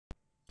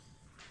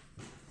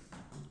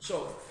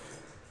So,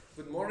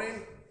 good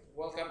morning.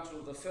 Welcome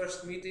to the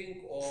first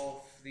meeting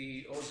of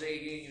the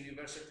Ozyegin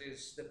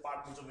University's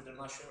Department of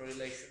International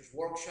Relations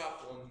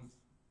workshop on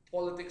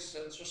politics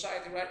and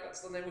society, right?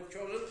 That's the name we've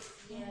chosen?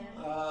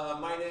 Yeah.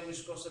 My name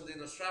is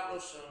Konstantinos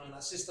Travlos. I'm an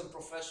assistant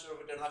professor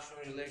of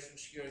international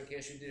relations here, in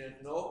case you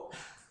didn't know.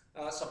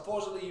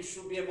 Supposedly, you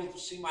should be able to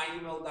see my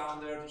email down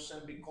there to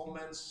send me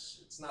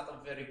comments. It's not a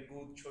very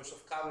good choice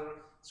of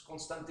color. It's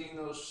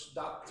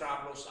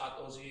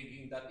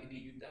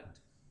konstantinos.travlos@ozyegin.edu.tr.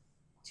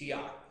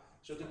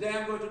 So today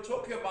I'm going to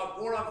talk to you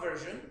about war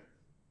aversion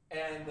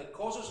and the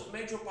causes of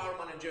major power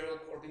managerial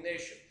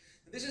coordination.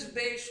 This is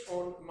based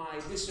on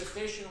my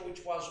dissertation,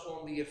 which was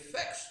on the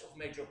effects of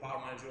major power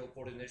managerial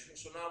coordination.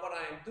 So now what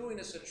I am doing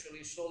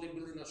essentially is slowly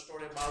building a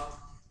story about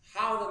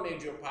how the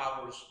major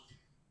powers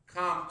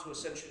come to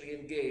essentially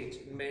engage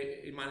in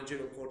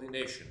managerial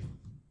coordination.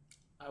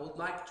 I would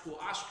like to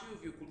ask you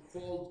if you could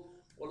hold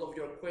all of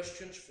your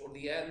questions for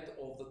the end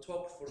of the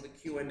talk for the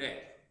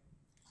Q&A.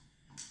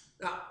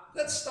 Now,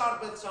 let's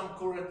start with some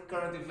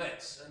current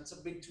events. And it's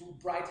a bit too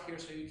bright here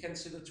so you can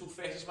see the two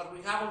faces, but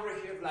we have over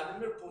here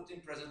Vladimir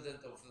Putin,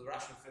 President of the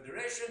Russian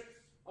Federation,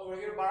 over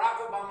here Barack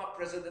Obama,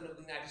 President of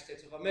the United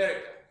States of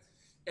America.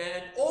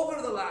 And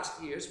over the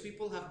last years,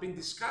 people have been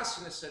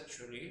discussing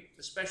essentially,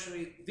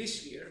 especially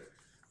this year,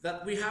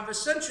 that we have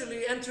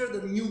essentially entered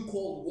a new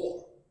Cold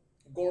War.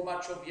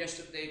 Gorbachev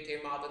yesterday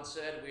came out and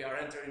said we are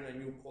entering a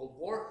new Cold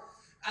War.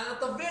 And at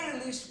the very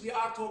least, we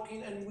are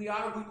talking and we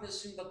are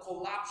witnessing the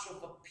collapse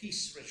of a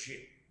peace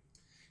regime.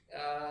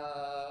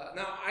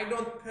 Now, I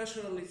don't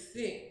personally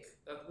think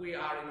that we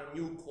are in a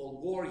new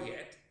Cold War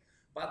yet,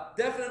 but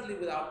definitely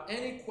without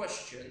any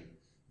question,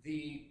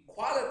 the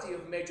quality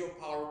of major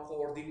power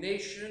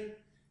coordination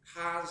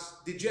has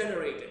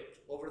degenerated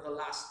over the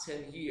last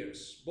 10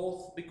 years,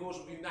 both because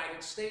of the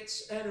United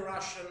States and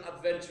Russian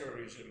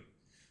adventurism.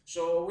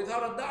 So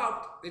without a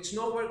doubt, it's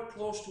nowhere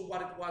close to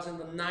what it was in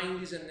the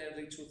 90s and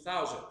early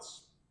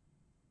 2000s.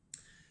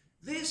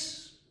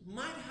 This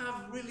might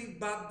have really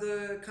bad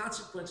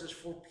consequences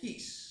for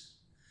peace.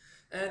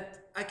 And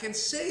I can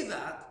say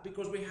that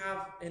because we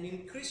have an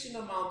increasing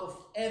amount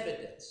of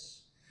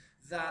evidence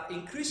that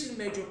increasing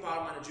major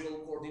power managerial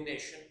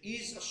coordination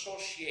is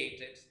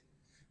associated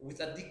with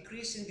a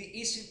decrease in the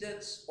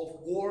incidence of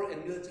war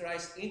and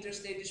militarized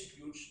interstate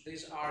disputes.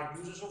 These are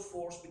uses of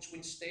force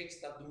between states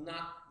that do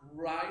not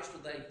rise to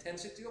the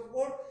intensity of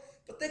war,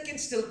 but they can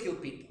still kill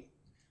people.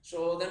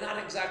 So they're not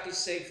exactly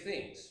safe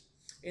things.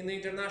 In the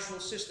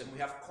international system, we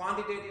have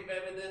quantitative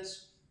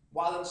evidence.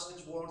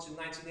 Wallenstein's words in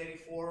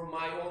 1984,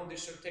 my own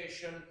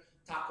dissertation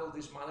tackled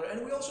this matter.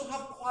 And we also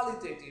have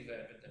qualitative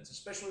evidence,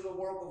 especially the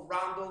work of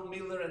Randall,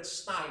 Miller, and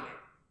Steiner.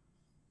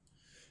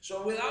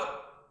 So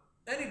without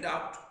any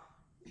doubt,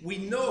 we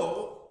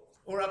know,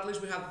 or at least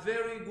we have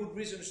very good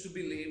reasons to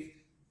believe,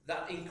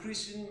 that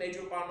increasing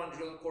major power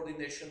managerial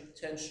coordination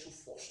tends to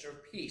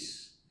foster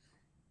peace,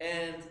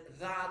 and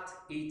that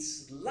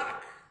its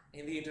lack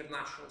in the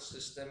international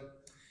system,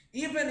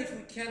 even if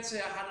we can't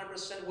say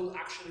 100% will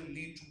actually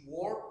lead to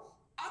war,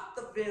 at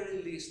the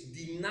very least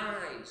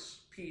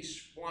denies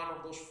peace one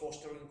of those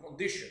fostering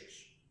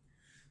conditions.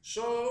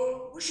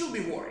 So we should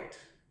be worried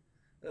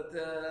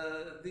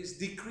that this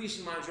decrease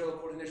in managerial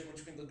coordination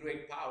between the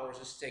great powers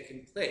is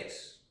taking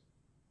place.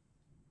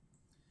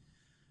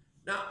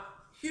 Now,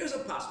 here's a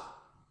puzzle.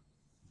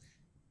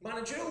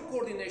 Managerial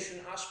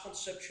coordination, as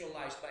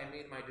conceptualized by me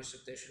in my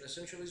dissertation,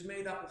 essentially is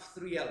made up of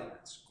three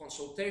elements: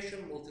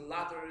 consultation,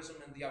 multilateralism,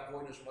 and the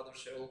avoidance of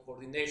adversarial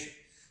coordination.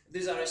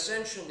 These are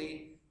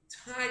essentially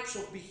types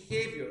of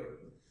behavior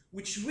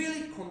which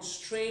really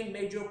constrain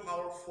major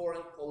power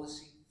foreign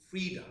policy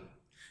freedom.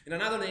 In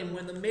another name,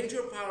 when the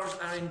major powers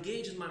are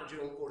engaged in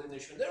managerial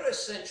coordination, they're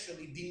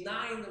essentially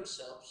denying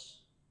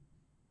themselves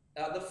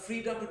the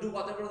freedom to do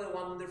whatever they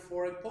want in their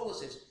foreign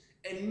policies.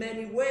 In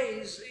many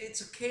ways,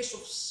 it's a case of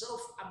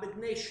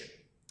self-abnegation.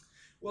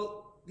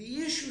 Well,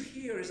 the issue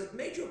here is that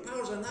major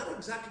powers are not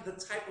exactly the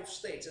type of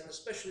states, and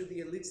especially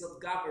the elites that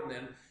govern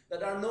them,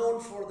 that are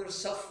known for their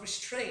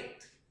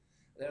self-restraint.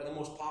 They're the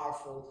most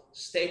powerful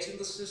states in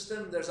the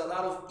system. There's a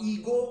lot of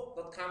ego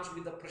that comes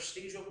with the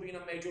prestige of being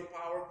a major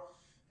power.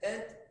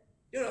 And,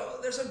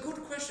 there's a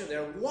good question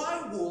there.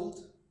 Why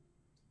would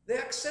they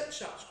accept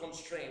such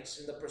constraints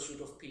in the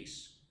pursuit of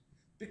peace?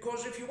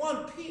 Because if you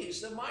want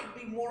peace, there might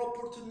be more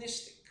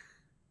opportunistic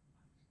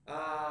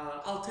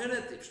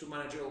alternatives to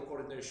managerial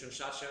coordination,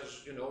 such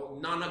as,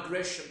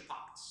 non-aggression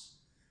pacts,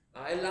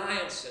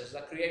 alliances,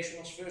 the creation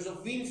of spheres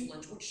of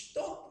influence, which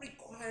don't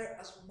require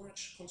as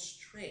much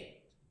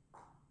constraint.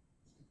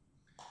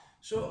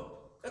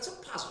 So that's a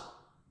puzzle.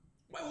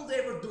 Why will they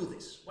ever do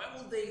this? Why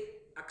will they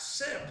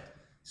accept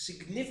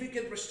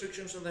significant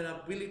restrictions on their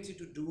ability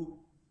to do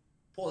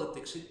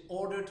politics in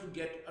order to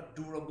get a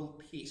durable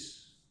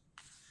peace?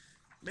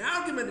 My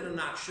argument in a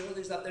nutshell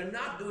is that they're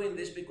not doing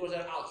this because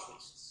they're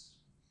altruists.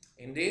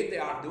 Indeed, they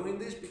are doing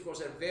this because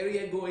they're very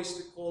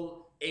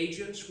egoistical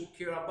agents who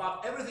care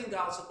about everything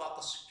else about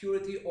the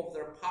security of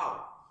their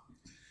power.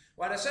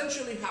 What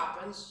essentially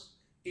happens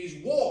is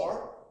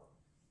war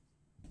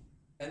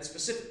and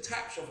specific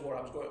types of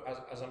war,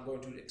 as I'm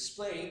going to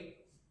explain,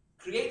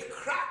 create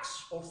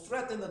cracks or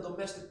threaten the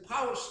domestic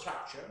power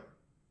structure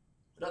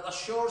that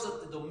assures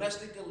that the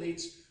domestic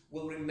elites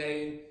will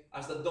remain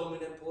as the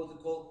dominant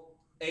political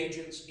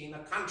agents in a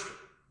country.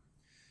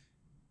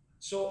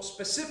 So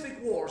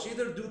specific wars,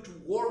 either due to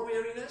war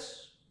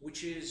weariness,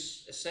 which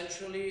is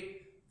essentially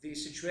the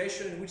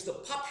situation in which the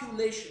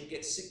population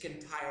gets sick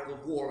and tired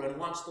of war and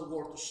wants the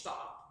war to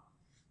stop.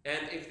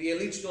 And if the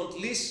elites don't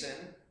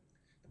listen,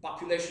 the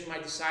population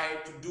might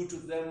decide to do to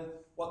them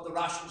what the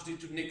Russians did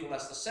to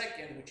Nicholas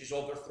II, which is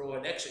overthrow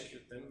and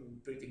execute them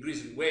in pretty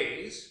grisly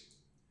ways.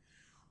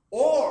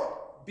 Or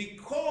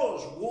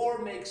because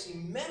war makes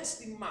immense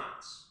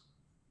demands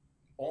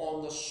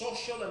on the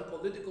social and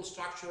political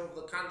structure of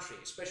the country,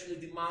 especially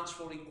demands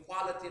for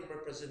equality and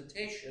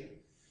representation,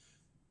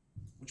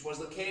 which was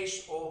the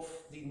case of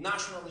the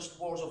nationalist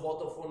wars of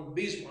Otto von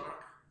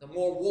Bismarck. The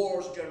more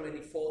wars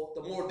Germany fought,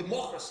 the more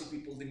democracy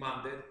people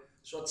demanded.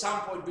 So at some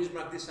point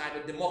Bismarck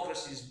decided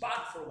democracy is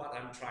bad for what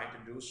I'm trying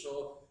to do,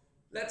 so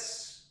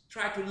let's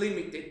try to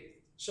limit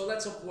it, so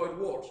let's avoid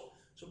wars.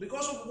 So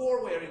because of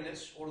war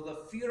weariness or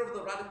the fear of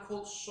the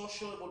radical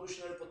social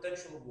evolutionary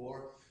potential of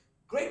war,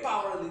 great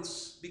power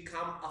elites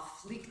become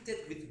afflicted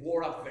with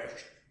war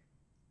aversion.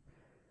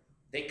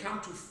 They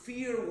come to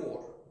fear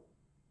war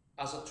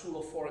as a tool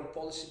of foreign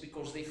policy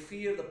because they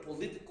fear the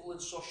political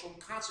and social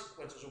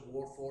consequences of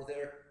war for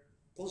their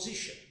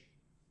position.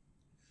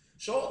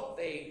 So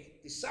they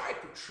decide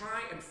to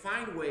try and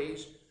find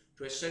ways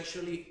to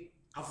essentially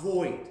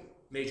avoid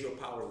major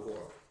power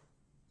war.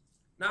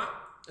 Now,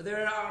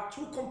 there are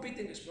two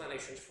competing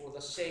explanations for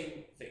the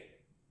same thing.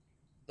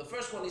 The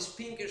first one is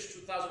Pinker's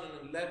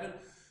 2011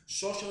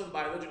 Social and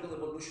Biological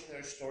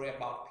Evolutionary Story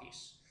about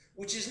Peace,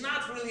 which is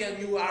not really a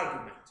new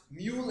argument.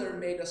 Mueller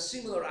made a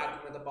similar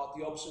argument about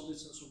the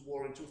obsolescence of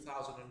war in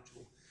 2002.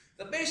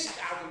 The basic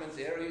argument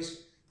there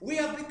is we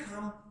have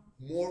become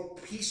more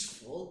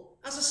peaceful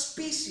as a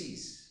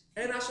species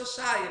and as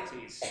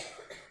societies.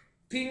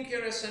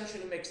 Pinker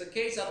essentially makes the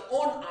case that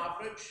on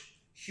average,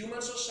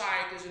 human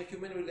societies and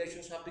human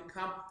relations have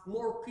become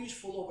more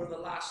peaceful over the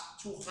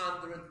last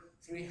 200,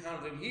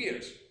 300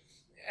 years.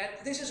 And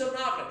this is an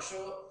average,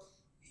 so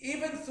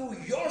even though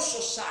your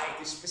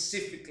society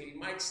specifically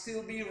might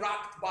still be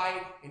racked by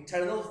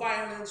internal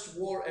violence,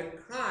 war, and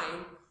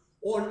crime,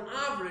 on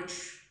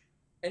average,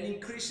 an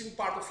increasing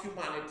part of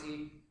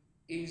humanity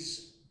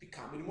is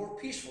becoming more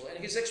peaceful.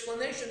 And his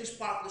explanation is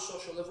partly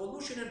social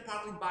evolution and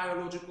partly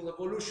biological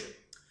evolution.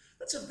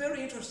 That's a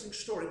very interesting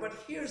story, but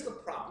here's the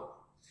problem.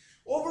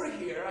 Over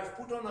here, I've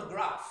put on a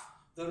graph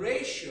the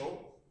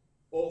ratio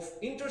of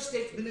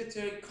interstate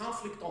military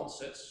conflict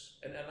onsets,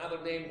 and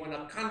another name when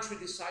a country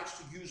decides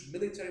to use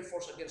military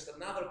force against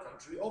another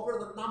country, over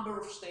the number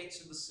of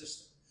states in the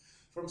system,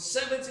 from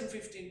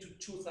 1715 to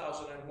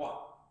 2001.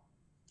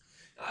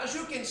 Now, as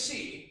you can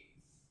see,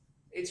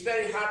 it's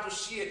very hard to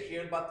see it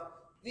here, but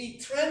the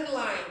trend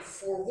line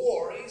for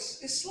war is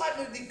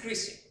slightly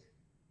decreasing.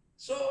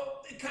 So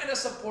it kind of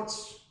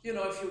supports, you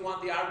know, if you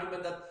want, the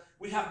argument that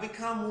we have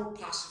become more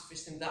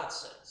pacifist in that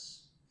sense.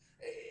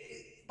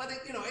 But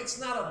it's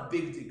not a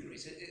big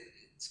decrease.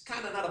 It's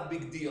kind of not a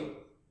big deal.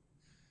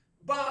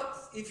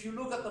 But if you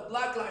look at the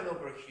black line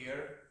over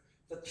here,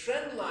 the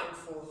trend line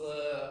for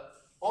the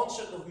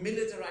onset of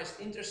militarized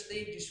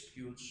interstate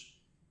disputes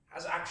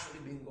has actually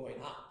been going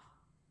up.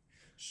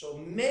 So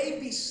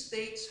maybe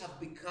states have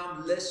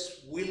become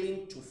less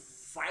willing to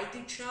fight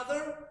each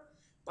other,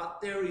 but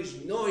there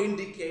is no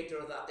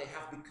indicator that they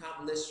have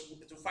become less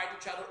to fight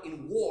each other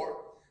in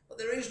war. But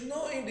there is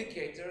no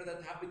indicator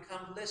that have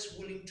become less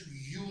willing to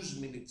use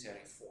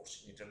military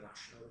force in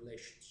international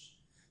relations.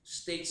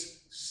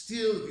 States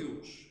still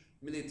use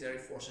military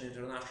force in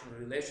international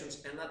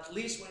relations, and at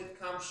least when it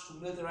comes to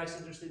militarized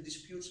interstate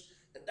disputes,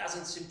 that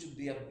doesn't seem to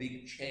be a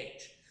big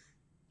change.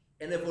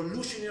 An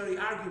evolutionary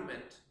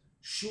argument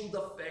should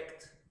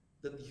affect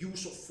the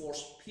use of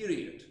force,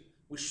 period.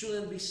 We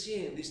shouldn't be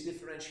seeing this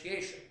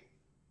differentiation.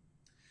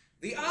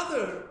 The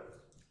other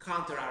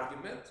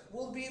counter-argument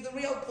will be the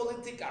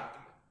realpolitik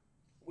argument,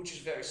 which is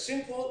very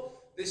simple.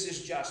 This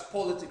is just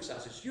politics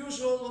as is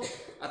usual.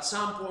 At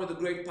some point, the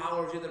great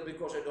powers, either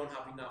because they don't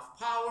have enough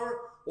power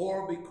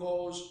or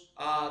because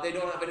they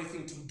don't have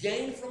anything to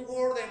gain from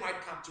war, they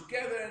might come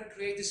together and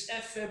create these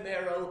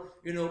ephemeral,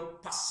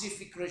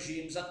 pacific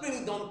regimes that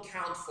really don't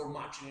count for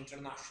much in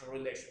international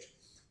relations.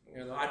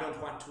 I don't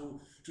want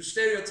to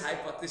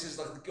stereotype, but this is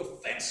like the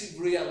offensive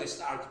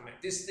realist argument.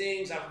 These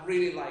things are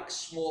really like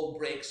small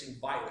breaks in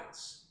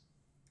violence.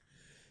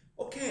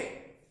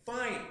 Okay,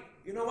 fine.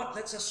 You know what?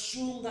 Let's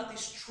assume that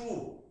is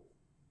true.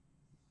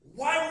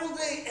 Why would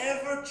they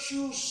ever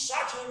choose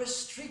such a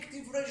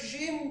restrictive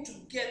regime to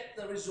get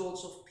the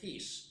results of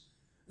peace?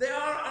 There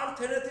are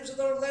alternatives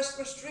that are less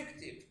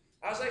restrictive.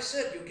 As I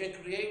said, you can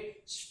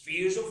create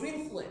spheres of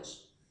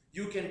influence.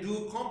 You can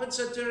do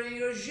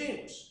compensatory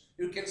regimes.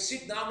 You can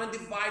sit down and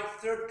divide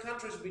third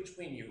countries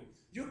between you.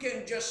 You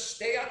can just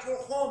stay at your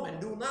home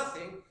and do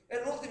nothing,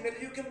 and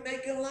ultimately you can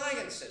make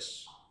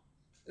alliances.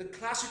 The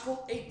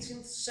classical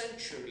 18th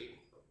century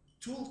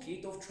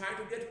toolkit of trying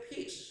to get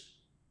peace.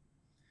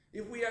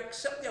 If we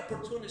accept the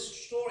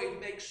opportunist story, it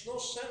makes no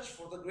sense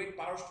for the great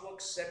powers to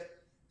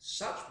accept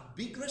such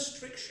big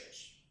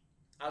restrictions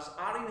as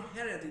are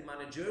inherent in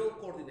managerial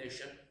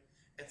coordination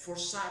and for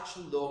such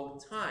a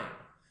long time.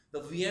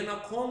 The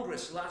Vienna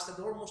Congress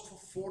lasted almost for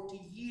 40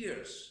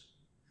 years.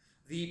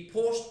 The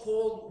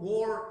post-Cold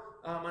War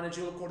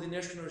managerial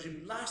coordination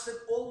regime lasted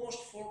almost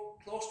for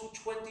close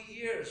to 20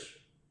 years,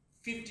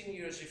 15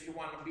 years if you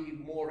want to be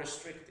more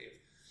restrictive.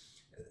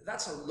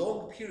 That's a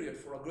long period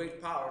for a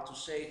great power to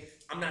say,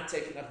 I'm not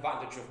taking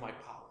advantage of my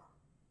power.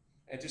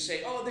 And to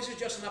say, oh, this is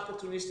just an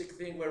opportunistic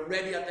thing, we're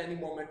ready at any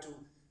moment to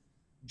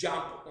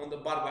jump on the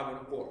bandwagon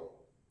of war.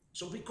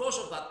 So because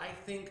of that, I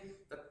think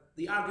that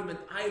the argument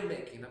I'm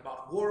making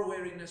about war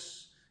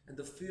weariness and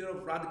the fear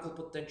of radical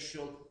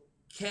potential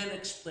can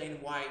explain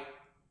why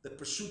the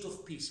pursuit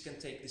of peace can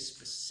take this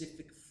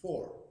specific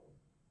form.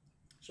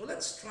 So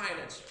let's try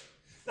and answer.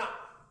 Now,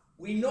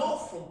 we know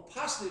from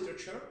past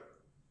literature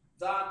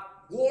that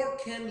war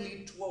can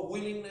lead to a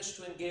willingness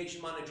to engage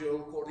in managerial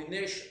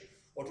coordination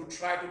or to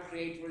try to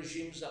create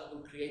regimes that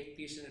will create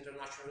peace in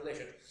international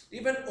relations.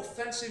 Even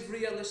offensive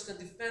realists and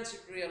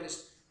defensive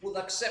realists will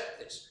accept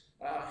this.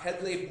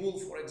 Hedley Bull,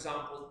 for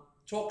example,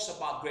 talks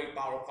about great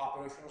power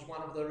cooperation as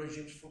one of the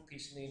regimes for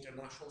peace in the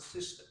international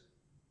system.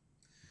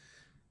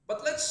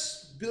 But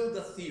let's build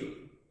a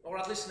theory, or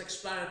at least an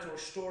explanatory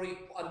story,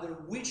 under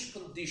which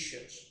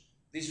conditions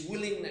this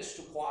willingness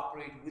to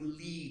cooperate will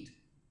lead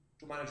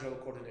to managerial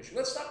coordination.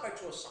 Let's start by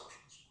two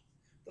assumptions.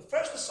 The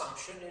first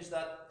assumption is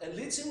that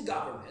elites in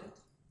government,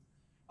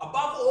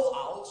 above all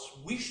else,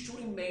 wish to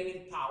remain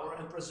in power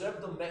and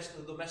preserve the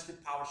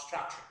domestic power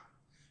structure.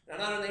 In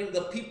another name,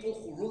 the people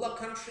who rule a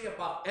country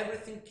above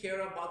everything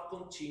care about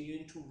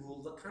continuing to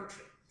rule the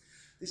country.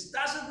 This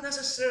doesn't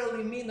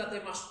necessarily mean that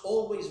they must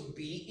always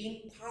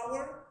be in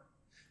power,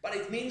 but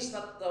it means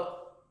that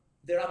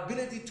their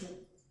ability to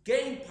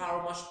gain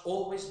power must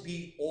always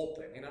be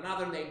open. In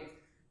another name,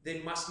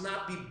 they must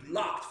not be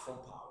blocked from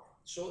power.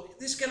 So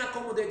this can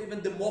accommodate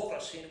even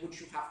democracy, in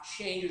which you have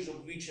changes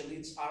of which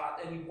elites are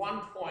at any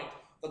one point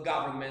the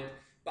government,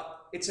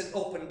 but it's an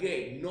open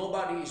game.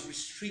 Nobody is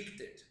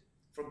restricted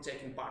from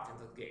taking part in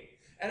the game.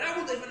 And I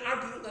would even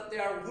argue that they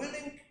are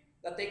willing,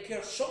 that they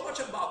care so much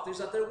about this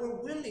that they were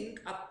willing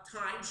at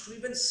times to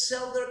even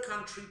sell their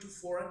country to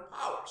foreign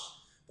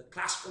powers. The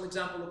classical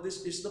example of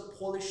this is the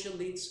Polish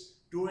elites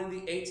during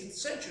the 18th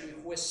century,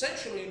 who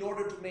essentially, in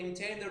order to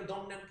maintain their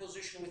dominant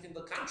position within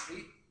the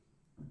country,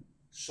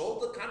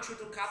 sold the country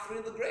to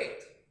Catherine the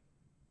Great.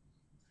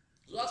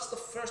 So that's the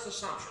first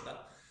assumption,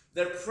 that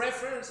their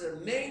preference, their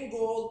main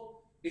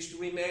goal is to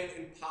remain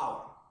in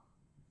power.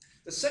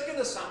 The second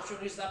assumption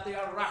is that they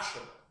are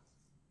rational,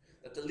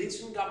 that the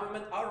elites in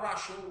government are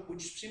rational,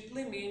 which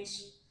simply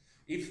means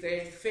if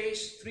they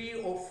face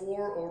 3 or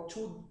 4 or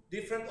 2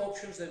 different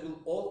options, they will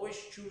always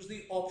choose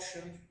the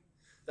option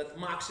that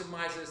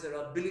maximizes their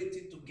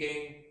ability to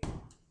gain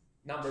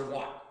number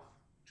 1,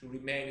 to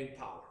remain in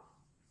power.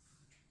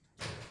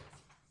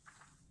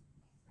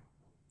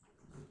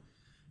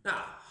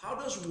 Now, how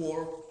does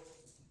war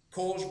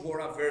cause war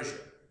aversion?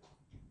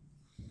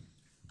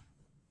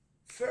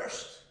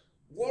 First,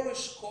 war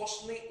is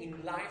costly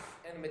in life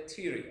and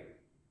material.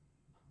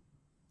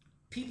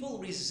 People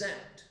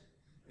resent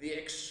the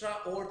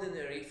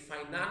extraordinary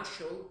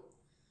financial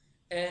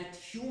and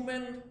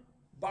human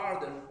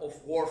burden of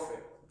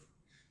warfare.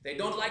 They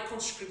don't like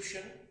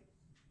conscription.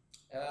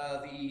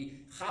 The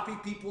happy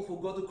people who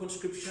go to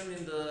conscription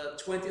in the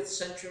 20th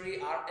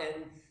century are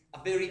a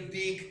very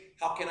big,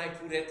 how can I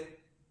put it,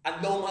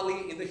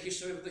 anomaly in the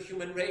history of the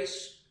human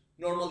race.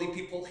 Normally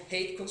people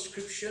hate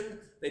conscription,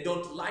 they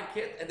don't like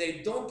it, and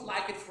they don't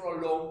like it for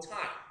a long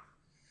time.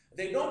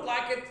 They don't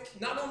like it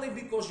not only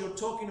because you're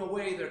taking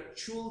away their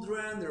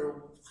children, their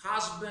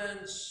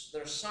husbands,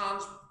 their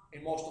sons.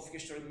 In most of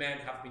history, men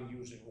have been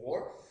used in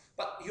war,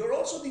 but you're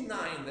also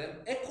denying them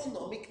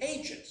economic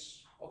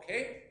agents,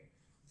 okay?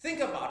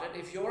 Think about it.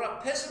 If you're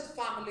a peasant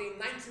family in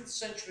 19th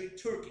century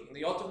Turkey, in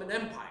the Ottoman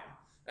Empire,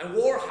 and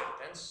war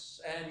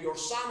happens, and your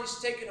son is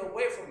taken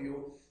away from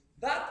you,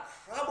 that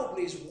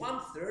probably is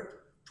 1/3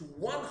 to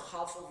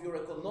 1/2 of your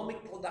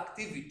economic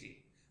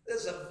productivity.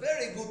 There's a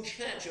very good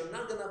chance you're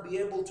not going to be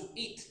able to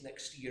eat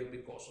next year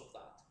because of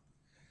that.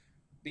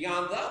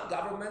 Beyond that,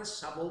 governments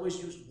have always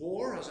used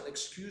war as an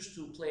excuse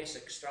to place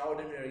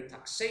extraordinary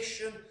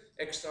taxation,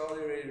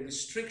 extraordinary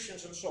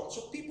restrictions, and so on.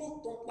 So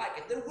people don't like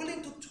it. They're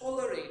willing to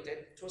tolerate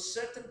it to a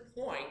certain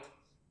point,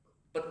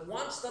 but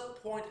once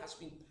that point has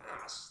been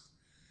passed,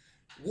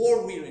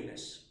 war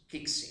weariness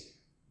kicks in.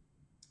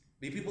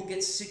 The people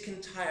get sick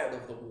and tired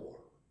of the war.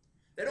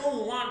 They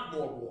don't want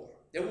more war.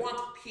 They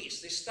want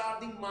peace. They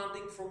start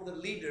demanding from the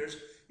leaders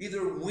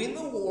either win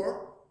the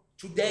war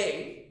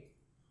today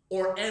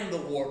or end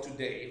the war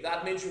today. If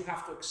that means you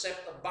have to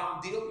accept a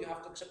bomb deal, you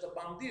have to accept a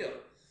bomb deal.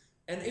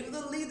 And if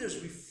the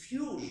leaders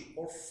refuse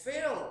or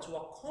fail to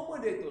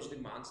accommodate those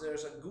demands,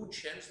 there's a good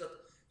chance that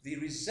the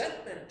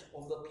resentment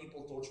of the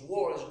people towards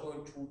war is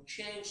going to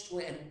change to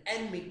an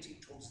enmity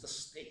towards the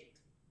state.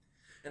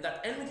 And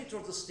that enmity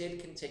towards the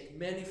state can take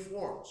many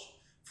forms,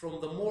 from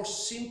the more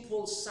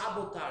simple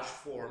sabotage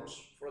forms,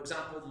 for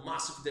example,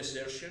 massive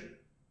desertion,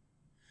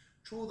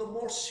 to the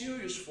more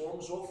serious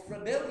forms of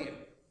rebellion,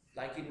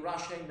 like in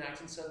Russia in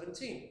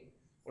 1917,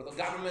 where the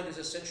government is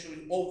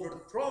essentially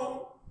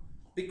overthrown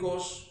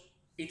because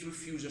it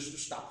refuses to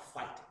stop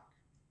fighting.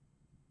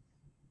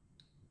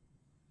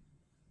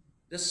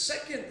 The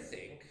second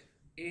thing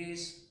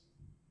is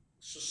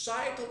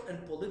societal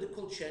and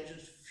political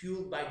changes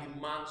fueled by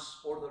demands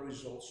or the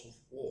results of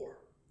war.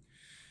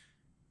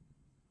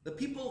 The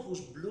people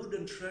whose blood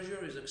and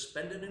treasure is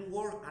expended in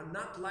war are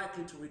not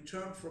likely to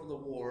return from the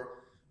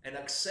war and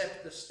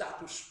accept the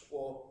status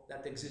quo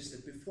that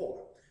existed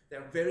before.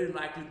 They're very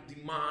likely to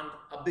demand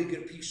a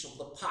bigger piece of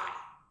the pie.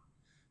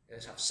 They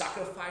have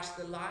sacrificed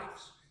their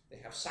lives, they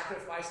have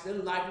sacrificed their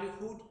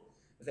livelihood,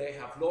 they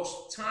have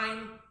lost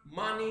time,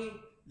 money,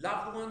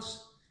 loved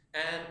ones,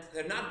 and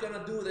they're not going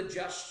to do that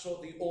just so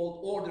the old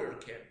order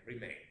can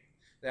remain.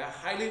 They are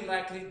highly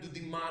likely to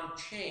demand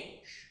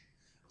change.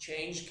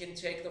 Change can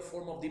take the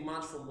form of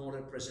demands for more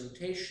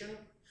representation,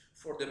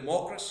 for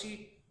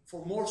democracy,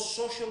 for more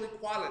social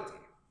equality.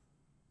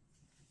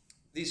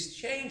 These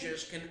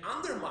changes can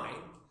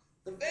undermine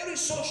the very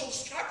social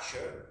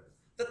structure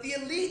that the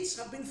elites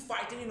have been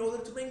fighting in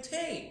order to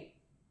maintain.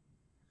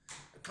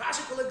 A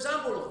classical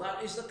example of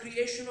that is the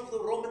creation of the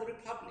Roman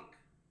Republic.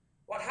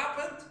 What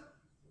happened?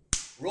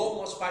 Rome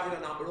was fighting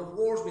a number of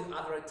wars with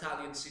other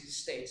Italian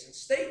city-states and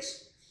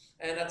states,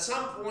 and at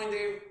some point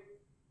the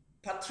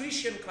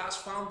patrician class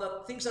found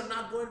that things are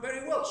not going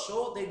very well,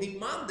 so they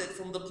demanded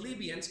from the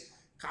plebeians,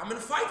 come and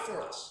fight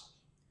for us.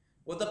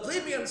 What the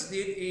plebeians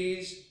did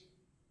is,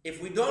 if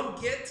we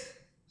don't get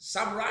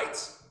some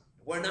rights,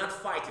 we're not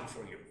fighting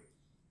for you.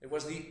 It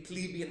was the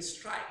plebeian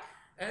strike,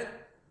 and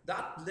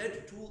that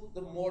led to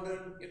the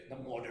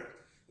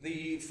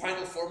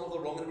final form of the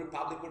Roman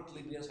Republic, where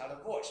plebeians had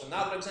a voice.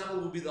 Another example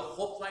would be the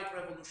Hoplite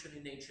Revolution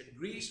in ancient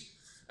Greece.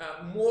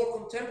 More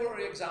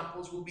contemporary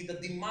examples will be the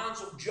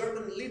demands of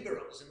German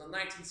liberals in the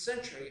 19th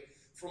century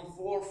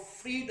for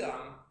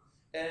freedom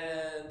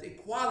and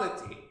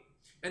equality.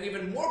 And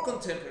even more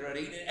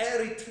contemporary, in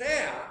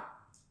Eritrea,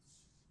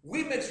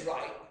 women's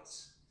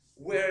rights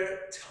were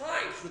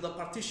tied to the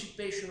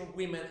participation of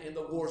women in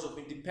the wars of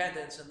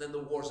independence and then the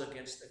wars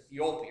against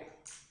Ethiopia.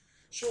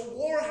 So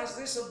war has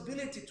this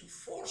ability to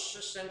force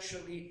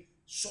essentially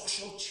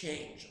social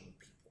change on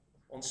people,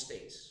 on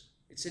states.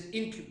 It's an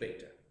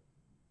incubator.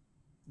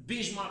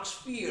 Bismarck's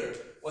fear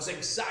was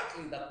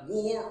exactly that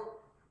war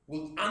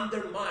will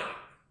undermine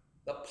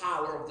the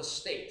power of the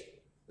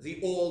state, the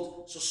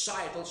old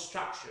societal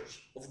structures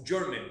of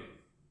Germany.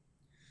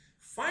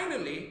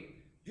 Finally,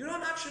 you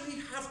don't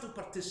actually have to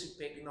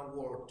participate in a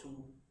war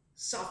to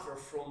suffer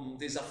from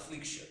these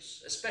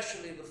afflictions,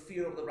 especially the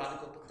fear of the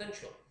radical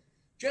potential.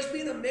 Just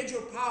being a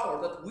major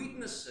power that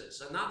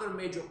witnesses another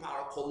major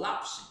power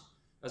collapsing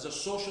as a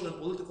social and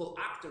political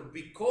actor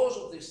because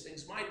of these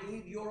things might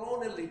lead your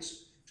own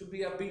elites to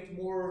be a bit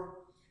more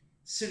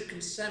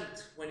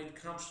circumspect when it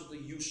comes to the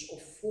use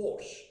of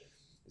force.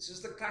 This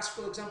is the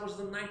classical examples of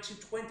the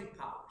 1920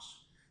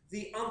 powers.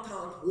 The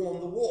Entente won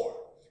the war,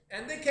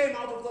 and they came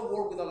out of the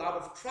war with a lot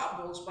of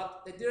troubles,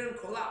 but they didn't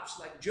collapse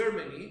like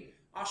Germany,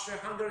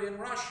 Austria-Hungary, and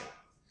Russia.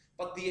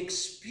 But the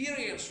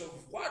experience of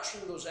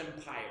watching those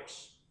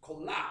empires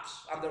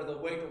collapse under the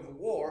weight of the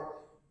war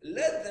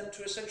led them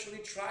to essentially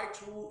try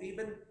to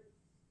even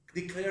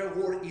declare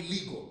war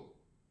illegal.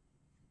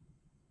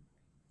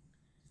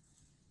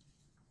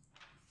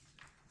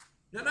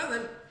 Now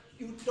then,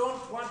 you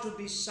don't want to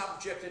be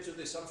subjected to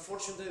this.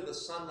 Unfortunately, the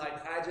sunlight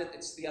hides it.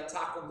 It's the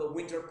attack on the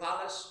Winter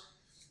Palace.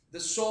 The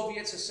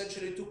Soviets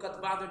essentially took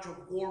advantage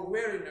of war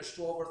weariness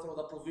to overthrow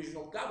the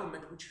provisional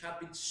government, which had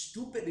been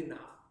stupid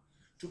enough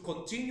to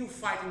continue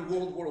fighting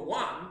World War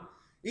I,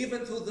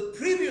 even though the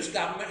previous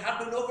government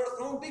had been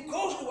overthrown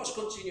because it was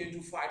continuing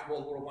to fight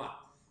World War I.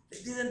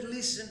 They didn't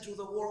listen to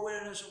the war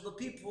weariness of the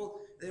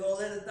people. They all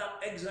ended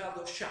up exiled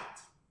or shot.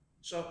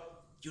 So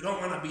you don't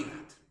want to be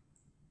that.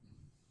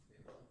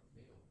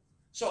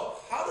 So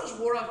how does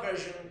war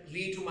aversion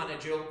lead to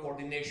managerial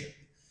coordination?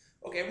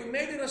 Okay, we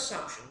made an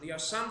assumption. The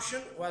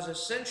assumption was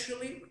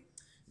essentially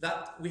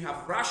that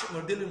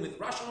we're dealing with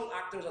rational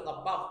actors that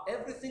above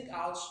everything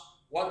else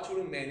want to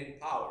remain in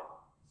power.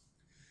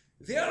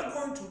 They are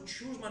going to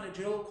choose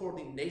managerial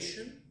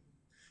coordination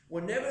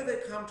whenever they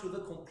come to the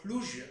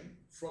conclusion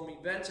from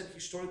events and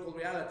historical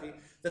reality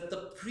that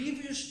the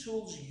previous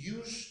tools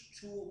used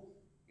to,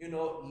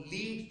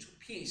 lead to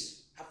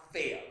peace have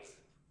failed.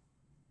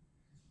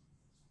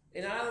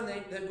 In another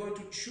name, they're going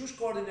to choose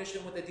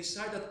coordination when they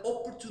decide that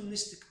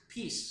opportunistic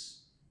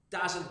peace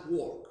doesn't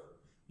work.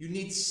 You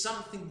need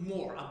something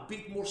more, a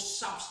bit more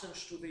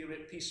substance to the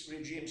peace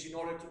regimes in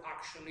order to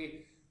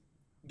actually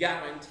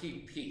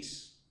guarantee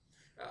peace.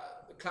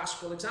 The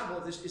classical example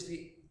of this is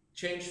the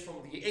change from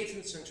the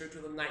 18th century to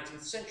the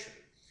 19th century.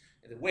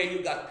 And the way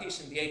you got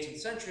peace in the 18th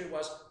century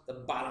was the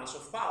balance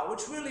of power,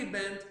 which really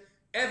meant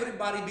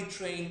everybody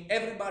betraying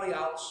everybody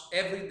else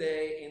every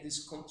day in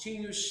this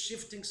continuous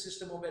shifting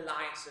system of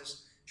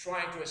alliances,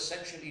 trying to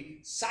essentially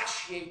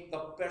satiate the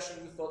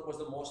person we thought was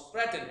the most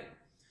threatening.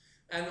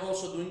 And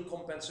also doing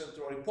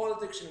compensatory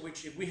politics, in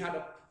which if we had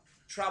a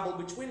trouble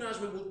between us,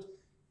 we would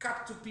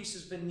cut to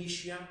pieces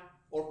Venetia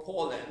or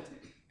Poland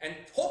and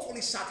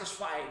hopefully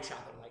satisfy each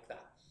other like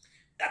that.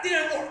 That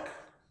didn't work.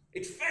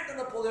 It fed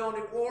the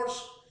Napoleonic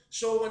Wars.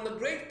 So when the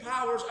great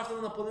powers after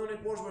the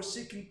Napoleonic Wars were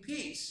seeking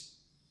peace,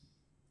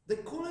 they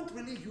couldn't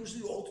really use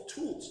the old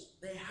tools.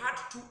 They had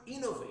to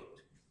innovate.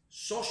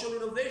 Social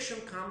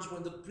innovation comes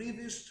when the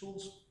previous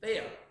tools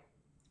fail.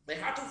 They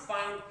had to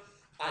find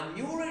a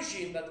new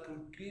regime that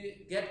could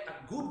get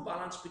a good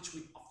balance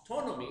between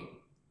autonomy,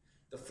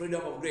 the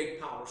freedom of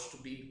great powers to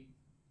be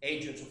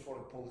agents of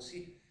foreign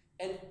policy,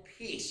 and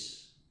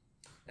peace.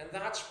 And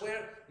that's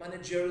where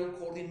managerial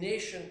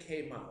coordination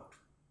came out.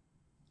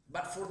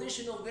 But for this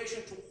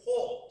innovation to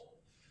hold,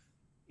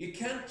 it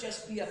can't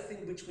just be a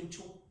thing between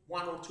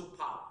one or two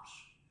powers.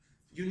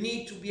 You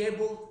need to be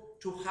able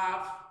to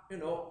have,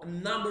 a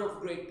number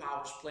of great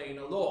powers playing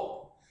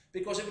along.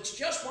 Because if it's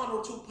just one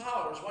or two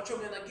powers, what you're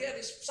going to get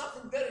is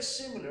something very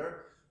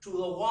similar to the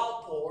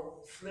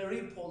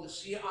Walpole-Fleury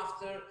policy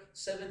after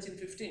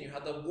 1715. You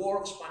had the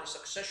War of Spanish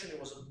Succession.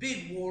 It was a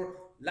big war,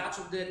 lots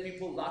of dead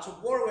people, lots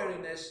of war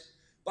weariness,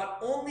 but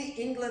only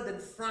England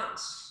and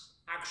France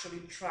actually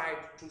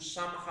tried to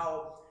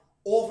somehow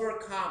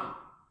overcome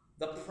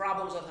the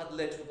problems that had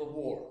led to the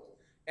war.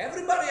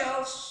 Everybody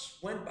else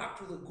went back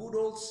to the good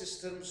old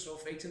systems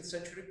of 18th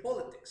century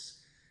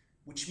politics,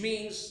 which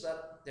means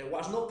that there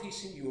was no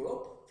peace in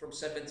Europe from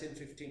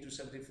 1715 to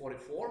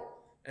 1744,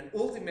 and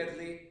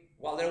ultimately,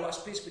 while there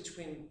was peace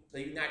between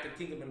the United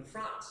Kingdom and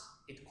France,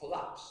 it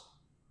collapsed.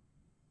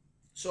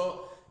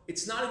 So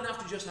it's not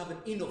enough to just have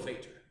an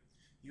innovator.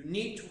 You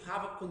need to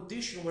have a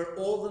condition where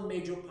all the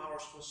major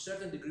powers, to a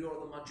certain degree or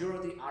the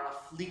majority, are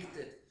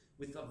afflicted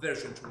with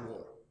aversion to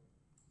war.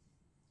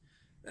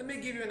 Let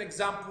me give you an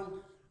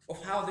example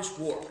of how this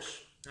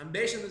works. I'm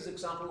basing this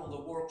example on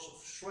the works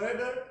of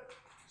Schroeder,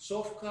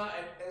 Sofka,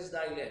 and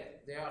Esdaile.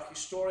 They are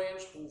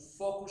historians who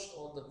focused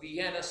on the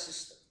Vienna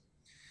system.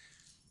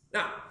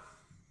 Now,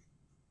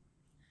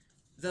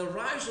 the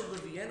rise of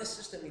the Vienna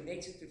system in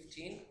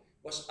 1815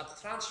 was a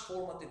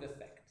transformative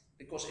effect,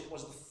 because it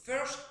was the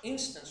first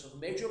instance of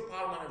major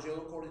power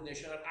managerial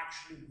coordination that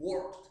actually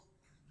worked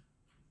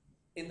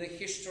in the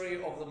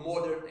history of the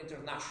modern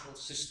international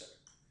system.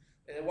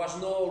 There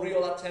was no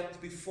real attempt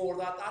before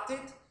that at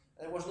it.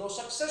 There was no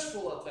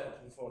successful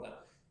attempt before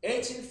that.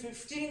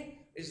 1815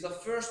 is the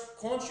first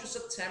conscious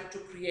attempt to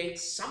create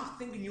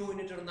something new in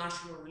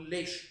international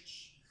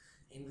relations.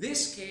 In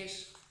this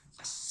case,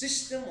 a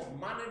system of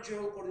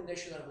managerial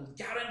coordination that will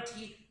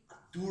guarantee a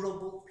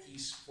durable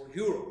peace for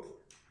Europe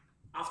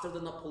after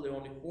the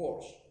Napoleonic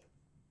Wars.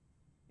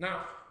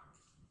 Now,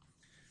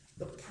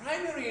 the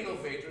primary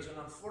innovators, and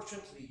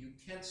unfortunately you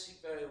can't see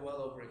very well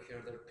over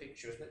here their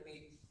pictures. Let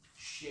me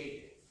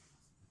shade it.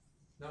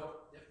 No?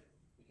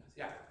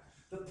 Yeah.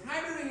 The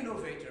primary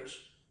innovators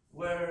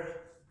were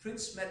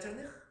Prince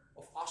Metternich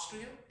of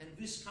Austria and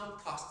Viscount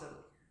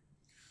Casterly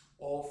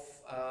of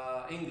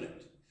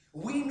England.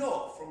 We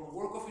know from the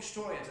work of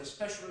historians,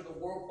 especially the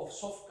work of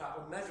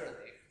Sofka and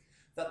Metternich,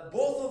 that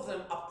both of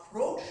them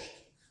approached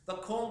the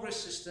Congress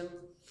system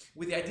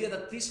with the idea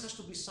that this has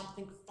to be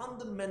something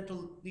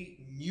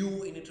fundamentally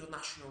new in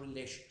international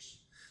relations,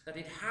 that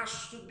it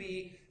has to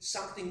be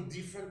something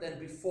different than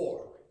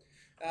before.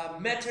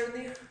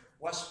 Metternich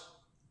was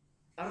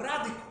a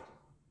radical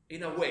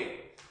in a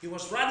way. He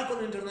was radical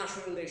in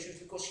international relations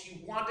because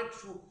he wanted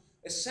to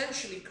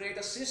essentially create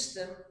a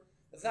system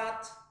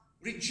that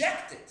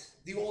rejected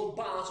the old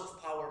balance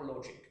of power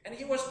logic. And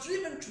he was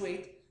driven to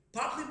it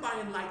partly by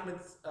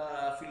Enlightenment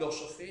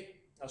philosophy,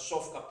 as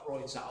Sofka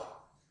points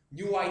out,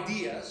 new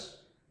ideas,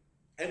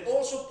 and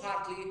also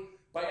partly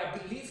by a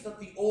belief that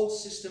the old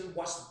system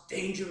was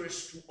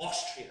dangerous to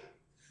Austria.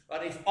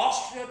 But if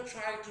Austria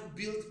tried to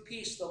build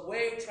peace the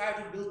way it tried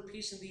to build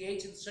peace in the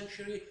 18th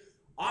century,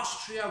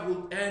 Austria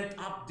would end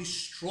up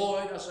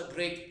destroyed as a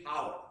great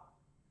power.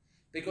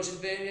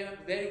 Because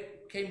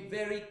it came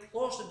very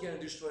close to getting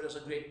destroyed as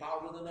a great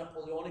power with the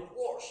Napoleonic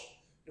Wars.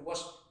 It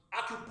was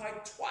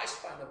occupied twice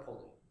by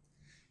Napoleon.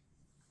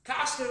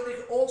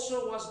 Casterlich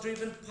also was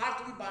driven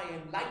partly by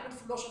Enlightenment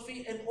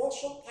philosophy and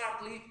also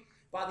partly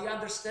by the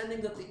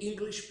understanding that the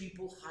English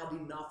people had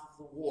enough of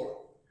the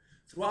war.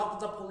 Throughout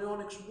the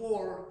Napoleonic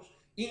Wars,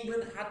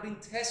 England had been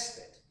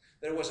tested.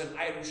 There was an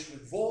Irish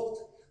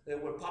revolt, there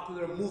were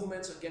popular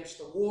movements against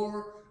the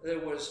war, there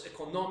was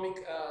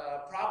economic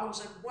problems,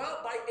 and well,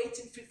 by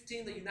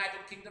 1815 the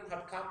United Kingdom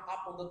had come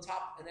up on the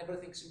top and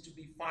everything seemed to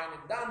be fine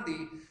and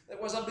dandy.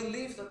 There was a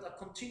belief that a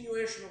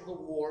continuation of the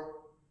war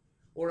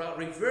or a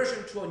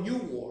reversion to a new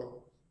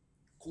war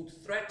could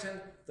threaten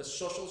the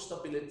social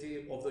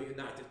stability of the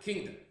United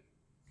Kingdom.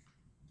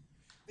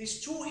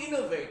 These two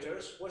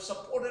innovators were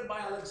supported by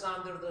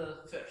Alexander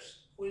I,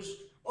 who is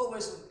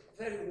always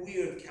a very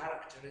weird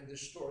character in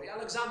this story.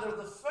 Alexander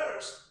I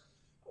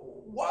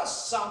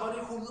was somebody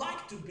who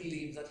liked to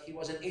believe that he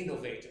was an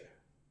innovator.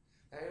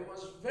 He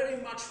was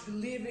very much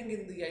believing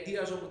in the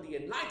ideas of the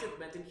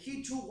Enlightenment, and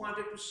he too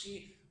wanted to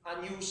see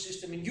a new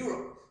system in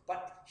Europe.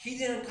 But he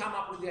didn't come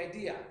up with the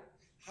idea.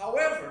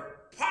 However,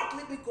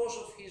 partly because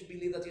of his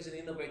belief that he's an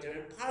innovator,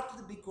 and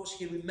partly because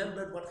he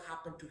remembered what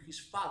happened to his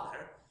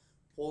father,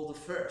 Paul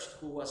I,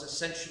 who was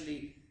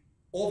essentially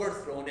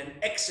overthrown and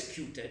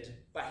executed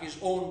by his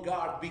own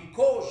guard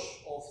because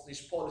of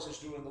these policies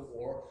during the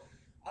war,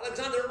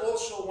 Alexander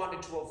also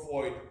wanted to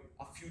avoid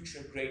a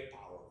future great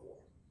power war.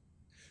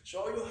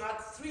 So you had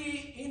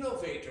three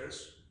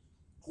innovators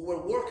who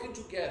were working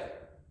together,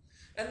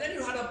 and then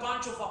you had a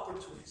bunch of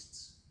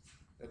opportunists.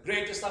 The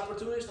greatest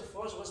opportunist, of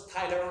course, was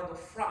Talleyrand of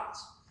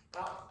France.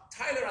 Now,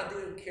 Talleyrand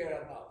didn't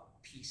care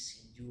about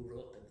peace in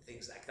Europe and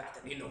things like that,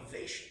 and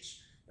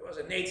innovations. He was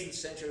an 18th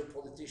century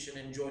politician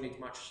and enjoyed it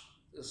much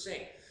the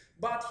same.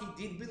 But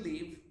he did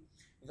believe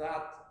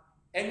that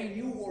any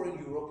new war in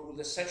Europe would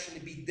essentially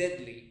be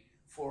deadly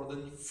for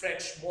the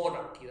French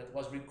monarchy that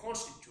was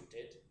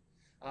reconstituted,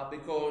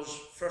 because,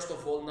 first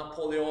of all,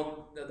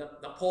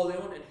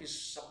 Napoleon and his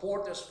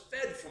supporters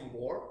fed from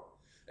war.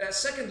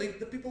 Secondly,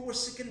 the people were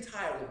sick and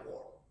tired of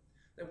war.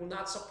 They would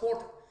not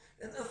support it.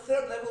 And the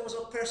third level was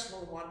a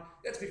personal one.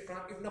 Let's be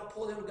frank, if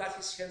Napoleon got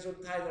his hands on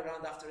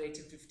Talleyrand after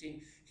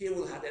 1815, he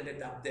would have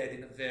ended up dead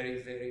in a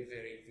very, very,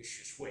 very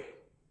vicious way.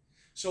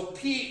 So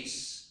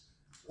peace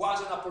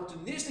was an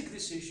opportunistic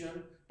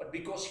decision, but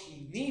because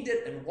he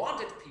needed and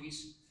wanted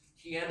peace,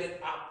 he ended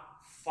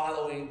up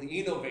following the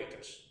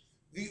innovators.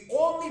 The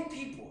only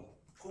people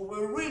who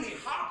were really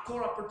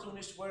hardcore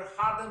opportunists were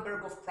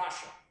Hardenberg of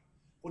Prussia,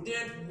 who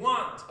didn't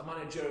want a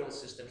managerial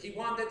system. He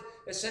wanted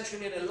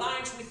essentially an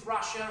alliance with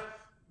Russia,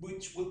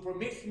 which would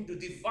permit him to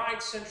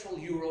divide Central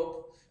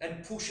Europe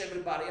and push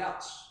everybody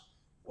else.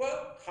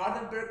 Well,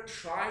 Hardenberg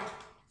tried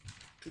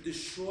to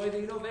destroy the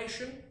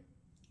innovation.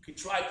 He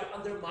tried to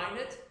undermine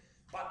it,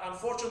 but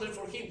unfortunately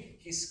for him,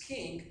 his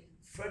king,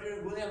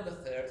 Frederick William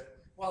III,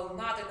 while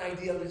not an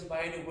idealist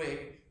by any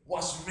way,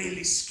 was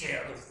really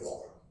scared of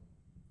war.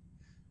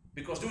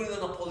 Because during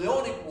the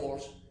Napoleonic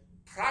Wars,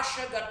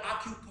 Prussia got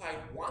occupied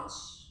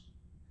once,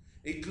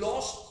 it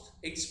lost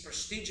its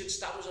prestige and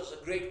status as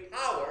a great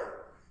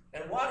power,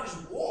 and what is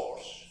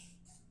worse,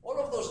 all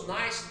of those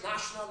nice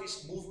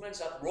nationalist movements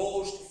that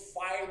rose to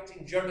fight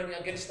in Germany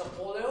against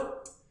Napoleon,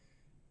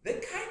 they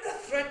kind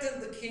of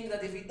threatened the king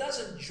that if he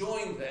doesn't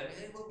join them,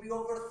 he will be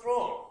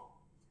overthrown.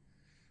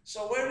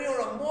 So when you're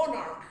a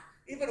monarch,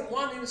 even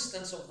one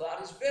instance of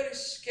that is very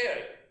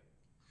scary.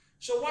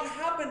 So what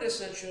happened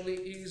essentially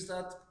is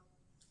that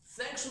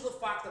thanks to the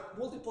fact that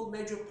multiple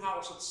major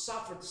powers had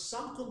suffered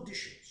some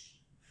conditions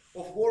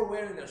of war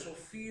weariness or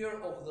fear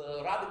of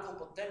the radical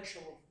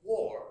potential of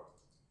war,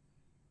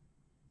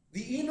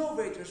 the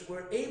innovators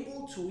were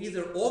able to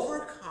either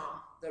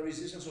overcome the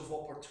resistance of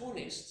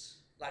opportunists,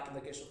 like in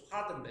the case of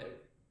Hardenberg,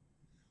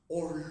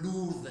 or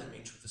lure them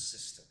into the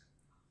system.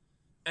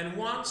 And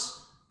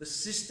once the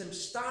system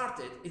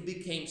started, it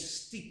became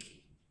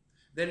sticky.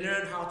 They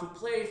learned how to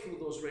play through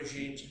those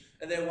regimes,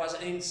 and there was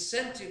an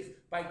incentive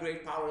by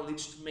great power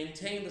elites to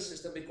maintain the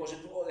system because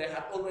they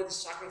had already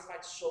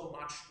sacrificed so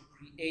much to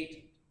create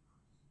it.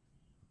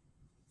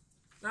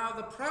 Now,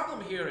 the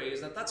problem here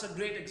is that that's a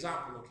great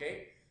example,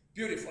 okay?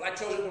 Beautiful, I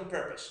chose it on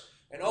purpose.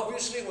 And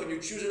obviously, when you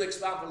choose an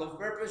example of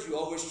purpose, you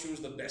always choose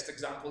the best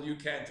example you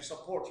can to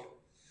support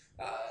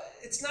you.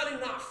 It's not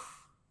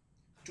enough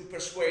to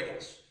persuade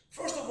us.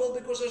 First of all,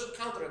 because there's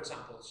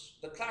counterexamples.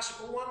 The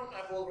classical one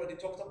I've already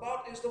talked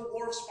about is the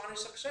War of Spanish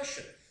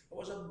Succession. It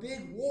was a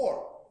big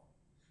war.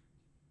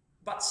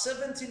 But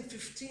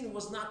 1715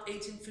 was not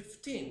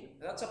 1815.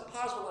 That's a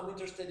puzzle I'm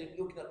interested in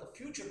looking at the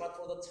future, but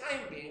for the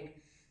time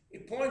being,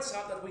 it points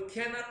out that we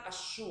cannot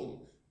assume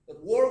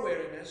that war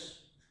weariness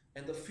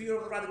and the fear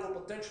of the radical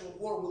potential of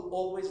war will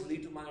always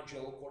lead to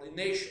managerial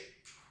coordination.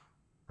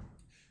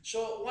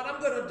 So what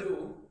I'm going to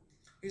do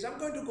is I'm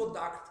going to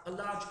conduct a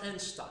large N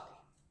study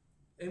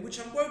in which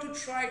I'm going to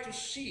try to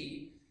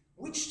see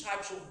which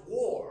types of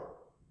war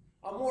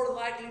are more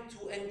likely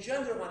to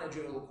engender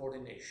managerial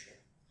coordination,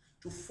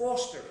 to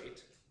foster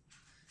it,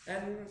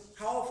 and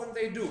how often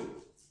they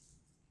do.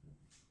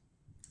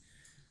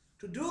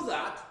 To do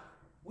that,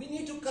 we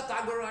need to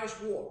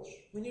categorize wars.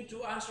 We need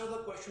to answer the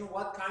question,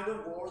 what kind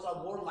of wars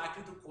are more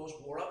likely to cause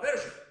war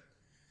aversion?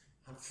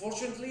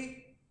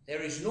 Unfortunately,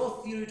 there is no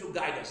theory to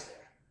guide us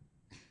there.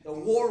 The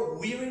war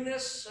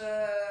weariness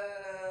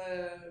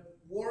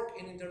work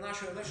in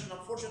international relations,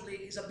 unfortunately,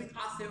 is a bit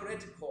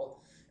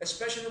atheoretical,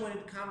 especially when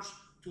it comes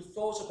to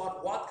thoughts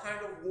about what kind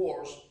of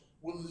wars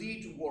will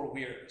lead to war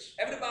weariness.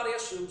 Everybody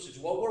assumes it's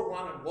World War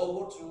I and World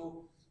War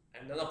II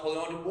and the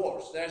Napoleonic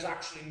Wars. There's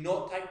actually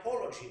no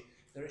typology.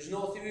 There is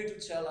no theory to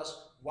tell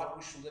us what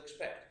we should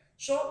expect.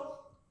 So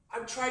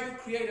I'm trying to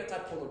create a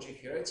typology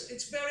here.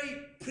 It's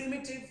very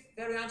primitive,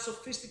 very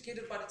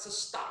unsophisticated, but it's a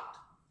start.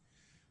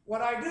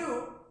 What I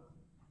do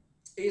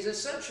is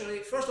essentially,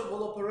 first of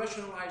all,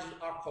 operationalize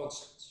our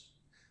concepts.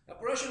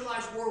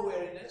 Operationalize war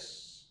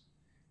weariness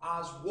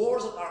as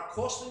wars that are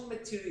costing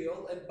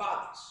material and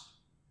bodies.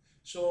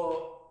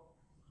 So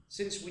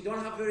since we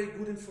don't have very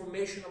good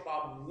information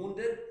about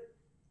wounded,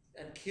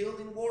 and killed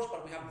in wars,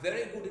 but we have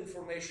very good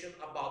information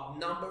about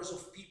numbers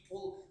of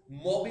people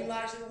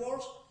mobilized in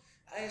wars.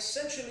 I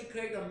essentially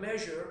create a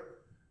measure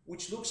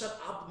which looks at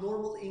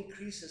abnormal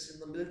increases in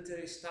the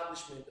military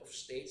establishment of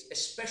states,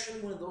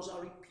 especially when those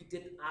are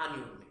repeated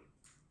annually.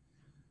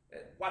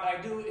 What I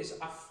do is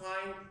I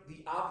find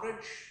the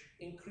average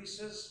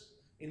increases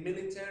in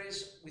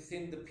militaries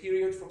within the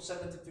period from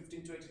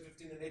 1715 to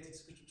 1815 and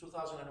 1860 to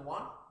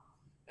 2001,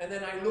 and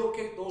then I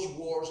locate those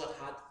wars that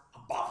had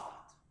above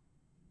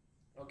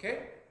that.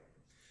 Okay?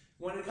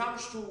 When it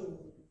comes to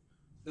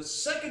the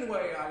second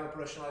way I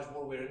operationalize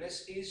war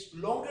weariness is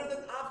longer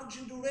than average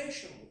in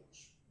duration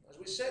wars. As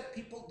we said,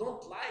 people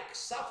don't like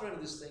suffering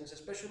these things,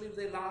 especially if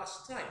they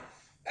last time.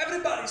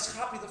 Everybody's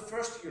happy the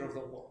first year of the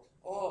war.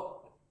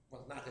 Oh,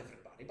 well, not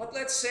everybody, but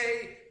let's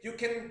say you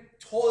can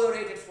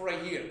tolerate it for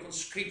a year.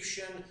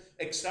 Conscription,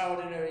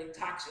 extraordinary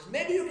taxes.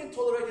 Maybe you can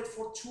tolerate it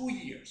for 2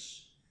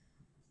 years.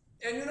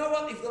 And you know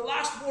what? If the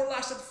last war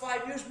lasted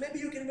 5 years, maybe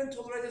you can even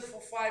tolerate it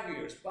for 5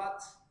 years.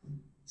 But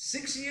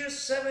 6 years,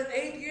 7,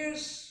 8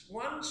 years,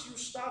 once you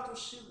start to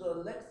see the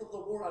length of the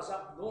war as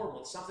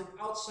abnormal, something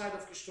outside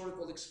of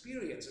historical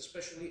experience,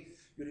 especially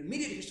your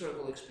immediate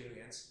historical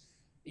experience,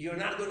 you're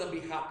not going to be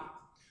happy.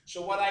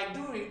 So what I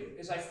do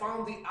is I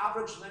found the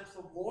average length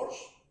of wars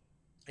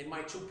in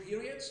my 2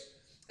 periods,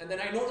 and then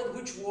I noted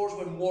which wars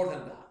were more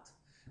than that.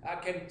 I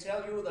can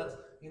tell you that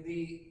in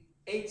the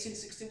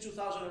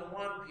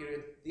 1816-2001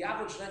 period, the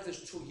average length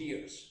is 2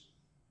 years.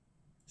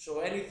 So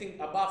anything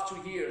above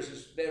 2 years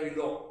is very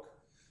long.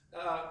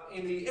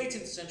 In the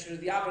 18th century,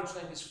 the average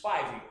length is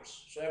 5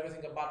 years. So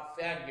everything above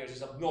 5 years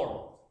is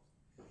abnormal.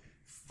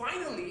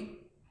 Finally,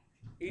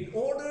 in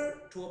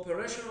order to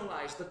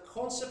operationalize the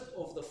concept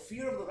of the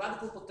fear of the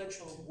radical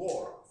potential of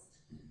war,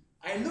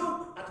 I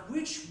look at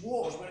which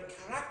wars were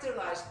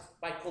characterized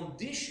by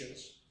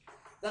conditions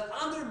that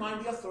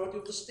undermine the authority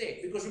of the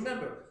state. Because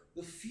remember,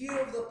 the fear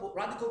of the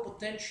radical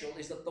potential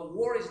is that the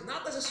war is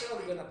not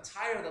necessarily going to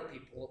tire the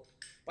people,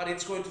 but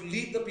it's going to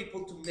lead the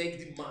people to make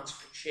demands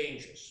for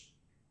changes.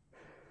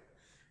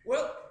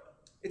 Well,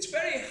 it's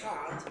very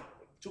hard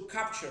to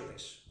capture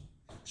this.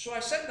 So I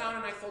sat down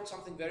and I thought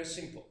something very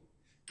simple.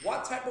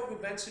 What type of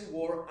events in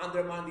war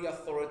undermine the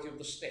authority of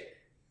the state?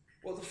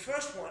 Well, the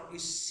first one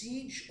is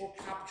siege or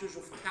captures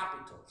of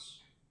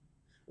capitals.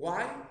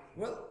 Why?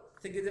 Well,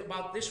 think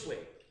about it this way.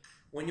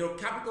 When your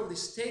capital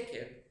is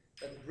taken,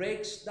 that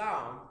breaks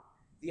down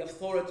the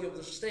authority of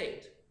the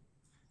state.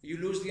 You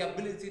lose the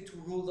ability to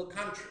rule the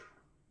country.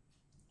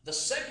 The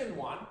second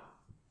one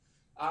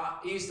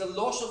is the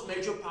loss of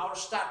major power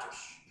status.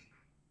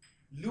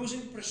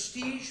 Losing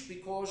prestige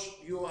because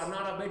you are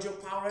not a major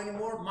power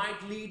anymore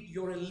might lead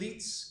your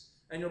elites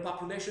and your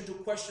population to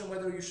question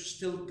whether you should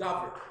still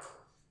govern.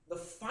 The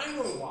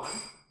final one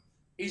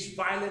is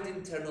violent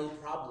internal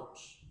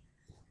problems.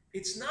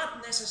 It's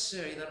not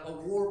necessary that a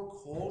war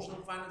caused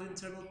violent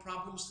internal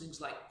problems, things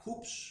like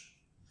coups,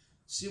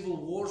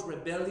 civil wars,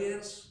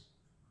 rebellions,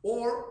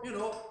 or,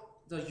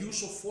 the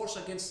use of force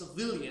against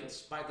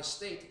civilians by the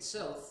state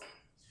itself.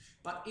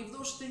 But if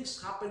those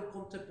things happen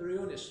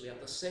contemporaneously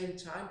at the same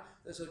time,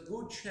 there's a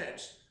good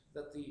chance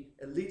that the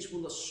elites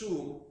will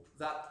assume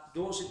that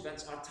those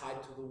events are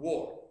tied to the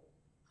war.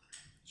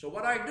 So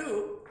what I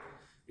do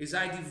is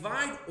I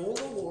divide all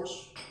the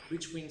wars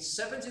between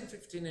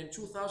 1715 and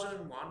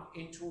 2001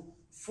 into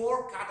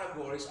 4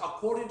 categories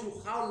according to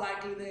how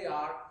likely they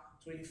are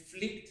to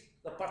inflict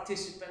the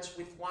participants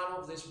with one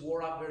of these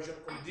war aversion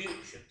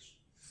conditions.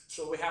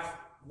 So we have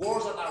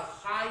wars that are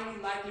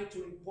highly likely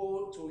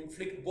to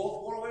inflict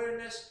both war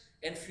awareness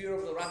and fear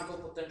of the radical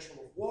potential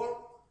of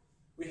war.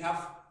 We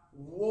have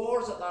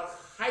wars that are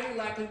highly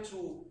likely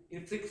to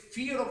inflict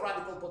fear of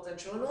radical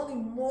potential and only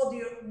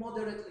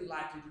moderately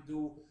likely to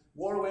do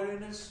war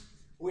awareness.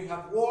 We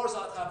have wars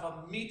that have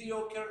a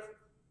mediocre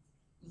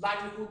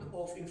likelihood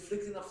of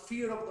inflicting a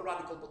fear of the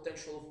radical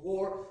potential of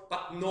war,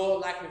 but no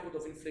likelihood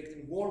of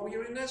inflicting war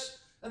weariness.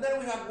 And then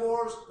we have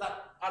wars that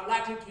are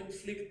likely to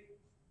inflict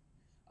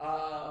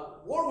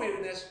war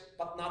weariness,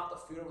 but not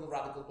the fear of the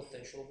radical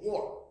potential of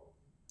war.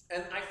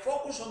 And I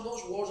focus on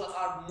those wars that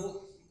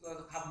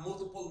have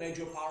multiple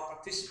major power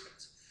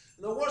participants.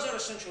 And the wars are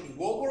essentially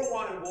World War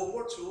I and World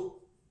War II,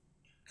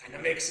 kind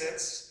of makes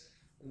sense,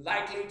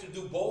 likely to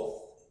do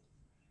both.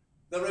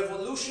 The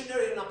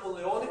Revolutionary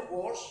Napoleonic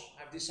Wars,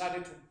 I've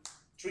decided to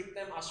treat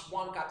them as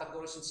one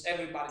category since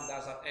everybody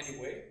does that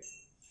anyway.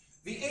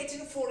 The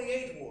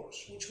 1848 wars,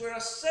 which were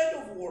a set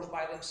of wars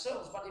by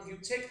themselves, but if you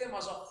take them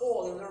as a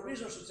whole, and there are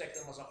reasons to take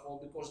them as a whole,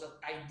 because the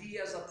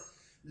ideas that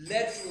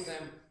led to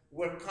them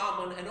were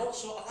common, and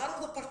also a lot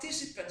of the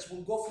participants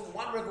will go from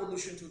one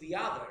revolution to the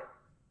other.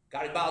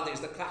 Garibaldi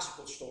is the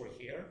classical story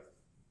here.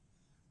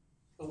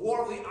 The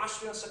War of the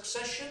Austrian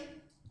Succession,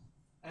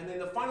 and in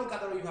the final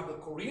category you have the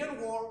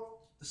Korean War,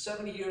 the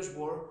 70 Years'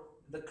 War,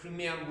 the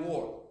Crimean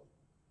War.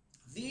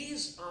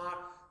 These are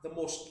the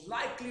most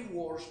likely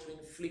wars to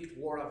inflict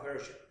war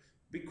aversion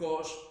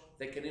because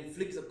they can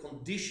inflict the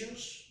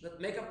conditions that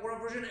make up war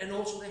aversion, and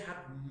also they have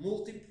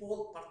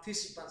multiple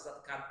participants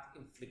that can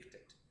inflict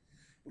it.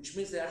 which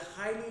means they are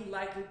highly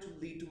likely to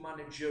lead to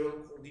managerial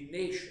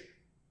coordination.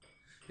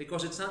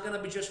 Because it's not going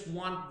to be just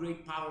one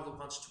great power that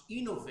wants to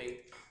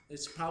innovate,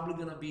 it's probably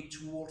going to be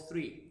 2 or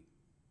 3.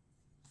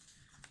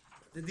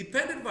 The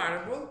dependent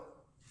variable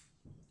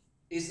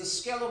is the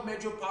scale of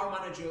major power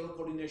managerial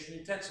coordination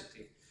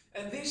intensity.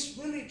 And this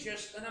really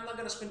just, and I'm not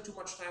going to spend too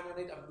much time on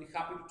it, I'll be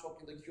happy to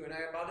talk in the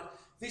Q&A about it.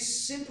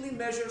 This simply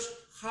measures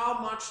how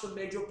much the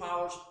major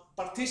powers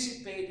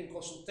participate in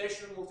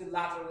consultational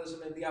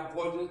multilateralism and the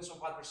avoidance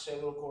of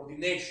adversarial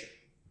coordination.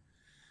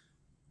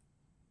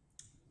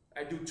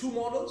 I do 2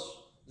 models.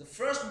 The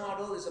first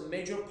model is a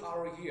major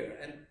power year.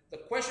 And the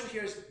question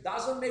here is,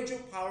 does a major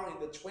power in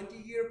the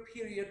 20-year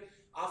period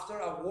after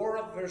a war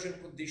aversion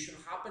condition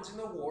happens in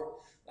a war,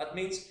 that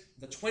means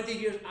the 20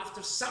 years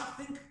after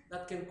something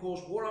that can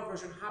cause war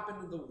aversion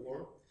happened in the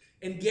war,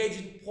 engage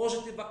in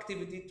positive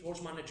activity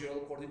towards managerial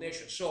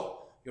coordination. So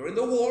you're in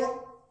the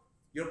war,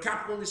 your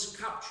capital is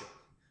captured.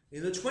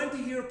 In the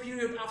 20-year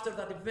period after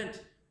that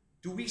event,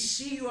 do we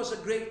see you as a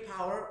great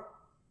power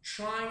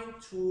trying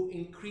to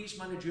increase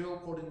managerial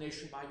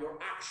coordination by your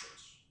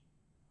actions?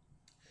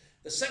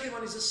 The second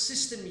one is a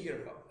system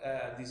year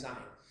design,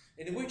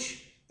 in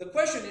which the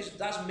question is,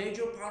 does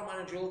major power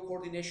managerial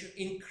coordination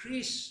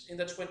increase in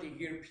the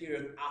 20-year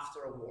period after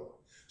a war?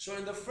 So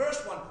in the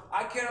first one,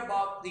 I care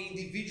about the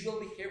individual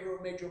behavior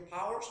of major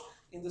powers.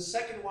 In the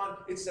second one,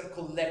 it's their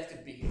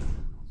collective behavior.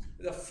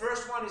 The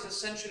first one is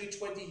essentially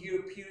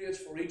 20-year periods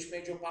for each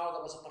major power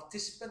that was a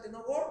participant in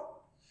a war.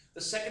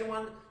 The second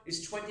one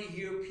is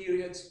 20-year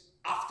periods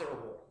after a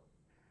war.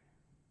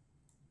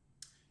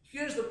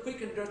 Here's the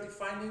quick and dirty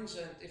findings,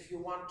 and if you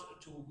want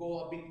to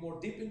go a bit more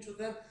deep into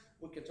them,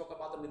 we can talk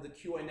about them in the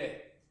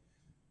Q&A.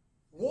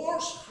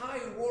 Wars high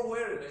in war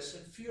wariness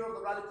and fear of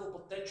the radical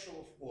potential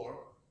of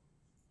war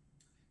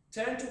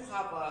tend to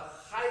have a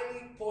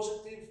highly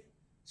positive,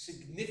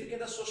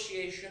 significant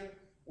association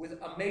with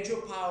a major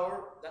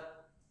power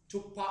that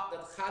took part,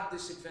 that had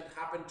this event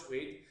happen to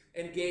it,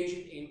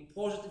 engaging in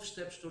positive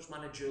steps towards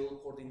managerial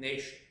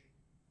coordination.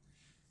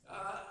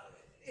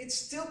 It's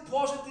still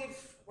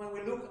positive when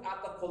we look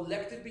at the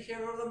collective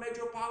behavior of the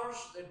major powers.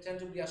 They tend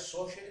to be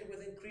associated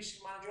with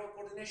increasing managerial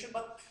coordination,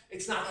 but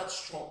it's not that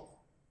strong,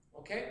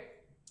 okay?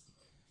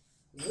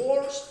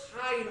 Wars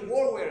high in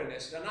war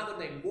wariness is another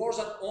name. Wars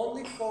that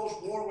only cause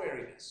war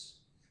wariness,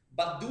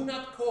 but do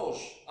not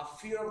cause a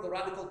fear of the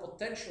radical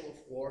potential of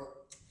war,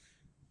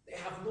 they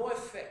have no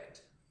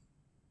effect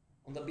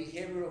on the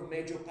behavior of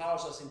major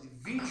powers as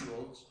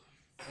individuals,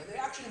 and they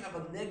actually have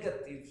a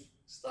negative,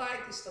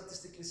 slightly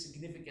statistically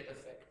significant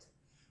effect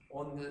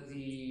on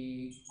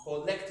the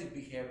collective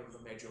behavior of the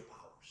major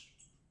powers.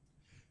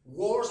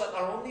 Wars that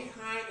are only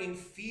high in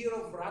fear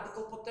of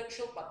radical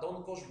potential but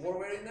don't cause war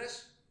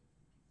wariness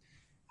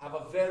have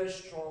a very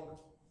strong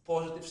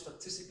positive,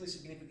 statistically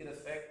significant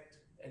effect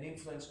and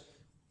influence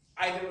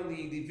either on the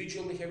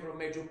individual behavior of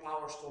major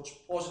powers towards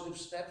positive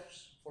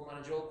steps for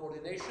managerial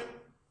coordination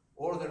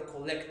or their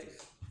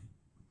collective.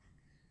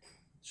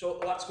 So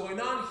what's going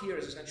on here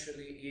is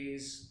essentially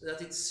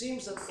that it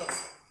seems that the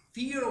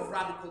fear of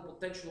radical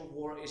potential of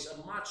war is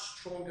a much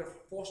stronger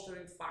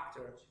fostering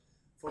factor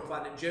for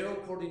managerial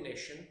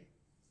coordination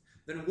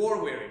than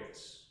war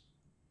wariness.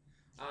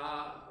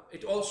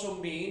 It also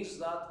means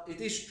that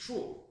it is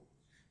true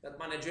that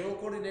managerial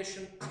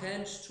coordination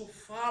tends to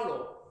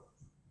follow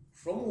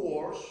from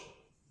wars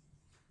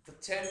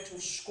that tend to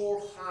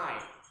score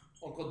high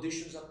on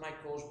conditions that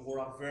might cause war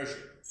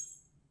aversion.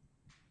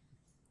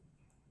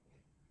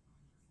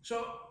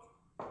 So,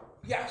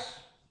 yes,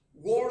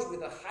 wars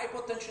with a high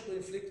potential to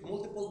inflict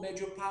multiple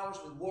major powers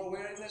with war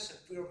wariness and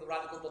fear of the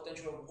radical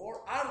potential of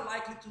war are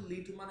likely to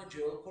lead to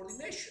managerial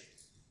coordination.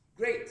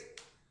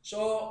 Great.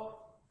 So,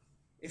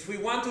 if we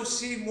want to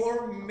see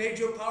more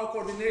major power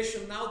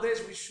coordination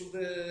nowadays, we should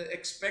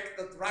expect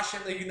that Russia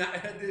and the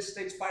United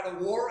States fight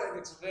a war, and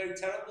it's a very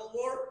terrible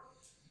war.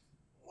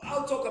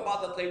 I'll talk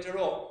about that later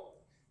on.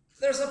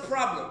 There's a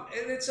problem,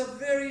 and it's a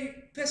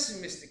very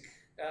pessimistic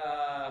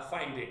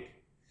finding.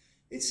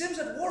 It seems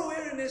that war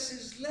wariness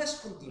is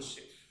less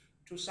conducive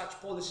to such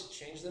policy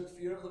change than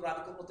fear of the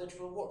radical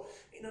potential of war.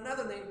 In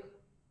another name,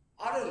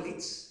 our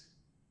elites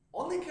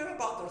only care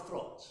about their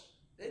thrones.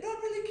 They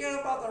don't really care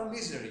about our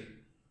misery.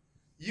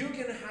 You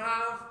can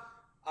have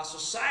a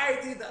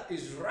society that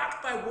is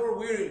racked by war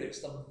weariness,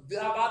 the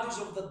bodies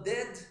of the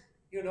dead,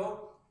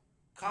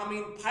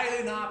 coming,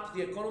 piling up,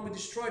 the economy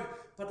destroyed.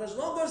 But as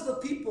long as the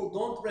people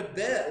don't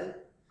rebel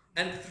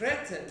and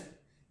threaten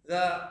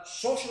the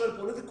social and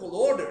political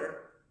order,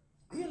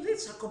 the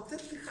elites are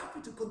completely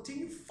happy to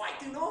continue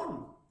fighting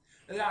on.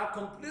 And they are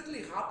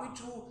completely happy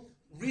to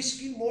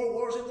risking more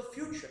wars in the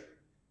future.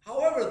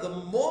 However, the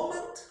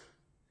moment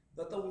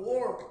that the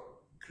war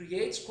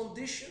creates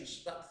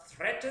conditions that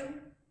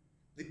threaten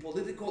the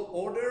political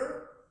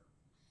order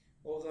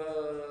of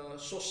the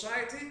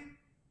society,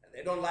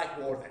 they don't like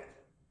war then.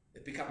 They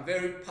become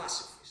very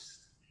pacifist.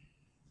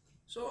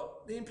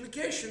 So the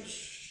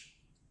implications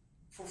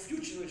for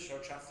future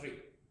research are 3.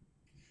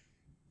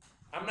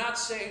 I'm not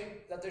saying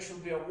that there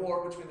should be a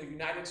war between the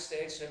United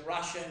States and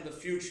Russia in the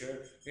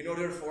future in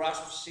order for us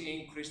to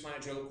see increased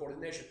managerial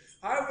coordination.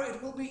 However,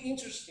 it will be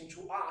interesting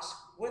to ask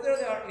whether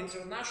there are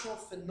international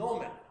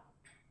phenomena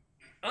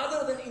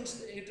other than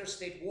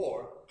interstate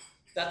war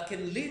that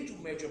can lead to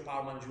major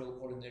power managerial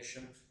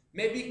coordination,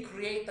 maybe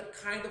create the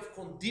kind of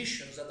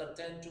conditions that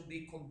tend to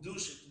be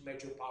conducive to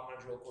major power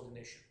managerial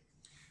coordination.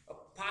 A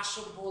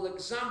possible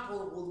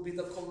example will be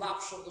the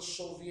collapse of the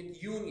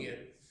Soviet Union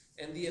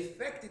and the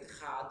effect it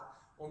had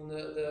on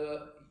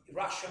the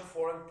Russian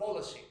foreign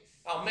policy.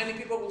 Now, many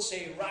people will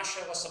say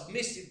Russia was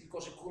submissive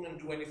because it couldn't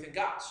do anything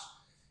else.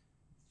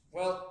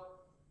 Well,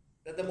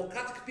 the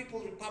Democratic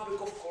People's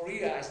Republic of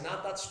Korea is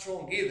not that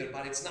strong either,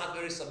 but it's not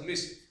very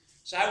submissive.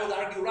 So I would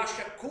argue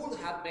Russia could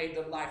have made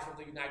the life of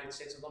the United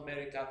States of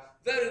America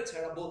very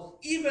terrible,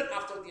 even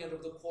after the end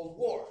of the Cold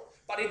War.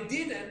 But it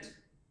didn't,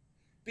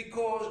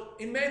 because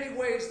in many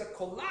ways the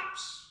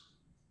collapse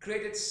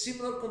created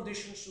similar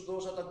conditions to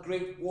those that a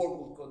Great War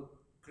would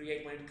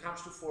create when it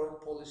comes to foreign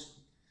policy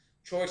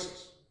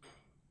choices.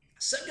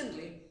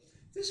 Secondly,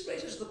 this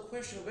raises the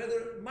question of whether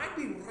it might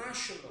be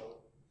rational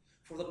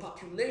for the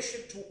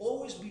population to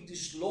always be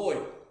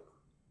disloyal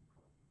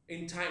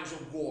in times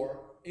of war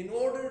in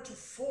order to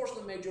force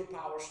the major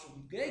powers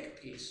to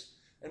make peace,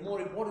 and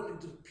more importantly,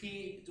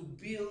 to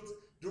build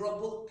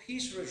durable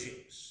peace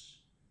regimes.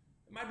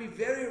 It might be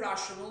very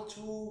rational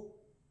to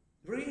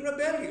be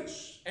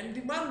rebellious and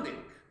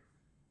demanding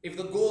if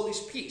the goal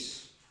is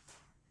peace.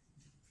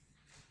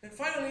 And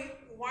finally,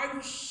 why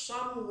do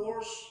some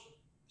wars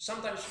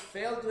sometimes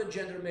fail to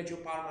engender major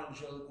power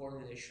managerial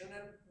coordination,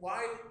 and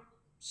why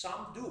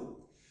some do?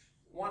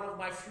 One of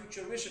my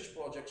future research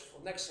projects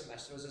for next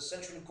semester is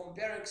essentially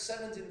comparing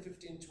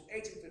 1715 to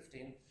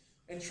 1815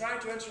 and trying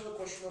to answer the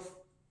question of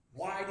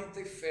why did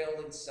they fail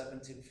in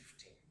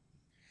 1715?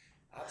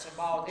 That's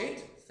about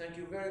it. Thank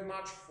you very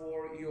much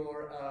for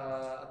your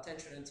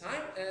attention and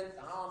time, and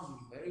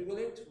I'm very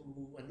willing to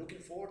and looking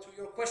forward to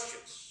your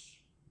questions.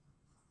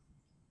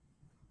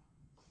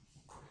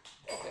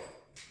 Okay.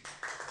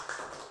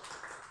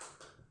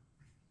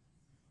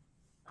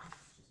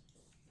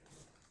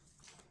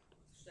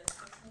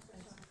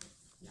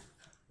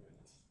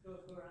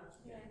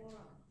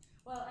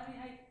 Well, I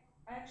mean, I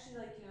actually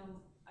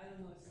I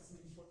don't know if it's an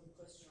important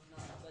question or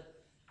not,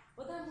 but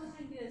what I'm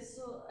wondering is,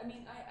 so, I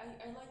mean,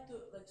 I like to,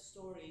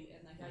 story,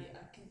 and I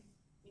can,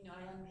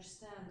 I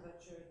understand what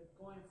you're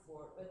going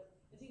for, but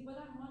I think what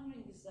I'm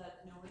wondering is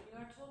that, when you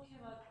are talking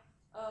about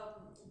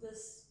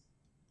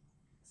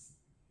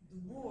the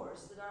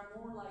wars that are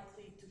more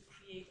likely to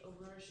create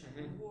aversion,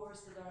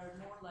 wars that are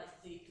more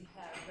likely to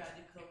have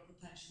radical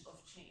potential of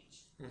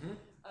change.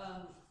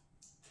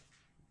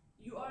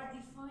 You are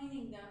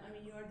defining them,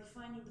 you are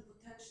defining the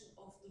potential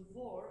of the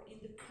war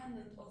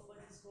independent of what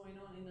is going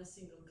on in a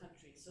single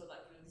country. So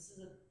this is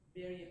a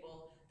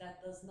variable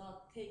that does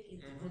not take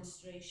into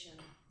consideration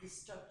the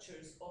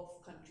structures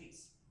of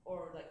countries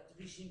or the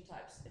regime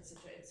types,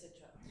 etc.,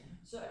 etc.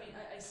 So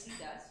I see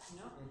that,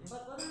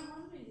 but what I'm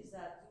wondering is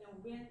that,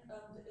 when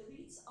the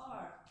elites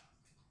are,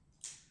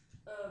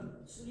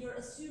 so you're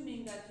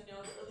assuming that, the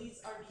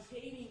elites are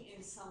behaving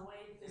in some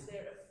way because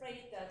they're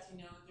afraid that,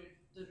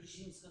 the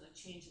regime is going to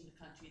change in the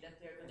country, that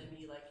they're going to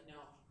be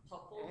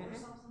toppled or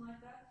something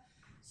like that.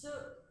 So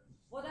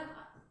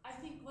I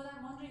think what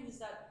I'm wondering is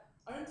that,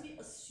 aren't we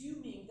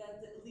assuming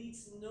that the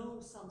elites know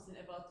something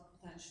about the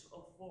potential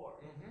of war?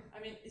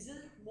 Is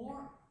it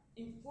more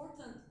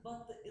important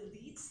what the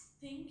elites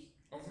think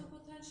of the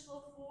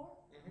potential of war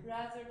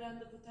rather than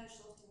the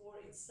potential of the war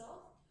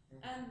itself?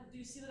 And do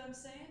you see what I'm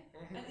saying?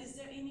 And is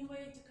there any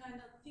way to kind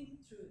of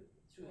think through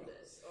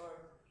this,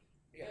 or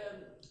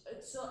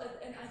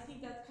and I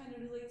think that kind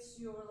of relates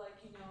to your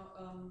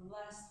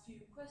last few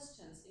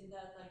questions, in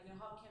that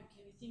how can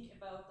you think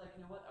about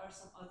what are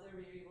some other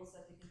variables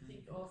that you can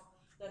think of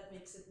that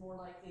makes it more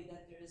likely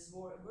that there is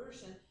war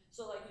aversion?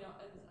 So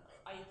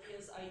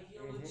ideas,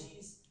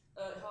 ideologies,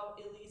 how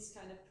elites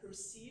kind of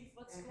perceive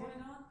what's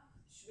going on,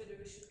 whether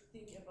we should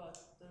think about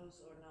those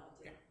or not,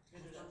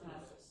 whether that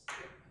matters.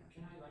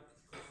 Can I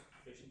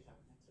regime type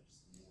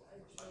matters?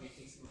 Right?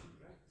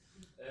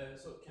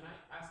 So can I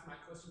ask my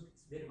question?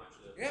 It's very much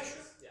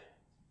Sure. Yeah.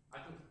 I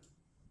think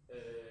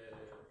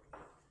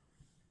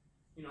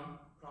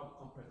proud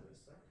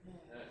comparativist, right?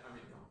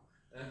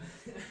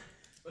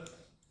 But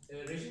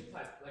regime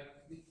type,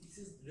 this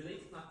is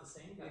related, not the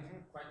same,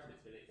 quite a bit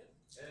related.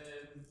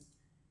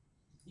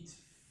 It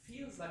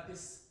feels like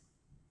this,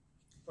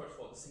 first of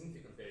all, the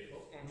significant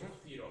variable,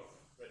 fear of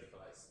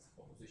radicalized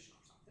opposition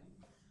or something.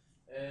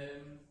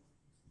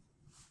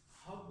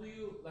 How do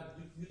you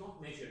you don't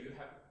measure? You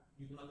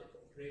do not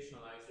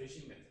operationalize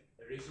regime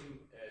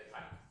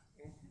type,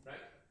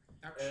 right?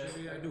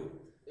 Actually, I do.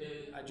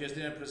 I just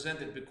didn't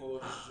present it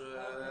because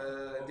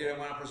I didn't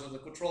want to present the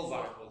control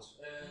variables.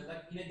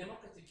 In a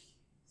democratic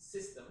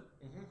system,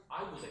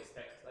 I would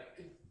expect,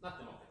 not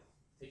democratic,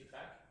 take it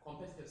back,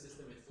 competitive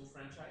system with full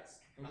franchise,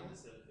 not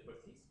necessarily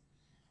liberties.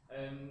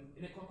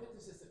 In a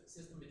competitive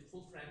system with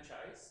full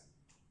franchise,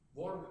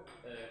 war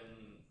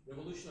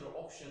revolutionary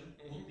option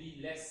would be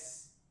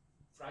less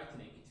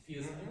frightening. It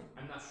feels like,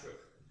 I'm not sure.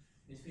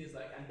 It feels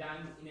like, and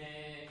then in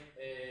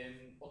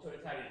a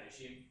authoritarian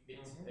regime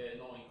with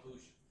no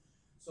inclusion.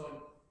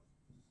 So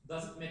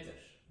does it matter?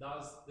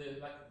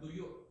 Do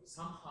you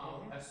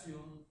somehow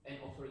assume an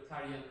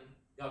authoritarian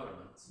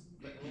government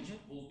which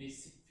will be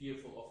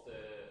fearful of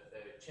the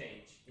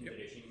change in the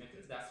regime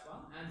matters? That's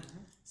one. And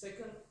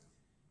second,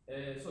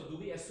 so do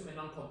we assume a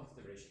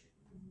non-competitive regime,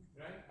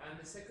 right? And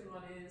the second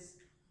one is,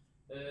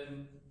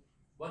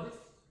 what if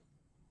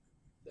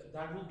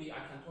there will be,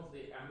 I can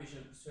totally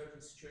envision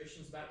certain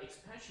situations where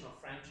expansion of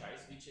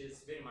franchise, which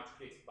is very much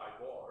created by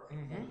war,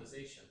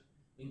 mobilization,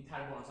 in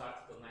Terborn's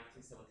article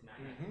 1979,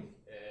 I think,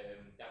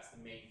 that's the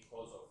main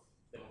cause of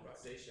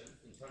democratization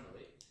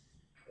internally.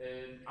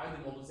 Either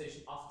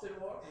mobilization after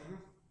war,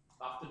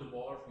 after the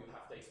war you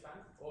have to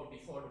expand, or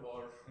before the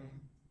war,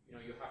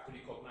 you have to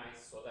recognize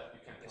so that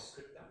you can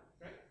conscript them,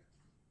 right?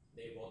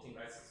 Their voting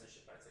rights,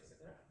 citizenship rights,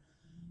 etc.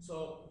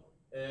 So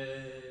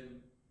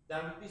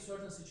there would be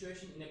certain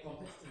situations in a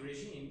competitive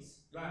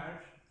regimes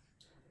where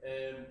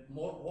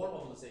more war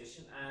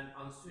mobilization and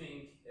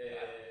ensuing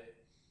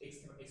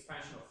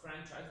expansion of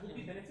franchise would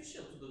be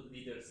beneficial to the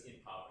leaders in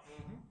power,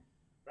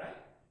 right?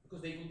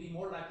 Because they will be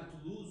more likely to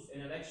lose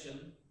an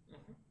election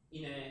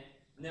in a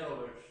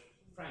narrower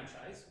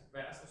franchise.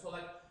 Whereas, so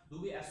like,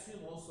 do we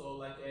assume also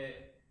like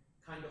a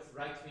kind of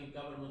right-wing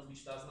government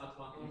which does not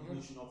want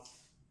inclusion of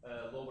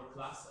lower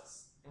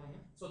classes?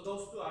 So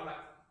those two are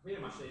like very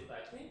much related,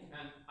 I think.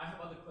 And I have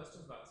other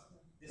questions, but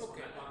this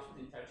one I want to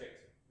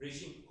interject.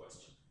 Regime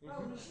question.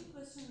 Well, regime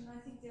question, and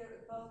I think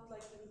they're about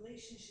like the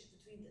relationship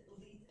between the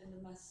elite and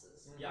the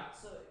masses. Yeah.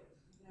 So,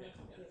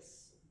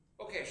 yes.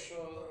 Okay,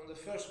 so the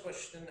first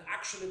question,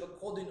 actually the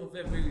coding of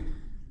every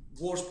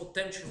war's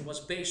potential was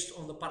based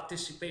on the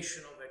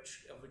participation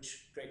of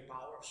each great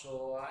power.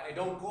 So I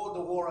don't code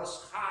the war as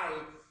high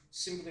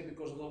simply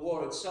because of the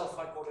war itself.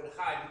 I code it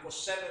high because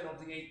 7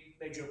 of the 8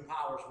 major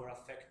powers were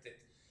affected.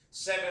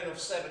 7 of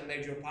 7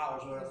 major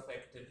powers were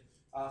affected.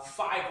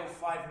 5 of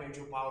 5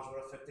 major powers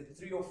were affected.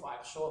 3 of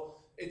 5. So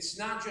it's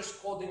not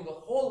just coding the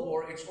whole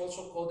war, it's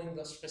also coding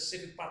the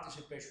specific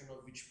participation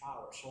of each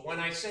power. So when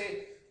I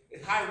say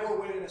high war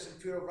weariness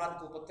and fear of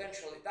radical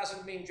potential, it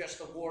doesn't mean just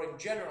the war in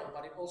general,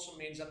 but it also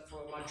means that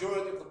for a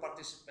majority of the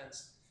participants,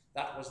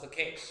 that was the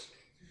case.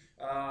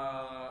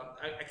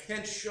 I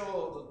can't show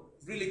the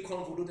really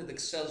convoluted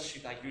Excel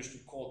sheet I used to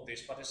code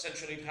this, but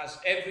essentially it has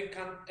every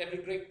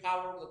great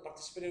power that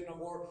participated in a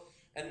war,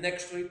 and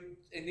next to it,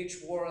 in each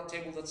war, a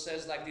table that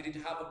says, like, did it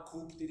have a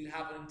coup, did it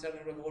have an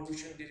internal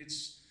revolution, did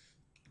its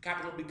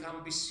capital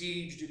become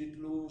besieged, did it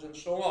lose, and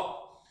so on.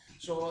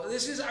 So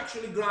this is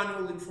actually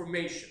granular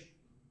information.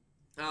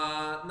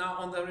 Now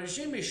on the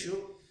regime issue,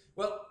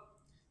 well,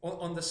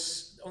 on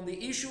the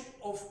issue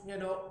of,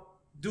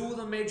 do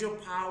the major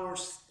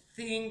powers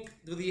think,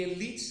 do the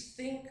elites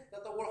think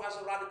that the war has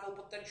a radical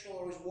potential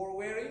or is war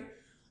weary,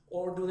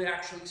 or do they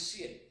actually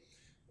see it?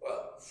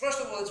 Well, first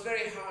of all, it's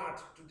very hard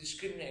to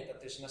discriminate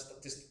that this in a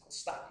statistical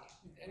study.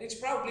 And it's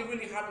probably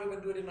really hard to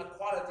even do it in a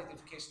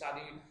qualitative case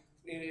study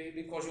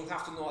because you'll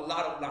have to know a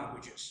lot of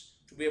languages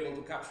to be able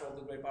to capture all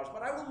the great powers.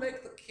 But I will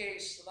make the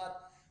case that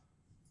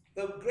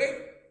the great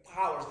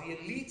powers, the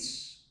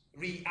elites,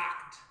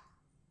 react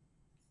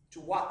to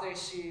what they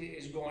see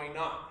is going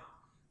on.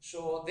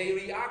 So they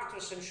react to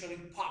essentially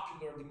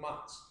popular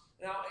demands.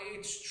 Now,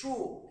 it's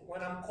true,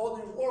 when I'm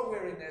coding war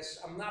weariness,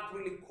 I'm not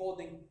really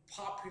coding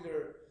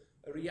popular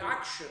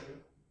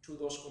reaction to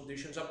those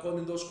conditions. I'm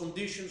coding those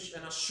conditions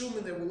and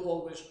assuming they will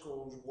always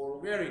cause war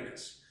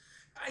weariness.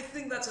 I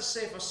think that's a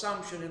safe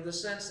assumption in the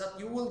sense that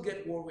you will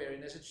get war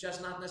weariness. It's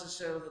just not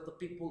necessarily that the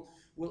people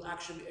will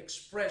actually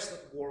express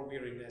that war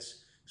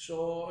weariness.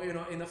 So,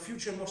 in a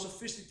future more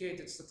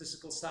sophisticated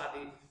statistical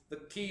study, the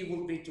key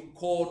will be to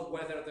code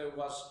whether there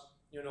was,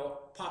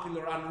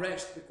 popular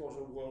unrest because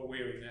of war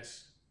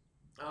weariness.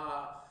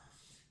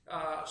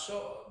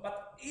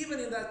 But even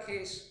in that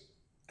case,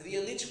 the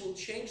elites will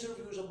change their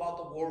views about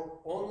the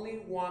war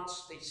only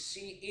once they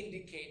see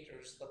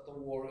indicators that the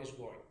war is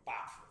going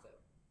bad for them.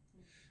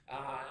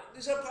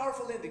 These are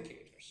powerful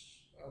indicators.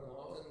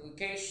 In the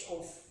case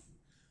of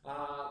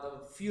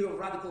the fear of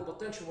radical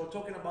potential, we're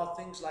talking about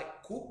things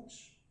like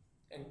coups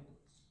and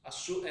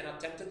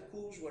attempted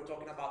coups. We're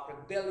talking about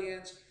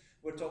rebellions.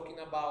 We're talking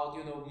about,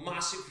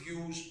 massive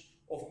use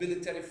of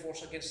military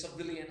force against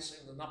civilians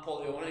in the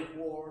Napoleonic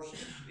Wars.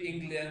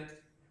 England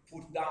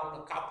put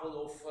down a couple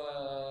of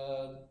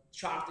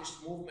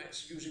Chartist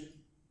movements using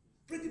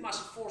pretty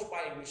massive force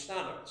by English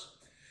standards,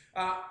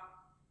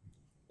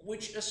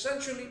 which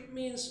essentially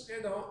means,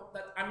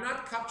 that I'm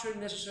not capturing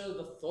necessarily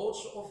the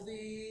thoughts of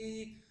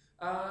the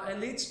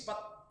elites, but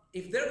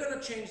if they're going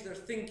to change their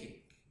thinking,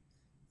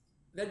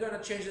 they're going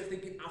to change their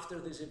thinking after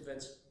these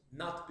events,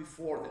 not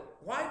before them.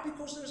 Why?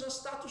 Because there's a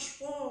status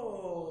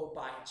quo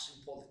bias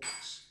in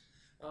politics.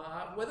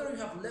 Whether you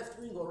have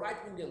left-wing or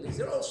right-wing elites,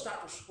 they're all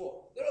status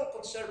quo. They're all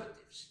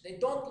conservatives. They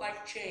don't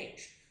like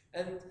change.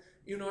 And,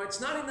 it's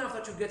not enough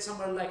that you get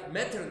somebody like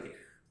Metternich,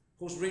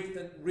 who's read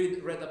a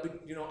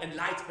bit,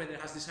 enlightenment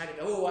and has decided,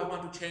 oh, I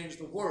want to change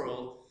the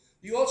world.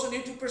 You also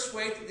need to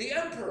persuade the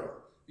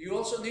emperor. You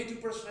also need to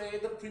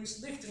persuade the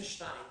Prince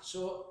Liechtenstein.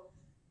 So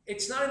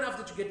it's not enough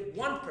that you get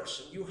one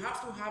person. You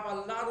have to have a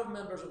lot of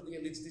members of the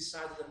elites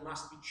decide that there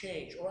must be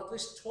change, or at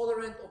least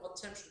tolerant of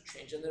attempts to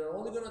change. And they're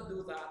only going to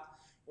do that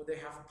when they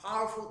have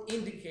powerful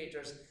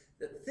indicators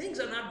that things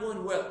are not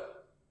going well.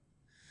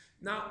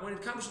 Now, when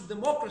it comes to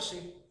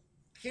democracy,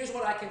 here's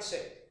what I can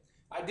say.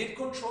 I did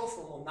control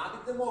for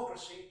monadic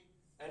democracy,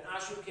 and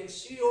as you can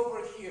see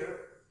over here,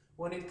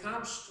 when it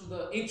comes to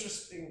the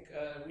interesting,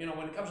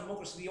 when it comes to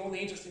democracy, the only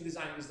interesting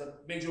design is the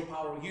major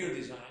power here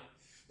design.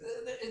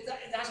 It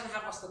doesn't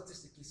have a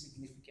statistically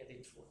significant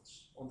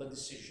influence on the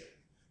decision.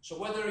 So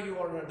whether you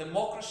are a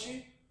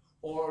democracy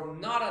or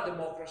not a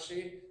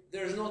democracy,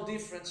 there's no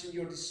difference in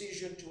your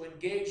decision to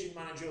engage in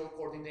managerial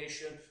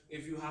coordination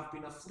if you have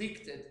been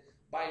afflicted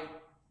by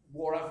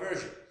war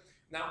aversion.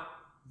 Now,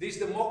 this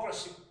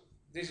democracy,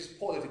 this is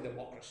polity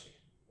democracy.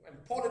 And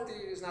polity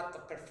is not the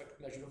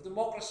perfect measure of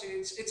democracy.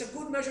 It's a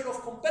good measure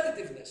of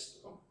competitiveness.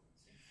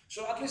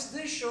 So at least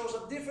this shows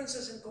that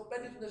differences in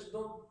competitiveness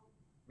don't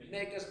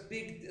make a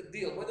big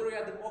deal. Whether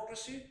you're a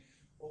democracy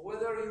or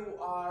whether you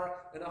are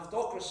an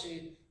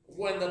autocracy,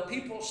 when the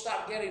people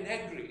start getting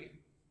angry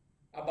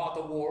about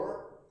the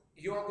war,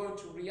 you're going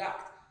to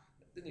react.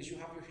 Denise, you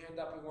have your hand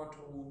up. You want to...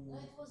 No,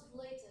 it was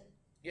related.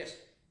 Yes.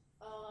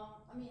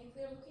 I mean, if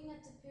we're looking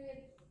at the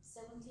period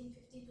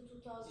 1750 to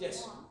 2001,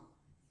 yes.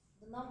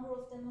 the number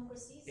of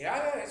democracies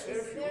it's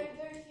very few.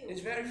 Very few.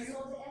 It's very few.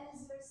 So the N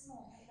is very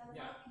small. That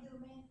might be the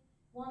main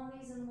one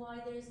reason why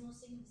there is no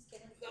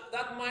significant.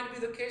 That might be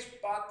the case,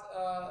 but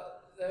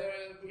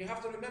you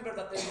have to remember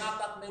that there are not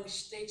that many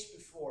states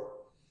before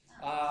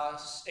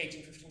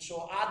 1815.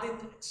 So adding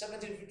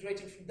 1750 to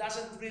 1815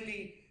 doesn't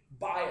really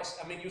bias.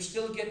 I mean, you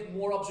still get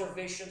more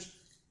observations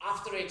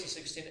after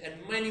 1816 and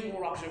many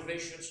more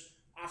observations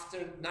after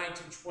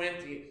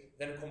 1920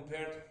 than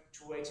compared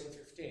to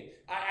 1815.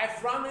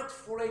 I've run it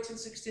for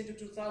 1816 to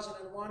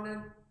 2001,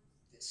 and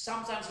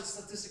sometimes it's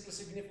statistically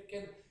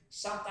significant,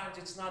 sometimes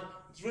it's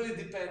not. It really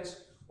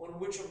depends on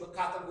which of the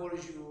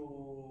categories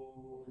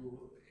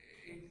you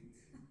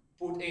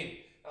put in.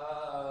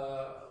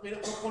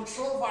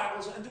 Control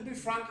variables, and to be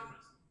frank,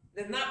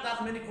 there are not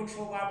that many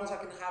control variables I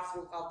can have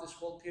throughout this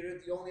whole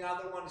period. The only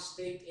other one is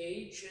state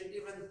age, and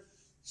even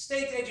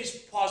state age is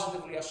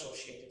positively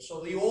associated.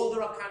 So the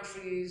older a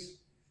country is,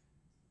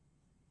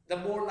 the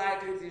more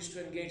likely it is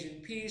to engage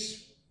in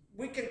peace.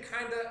 We can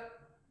kind of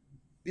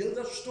build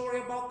a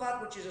story about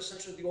that, which is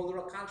essentially the older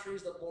a country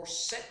is, the more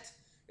set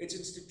its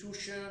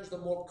institutions, the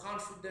more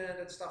confident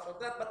and stuff like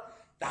that. But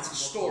that's a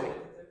story.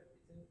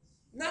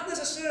 Not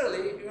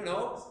necessarily,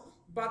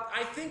 but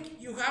I think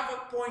you have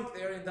a point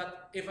there in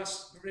that if a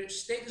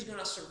state is going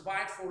to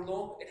survive for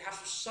long, it has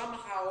to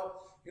somehow,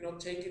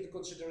 take into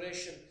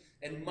consideration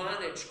and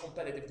manage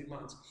competitive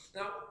demands.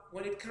 Now,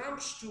 when it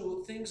comes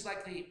to things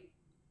like the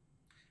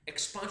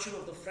expansion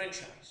of the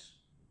franchise,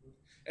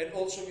 and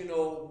also,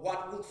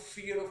 what would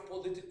fear of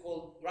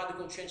political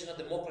radical change in a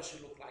democracy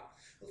look like?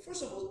 Well,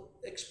 first of all,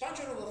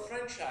 expansion of the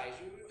franchise,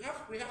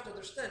 we have to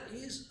understand,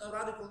 is a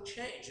radical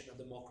change in a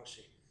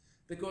democracy,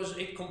 because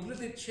it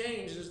completely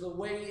changes the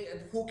way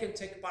and who can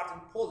take part in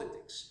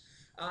politics.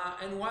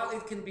 And while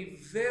it can be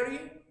very,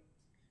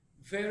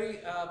 very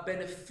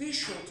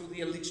beneficial to the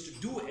elites to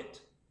do it,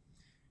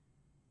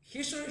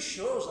 history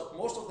shows that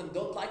most of them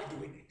don't like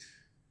doing it.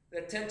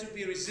 They tend to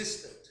be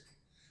resistant.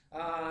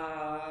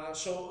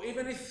 So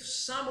even if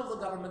some of the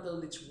governmental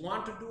elites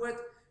want to do it,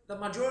 the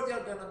majority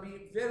are going to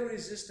be very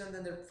resistant,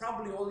 and they're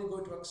probably only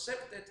going to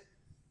accept it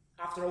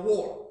after a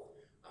war.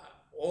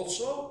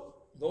 Also,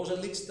 those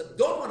elites that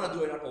don't want to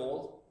do it at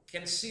all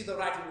can see the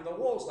writing on the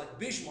walls, like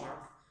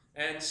Bismarck,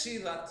 and see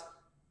that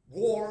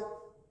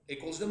war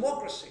equals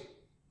democracy.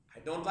 I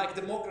don't like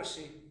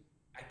democracy,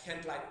 I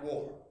can't like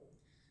war.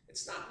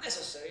 It's not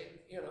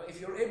necessary.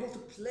 If you're able to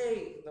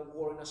play the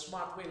war in a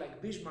smart way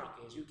like Bismarck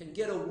is, you can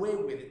get away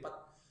with it,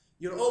 but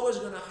you're always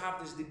going to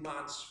have these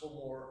demands for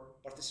more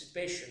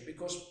participation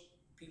because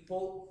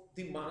people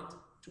demand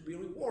to be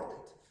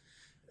rewarded.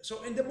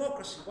 So in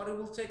democracy, what it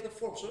will take the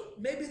form. So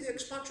maybe the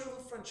expansion of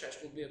the franchise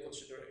will be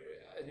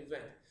an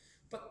event.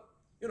 But,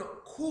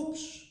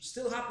 coups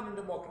still happen in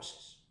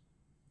democracies.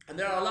 And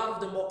there are a lot of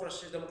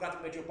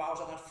democratic major powers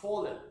that have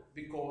fallen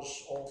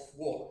because of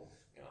war.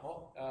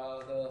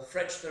 The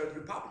French Third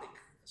Republic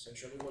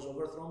essentially was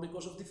overthrown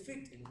because of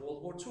defeat in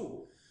World War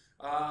II.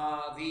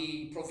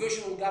 The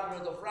provisional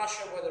government of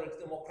Russia, whether it's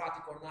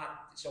democratic or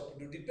not, it's open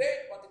to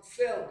debate, but it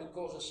fell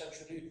because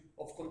essentially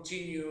of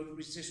continued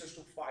resistance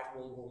to fight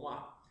World War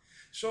I.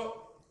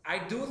 So I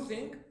do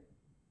think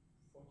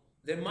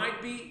there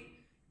might be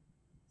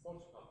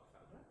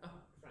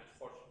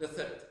the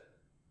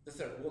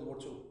third World War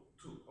II.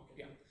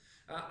 Okay.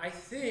 Yeah. I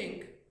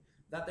think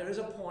that there is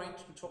a point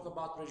to talk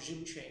about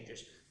regime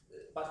changes,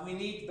 but we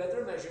need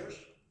better measures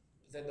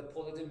than the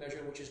polity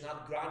measure, which is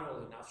not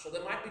granular enough. So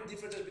there might be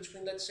differences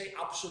between, let's say,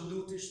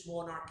 absolutist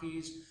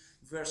monarchies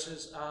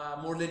versus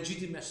more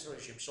legitimist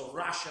regimes. So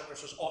Russia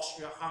versus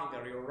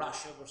Austria-Hungary or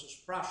Russia versus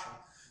Prussia.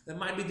 There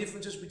might be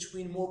differences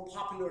between more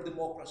popular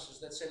democracies,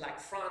 let's say like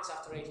France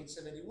after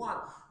 1871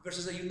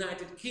 versus the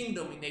United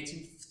Kingdom in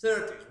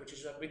 1830s, which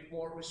is a bit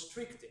more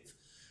restrictive.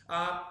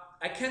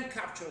 I can't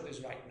capture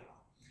this right now.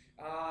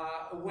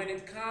 When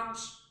it comes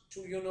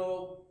to, you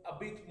know, a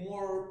bit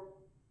more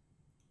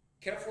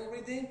careful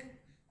reading,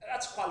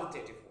 that's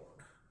qualitative work.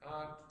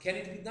 Can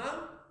it be done?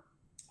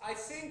 I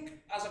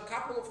think as a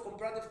couple of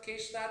comparative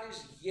case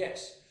studies,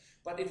 yes.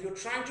 But if you're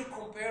trying to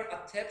compare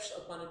attempts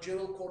at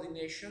managerial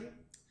coordination,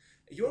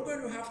 you're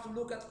going to have to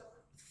look at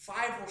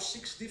 5 or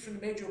 6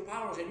 different major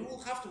powers, and you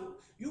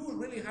will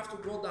really have to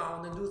go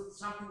down and do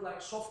something like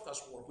Sofka's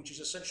work, which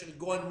is essentially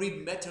go and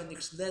read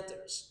Metternich's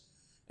letters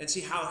and see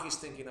how he's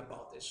thinking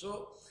about this.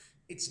 So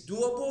it's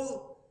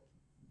doable,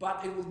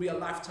 but it will be a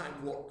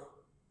lifetime work.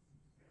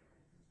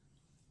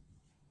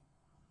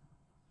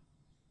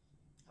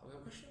 Have you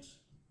questions?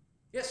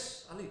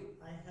 Yes, Ali.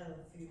 I have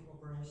a few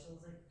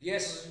operations.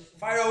 Yes,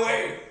 fire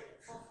away.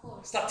 Of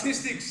course.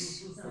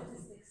 Statistics.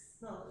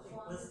 No,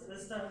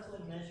 let's start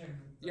with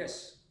measurement.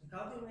 Yes.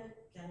 How do you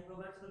can you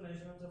go back to the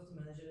measurement of the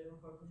managerial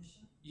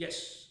coordination?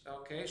 Yes.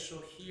 Okay.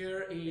 So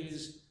here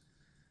is.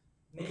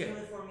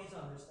 Measurement for me to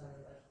understand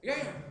it.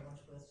 Yeah.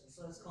 Much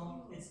questions.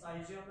 So it's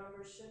IGO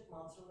membership,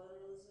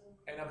 multilateralism,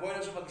 And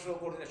avoidance of adversarial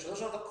coordination.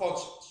 Those are the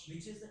concepts.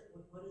 which is it?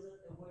 What is it?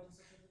 Avoidance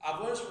of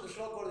Avoidance of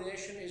adversarial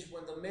coordination is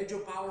when the major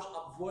powers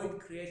avoid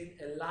creating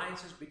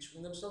alliances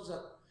between themselves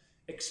that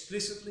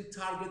explicitly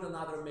target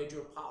another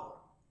major power.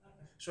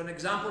 Okay. So an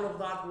example of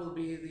that will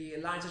be the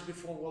alliances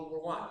before World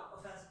War I.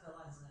 Offensive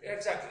alliance.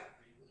 Exactly.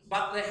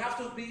 But they have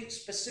to be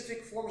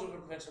specific forms of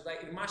offensive.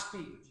 Like it must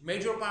be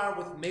major power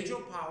with major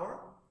power,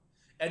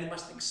 and it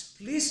must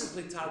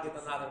explicitly target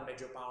another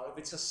major power. If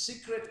it's a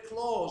secret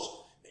clause,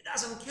 it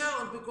doesn't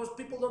count because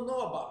people don't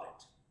know about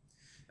it.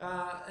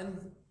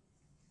 And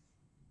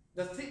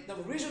the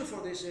reason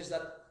for this is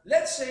that,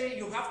 let's say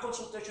you have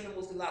consultation and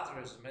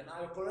multilateralism, and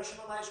I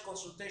operationalize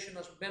consultation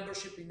as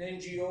membership in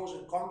NGOs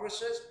and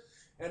congresses,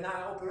 and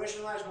I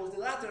operationalize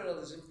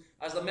multilateralism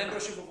as the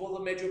membership of all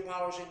the major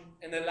powers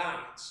in an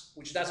alliance,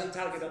 which doesn't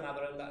target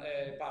another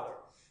power.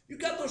 You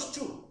got those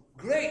two.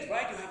 Great,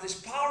 right? You have these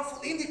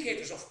powerful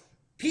indicators of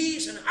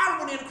peace and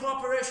harmony and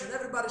cooperation.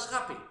 Everybody's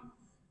happy.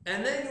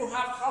 And then you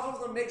have half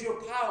of the major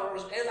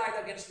powers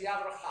allied against the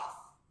other half.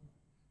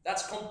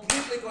 That's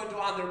completely going to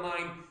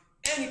undermine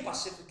any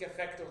pacific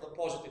effect of the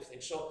positive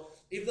thing. So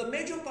if the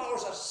major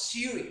powers are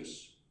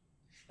serious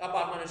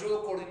about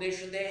managerial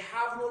coordination, they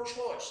have no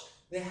choice.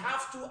 They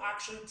have to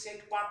actually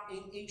take part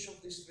in each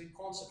of these 3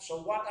 concepts.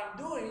 So what I'm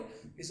doing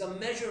is I'm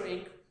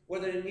measuring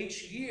whether in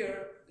each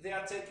year they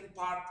are taking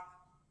part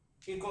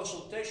in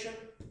consultation,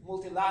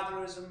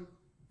 multilateralism,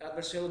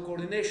 adversarial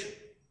coordination.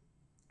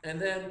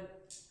 And then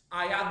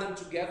I add them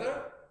together,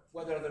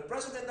 whether the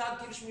president, that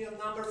gives me a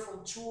number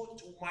from 2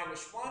 to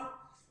 -1.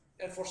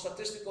 And for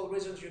statistical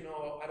reasons, you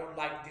know, I don't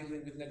like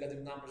dealing with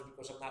negative numbers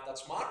because I'm not that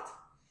smart.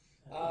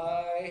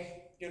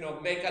 I,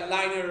 make a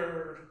linear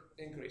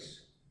increase.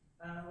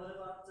 What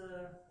about the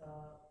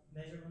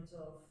measurement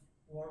of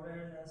war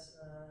wariness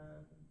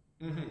and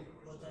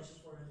potential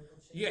for radical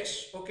change? Yes.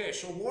 Okay.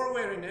 So war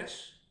wariness.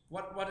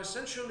 What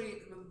essentially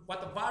what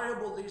the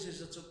variable is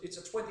it's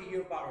a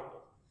 20-year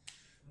variable.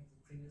 Like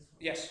the previous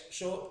one? Yes.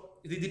 So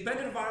the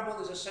dependent variable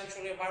is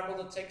essentially a variable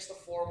that takes the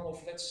form of,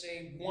 let's say,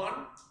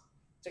 1.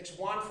 Takes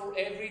 1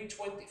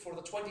 for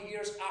the 20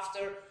 years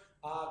after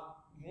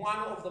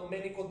one of the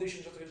many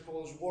conditions that can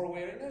cause war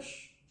wariness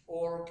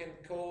or can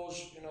cause,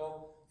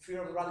 fear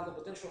of the radical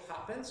potential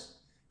happens.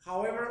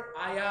 However,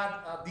 I add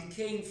a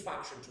decaying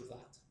function to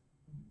that.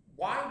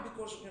 Why?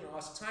 Because,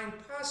 as time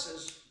passes,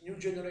 new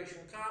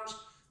generation comes,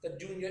 that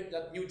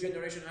new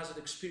generation hasn't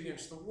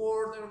experienced the war,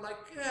 they're like,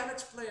 yeah,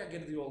 let's play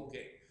again the old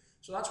game.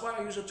 So that's why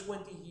I use a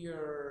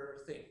 20-year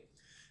thing.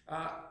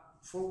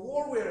 For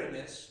war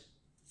wariness,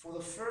 for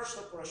the first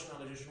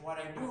operationalization, what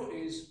I do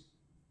is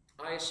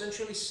I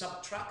essentially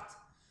subtract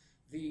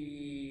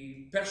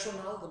the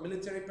personnel, the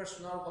military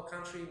personnel of a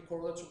country in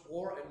correlates of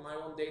war and my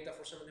own data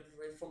for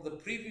 1758 from the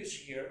previous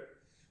year,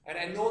 and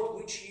I note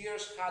which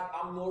years had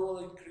abnormal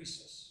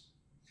increases,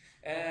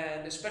 and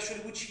especially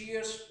which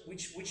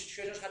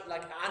years had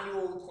like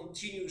annual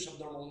continuous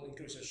abnormal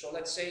increases. So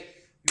let's say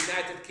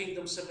United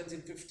Kingdom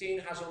 1715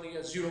 has only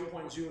a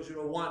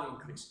 0.001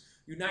 increase.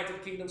 United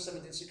Kingdom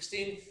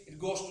 1716, it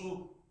goes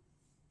to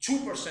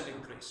 2%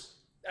 increase.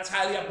 That's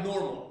highly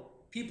abnormal.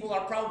 People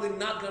are probably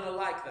not going to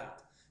like that.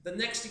 The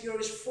next year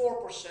is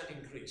 4%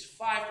 increase,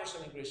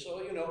 5% increase. So,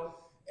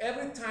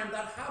 every time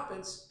that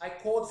happens, I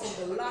code from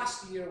the last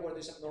year where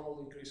this abnormal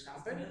increase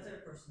happened.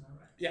 Military personnel,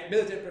 right? Yeah,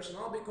 military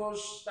personnel,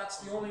 because that's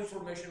the only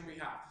information we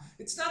have.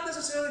 It's not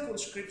necessarily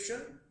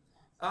conscription,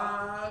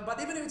 but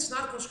even if it's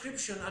not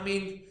conscription, I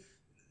mean,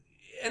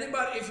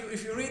 anybody,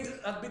 if you read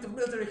a bit of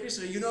military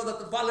history, you know that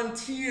the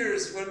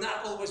volunteers were not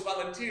always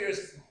volunteers,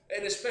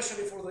 and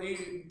especially for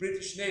the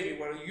British Navy,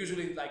 where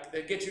usually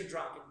they get you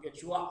drunk and get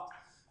you out.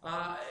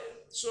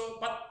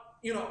 But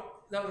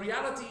the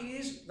reality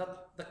is that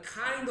the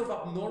kind of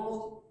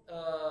abnormal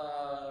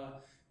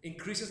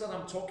increases that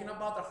I'm talking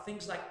about are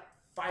things like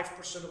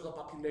 5% of the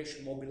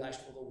population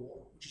mobilized for the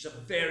war, which is a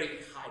very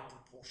high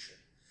proportion.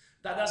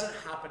 That doesn't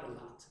happen a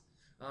lot.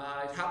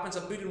 It happens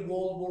a bit in the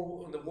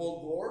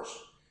world wars,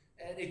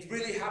 and it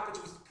really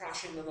happens with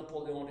Prussian and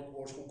Napoleonic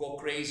wars, who go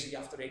crazy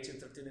after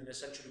 1813 and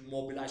essentially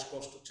mobilize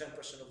close to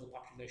 10% of the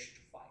population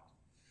to fight.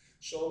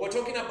 So we're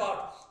talking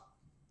about,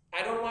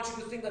 I don't want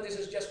you to think that this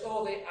is just,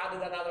 oh, they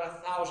added another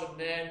 1,000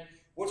 men.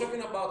 We're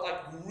talking about like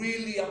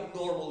really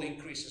abnormal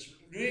increases,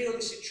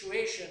 really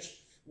situations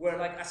where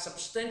like a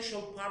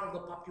substantial part of the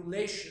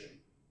population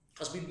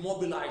has been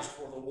mobilized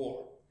for the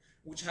war,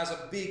 which has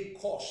a big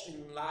cost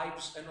in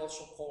lives and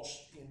also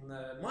cost in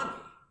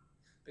money,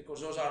 because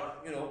those are,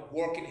 you know,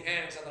 working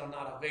hands that are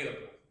not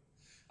available.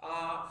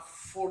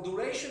 For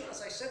duration,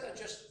 as I said, I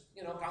just,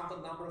 you know, count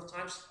the number of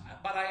times,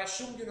 but I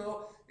assume, you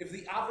know, if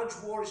the average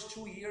war is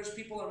 2 years,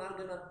 people are not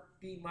gonna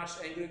be much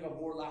angry if a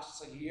war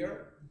lasts a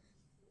year.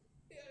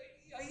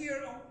 A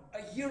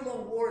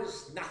year-long war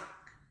is nothing.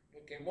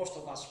 Okay, most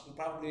of us will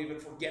probably even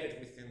forget it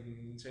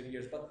within 10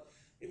 years, but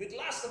if it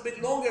lasts a bit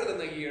longer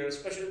than a year,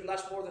 especially if it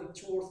lasts more than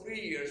 2 or 3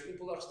 years,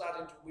 people are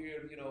starting to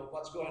weird, you know,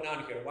 what's going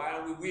on here? Why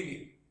are we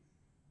winning?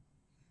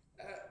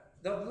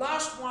 The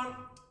last one,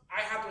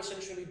 I had to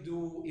essentially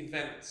do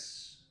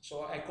events.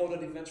 So I call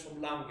it events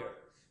from Langer.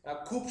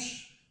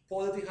 Coups,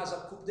 Polity has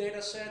a coup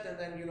data set, and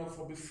then, you know,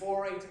 for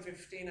before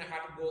 1815, I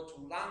had to go to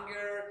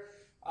Langer.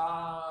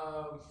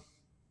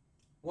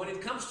 When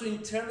it comes to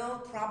internal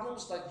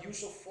problems like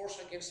use of force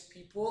against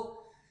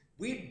people,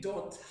 we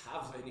don't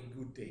have any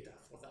good data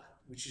for that,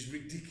 which is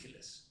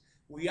ridiculous.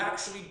 We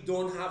actually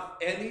don't have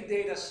any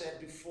data set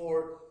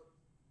before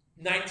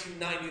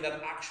 1990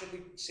 that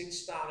actually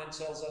sits down and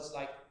tells us,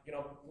 like, you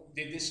know,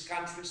 did this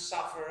country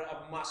suffer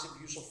a massive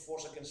use of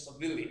force against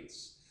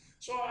civilians?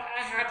 So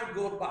I had to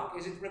go back.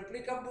 Is it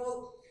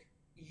replicable?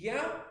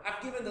 Yeah,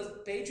 I've given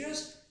the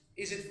pages.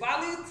 Is it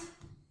valid?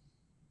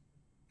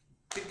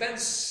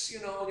 Depends, you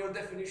know, on your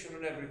definition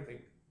and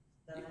everything.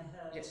 Then I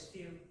have Yes. a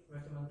few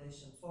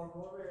recommendations. For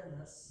war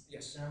awareness,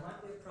 Yes. there might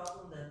be a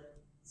problem that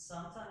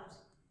sometimes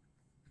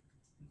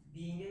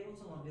being able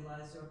to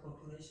mobilize your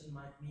population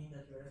might mean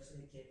that you're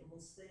actually a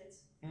capable state,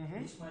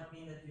 which might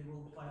mean that you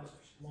will fight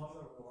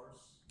longer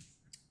wars.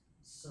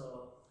 So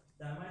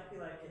there might be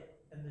like an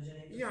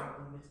endogeneity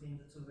problem between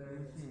the two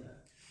variables there.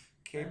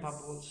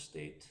 Capable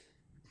state.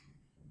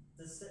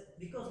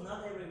 Because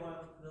not everyone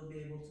will be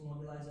able to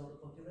mobilize all the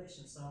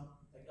population. Some,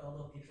 like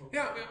older people.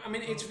 Yeah, I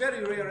mean, it's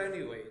very rare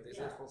anyway, this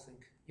Yeah. whole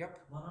thing.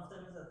 Yep. One of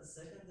them is that the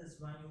second is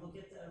when you look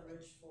at the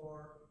average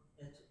for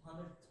a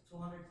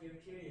 200-year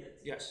period.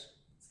 Yes.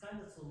 It's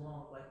kind of too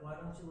long. Like, why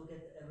don't you look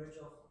at the average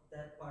of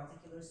that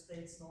particular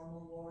state's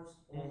normal wars,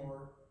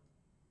 or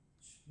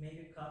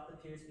maybe cut the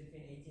periods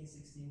between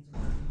 1816 to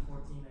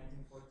 1914,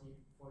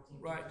 1914.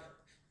 Right.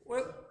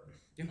 Well,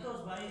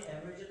 because when you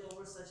average it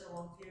over such a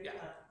long period,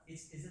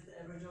 is it the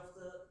average of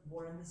the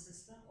war in the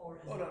system, or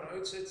is no,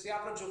 it's the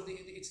average of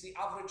the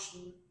average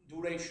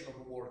duration of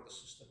a war in the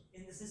system.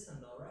 in the system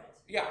though, right?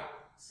 Yeah.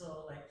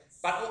 So like.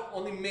 But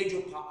only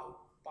major power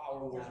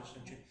wars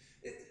essentially.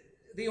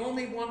 The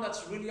only one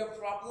that's really a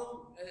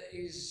problem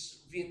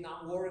is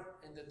Vietnam War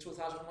in the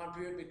 2001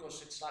 period,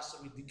 because it's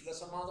lasted a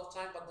ridiculous amount of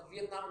time. But the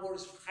Vietnam War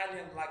is highly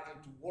unlikely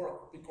to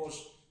work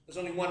because there's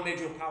only one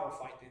major power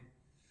fighting.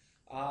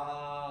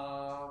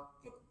 I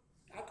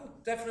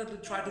could definitely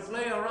try to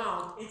play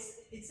around.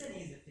 It's an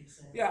easy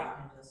fix.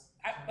 Yeah.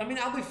 I mean,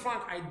 I'll be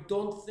frank, I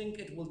don't think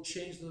it will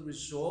change the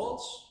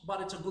results, but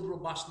it's a good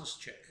robustness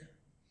check.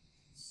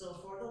 So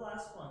for the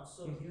last one,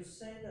 you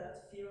say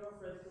that fear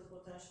of radical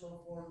potential of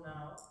war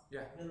now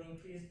will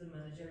increase the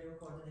managerial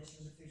coordination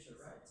in the future,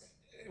 right?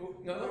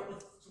 No.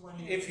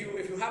 If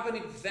you have an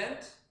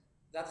event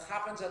that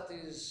happens that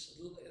is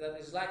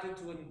likely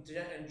to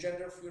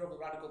engender fear of the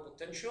radical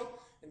potential,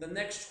 in the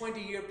next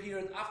 20-year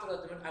period after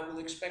that event, I will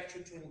expect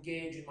you to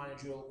engage in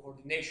managerial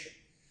coordination.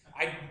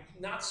 I'm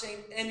not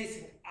saying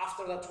anything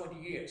after that 20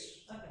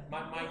 years.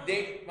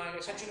 Okay.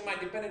 Essentially my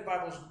dependent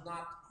variables do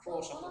not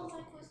cross after One of the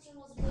my 20 years. question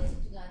was related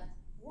to that.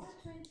 Why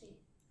 20?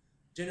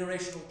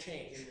 Generational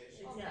change.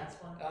 Yeah, it's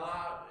one.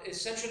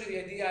 Essentially the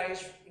idea is,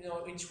 you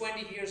know, in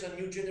 20 years a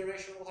new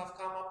generation will have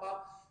come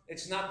up.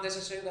 It's not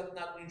necessary that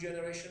that new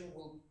generation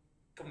will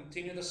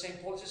continue the same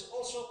policies.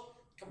 Also,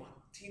 come on,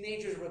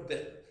 teenagers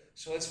rebel.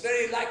 So it's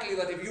very likely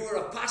that if you were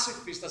a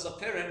pacifist as a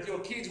parent, your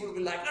kids will be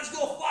like, let's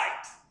go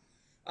fight.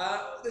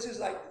 This is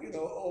like, you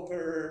know,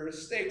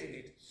 overstating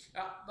it.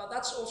 But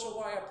that's also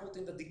why I put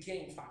in the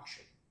decaying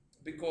function.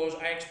 Because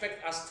I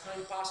expect as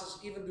time passes,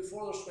 even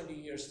before those 20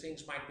 years,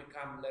 things might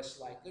become less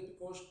likely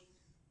because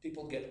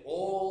people get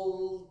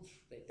old,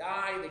 they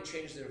die, they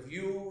change their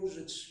views.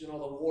 It's, you know,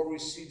 the war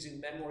recedes in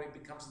memory,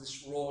 becomes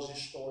this rosy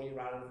story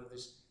rather than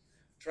this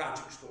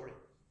tragic story.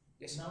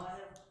 Yes? Now I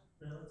have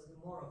relatively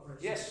more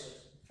operational Yes.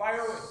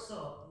 Fire away. So,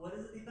 what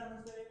is the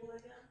dependent variable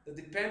again? The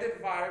dependent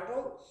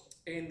variable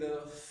in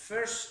the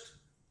first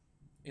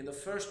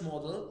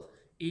model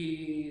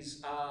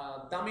is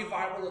a dummy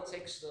variable that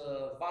takes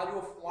the value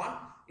of 1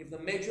 if the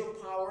major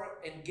power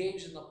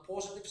engaged in a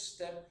positive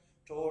step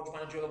towards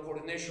managerial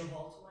coordination.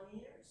 All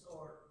 20 years,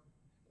 or?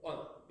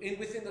 Well,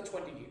 within the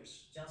 20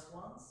 years. Just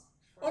once?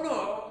 Oh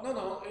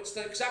no, it's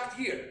the exact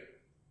year.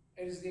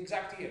 It is the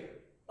exact year.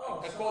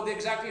 Oh, I so call the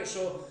exact year.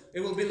 So it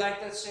will be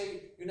like, let's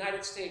say,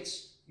 United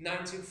States,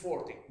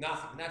 1940,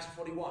 nothing.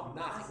 1941,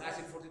 nothing.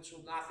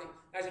 1942, nothing.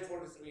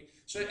 1943.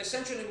 So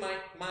essentially,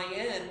 my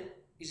N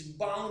is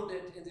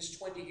bounded in these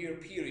 20-year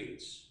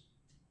periods.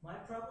 my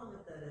problem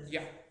with that is,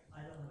 Yeah.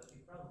 I don't have a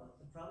big problem.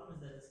 The problem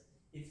is that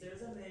if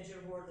there's a major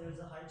war, there's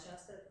a high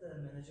chance that the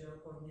managerial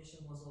coordination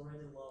was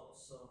already low.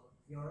 So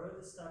you're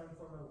already starting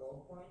from a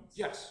low point.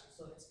 Yes.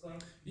 So it's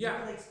going. Yeah.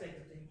 You will expect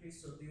it to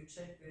increase. So do you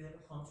check? Do you have a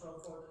control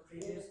for the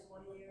previous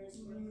 20 years?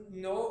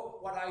 No,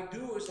 what I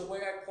do is the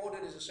way I code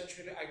it is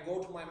essentially I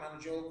go to my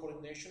managerial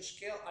coordination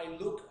scale. I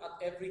look at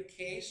every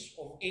case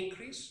of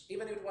increase,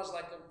 even if it was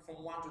like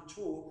from 1 to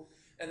 2,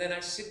 and then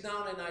I sit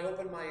down and I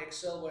open my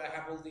Excel where I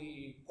have all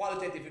the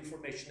qualitative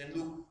information and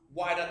look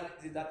why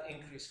did that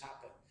increase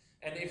happen.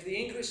 And if the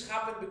increase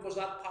happened because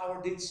that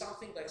power did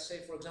something, like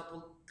say for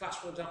example,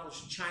 classical example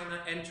is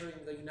China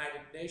entering the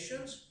United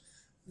Nations,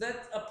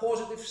 that's a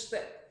positive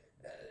step.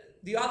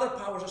 The other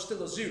powers are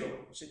still a 0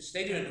 since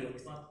they didn't do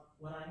anything. But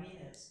what I mean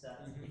is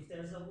that if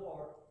there's a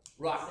war,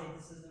 Right. say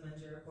this is the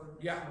managerial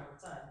coordination Yeah. over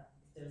time.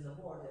 If there's a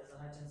war, there's a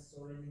high chance it's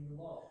already in the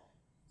law.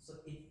 So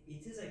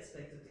it is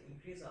expected to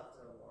increase after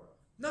a war.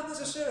 Not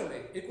necessarily.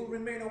 It will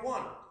remain a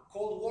 1.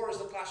 Cold War is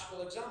the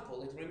classical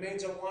example. It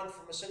remains a 1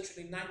 from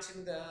essentially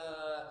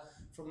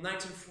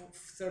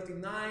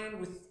 1939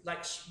 with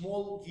like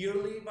small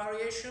yearly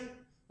variation.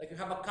 Like you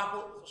have a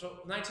couple, so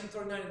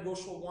 1939 it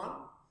goes to a 1.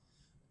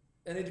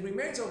 And it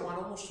remains a 1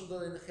 almost to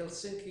the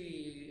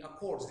Helsinki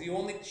Accords. The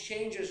only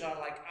changes are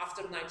like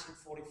after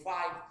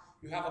 1945,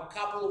 you have a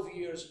couple of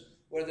years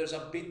where there's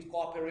a bit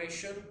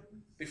cooperation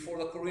before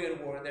the Korean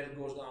War, and then it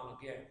goes down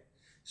again.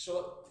 So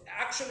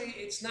actually,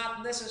 it's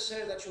not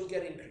necessary that you'll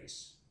get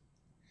increase,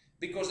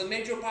 because the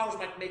major powers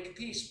might make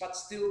peace, but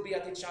still be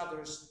at each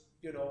other's,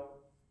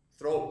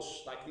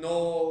 throats. Like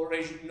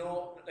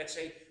let's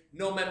say,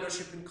 no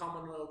membership in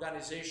common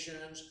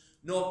organizations,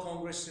 no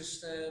Congress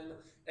system,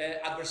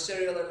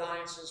 adversarial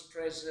alliances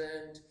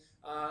present.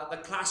 The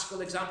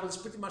classical example is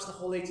pretty much the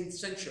whole 18th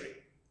century.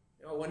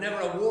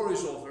 Whenever a war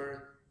is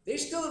over, they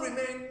still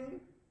remain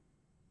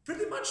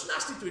pretty much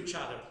nasty to each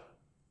other.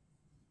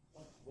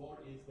 War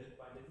is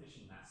by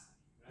definition nasty.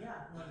 Right?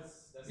 Yeah, no,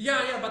 That's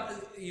Yeah, but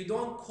you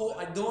don't call.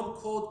 I don't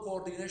code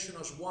coordination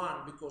as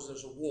 1 because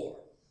there's a war.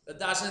 That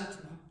doesn't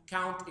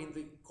count in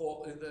the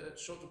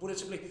so to put it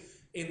simply,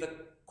 in the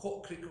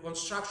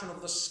construction of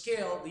the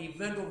scale. The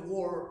event of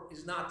war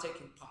is not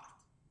taking part.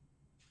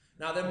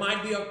 Now there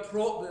might be a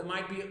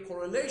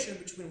correlation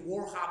between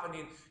war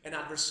happening and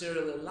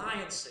adversarial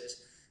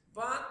alliances,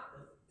 but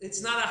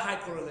it's not a high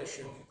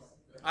correlation.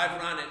 I've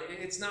run it.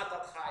 It's not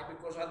that high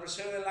because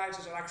adversarial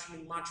alliances are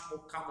actually much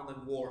more common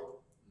than war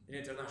in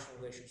international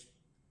relations.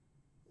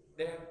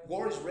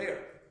 War is rare.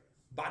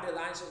 Bad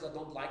alliances that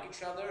don't like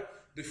each other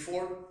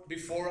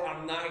before our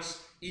nice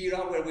era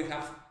where we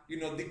have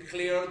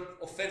declared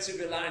offensive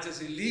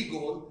alliances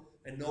illegal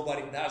and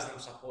nobody does them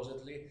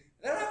supposedly.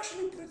 They're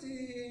actually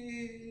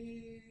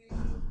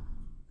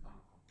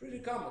pretty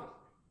common.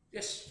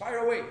 Yes, fire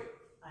away.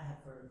 I have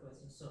further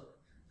questions. So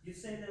you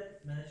say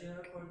that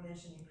managerial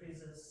coordination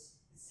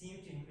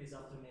seem to increase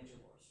after major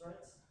wars,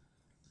 right?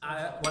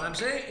 What I'm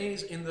saying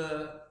is, in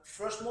the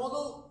first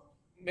model,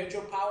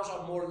 major powers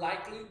are more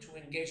likely to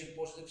engage in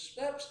positive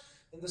steps.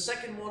 In the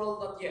second model,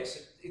 that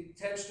yes, it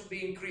tends to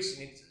be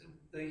increasing.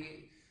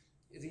 The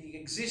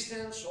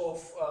existence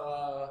of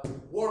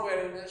war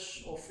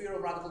wariness or fear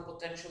of radical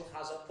potential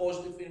has a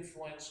positive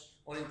influence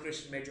on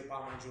increasing major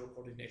power managerial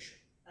coordination.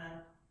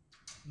 And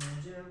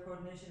managerial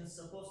coordination is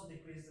supposed to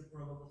decrease the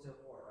probability of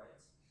war, right?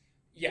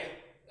 Yeah,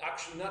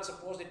 actually not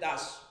supposed, it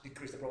does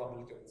decrease the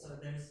probability of war. So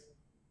is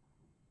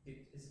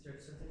it your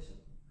dissertation?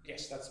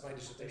 Yes, that's my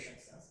dissertation.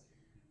 Makes sense.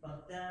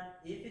 But then,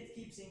 if it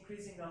keeps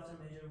increasing after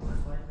major wars,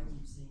 why do we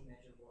keep seeing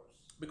major wars?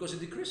 Because it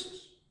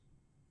decreases.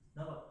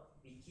 No, but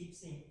we keep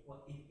seeing it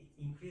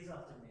increase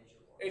after major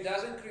wars. It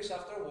does increase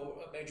after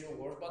major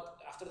wars, but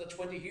after the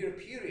 20-year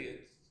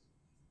period,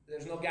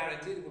 there's no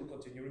guarantee it will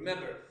continue.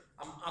 Remember,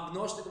 I'm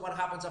agnostic what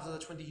happens after the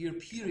 20-year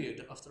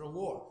period after a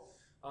war.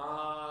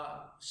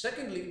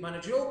 Secondly,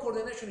 managerial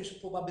coordination is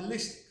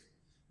probabilistic.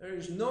 There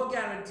is no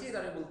guarantee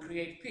that it will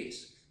create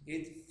peace.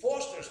 It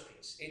fosters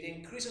peace. It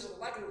increases the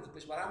likelihood of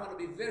peace. But I want to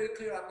be very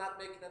clear, I'm not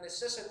making a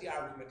necessity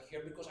argument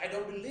here because I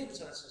don't believe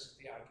it's a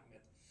necessity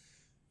argument.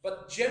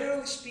 But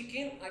generally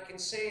speaking, I can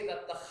say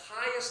that the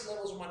highest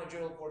levels of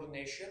managerial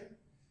coordination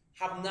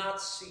have not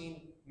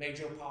seen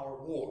major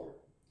power war.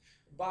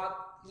 But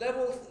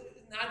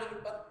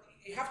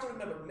you have to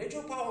remember,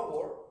 major power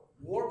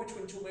war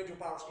between two major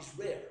powers is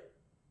rare.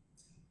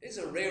 It's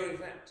a rare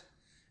event.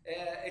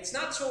 It's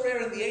not so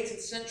rare in the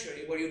 18th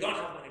century where you don't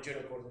have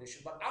managerial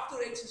coordination, but after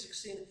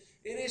 1816,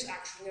 it is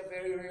actually a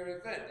very rare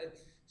event. And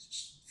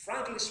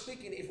frankly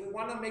speaking, if we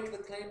want to make the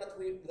claim that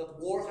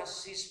war has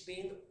ceased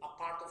being a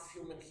part of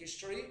human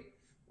history,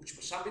 which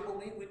some people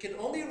mean, we can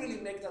only really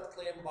make that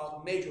claim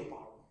about major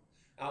power.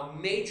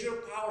 Major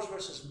powers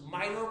versus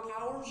minor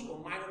powers, or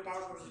minor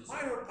powers versus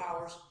minor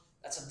powers,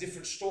 that's a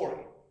different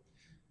story.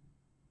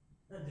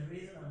 No, the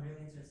reason I'm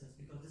really interested is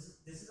because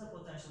this is a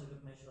potentially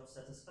good measure of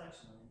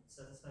satisfaction. I mean,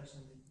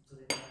 satisfaction to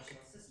the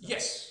international system.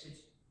 Yes. Which,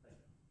 like,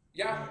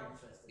 Yeah. I'm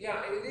interested in.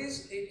 Yeah, it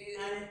is.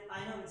 And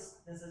I know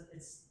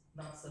it's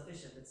not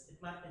sufficient.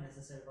 It might be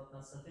necessary, but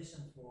not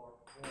sufficient for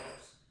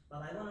wars.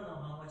 But I want to know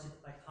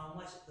how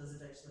much does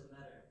it actually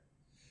matter?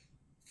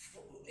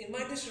 In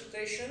my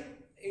dissertation,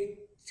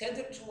 it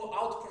tended to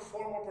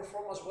outperform or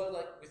perform as well,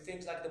 like with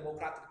things like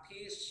democratic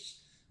peace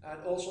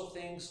and also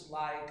things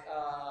like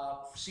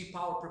sea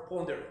power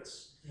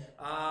preponderance. Yeah.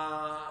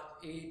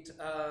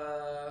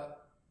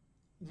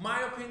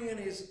 My opinion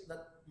is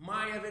that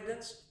my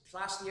evidence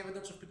plus the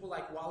evidence of people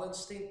like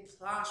Wallenstein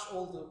plus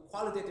all the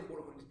qualitative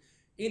work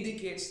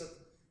indicates that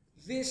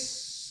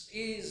this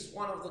is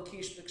one of the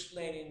keys to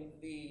explaining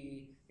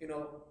the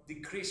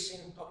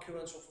decreasing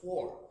occurrence of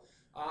war.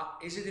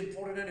 Is it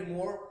important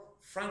anymore?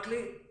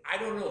 Frankly, I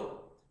don't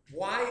know.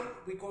 Why?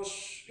 Because,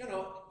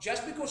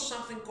 just because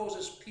something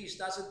causes peace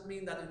doesn't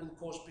mean that it will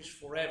cause peace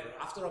forever.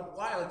 After a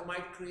while, it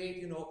might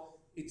create,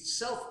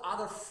 itself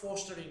other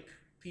fostering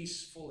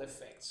peaceful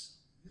effects.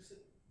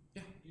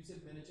 You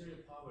said managerial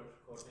power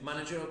coordination.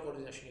 Managerial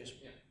coordination, yes.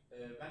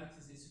 Yeah. When it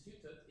is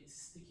instituted, it's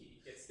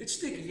sticky. It's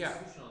sticky, yeah.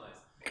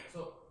 Institutionalized.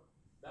 So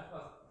that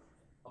was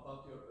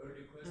about your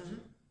earlier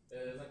question.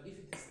 Like if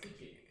it is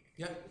sticky,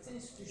 yeah, it's an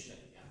institution,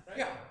 right?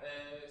 Yeah.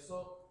 So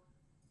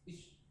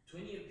each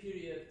 20-year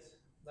period,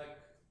 like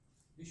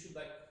we should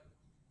like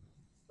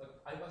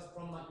I was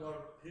from your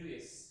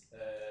previous.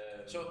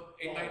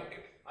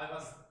 I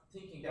was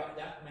thinking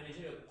that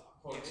managerial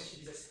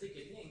coordination is a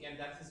sticky thing, and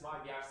that is why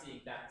we are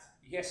seeing that.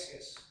 Yes.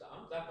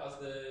 That was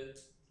the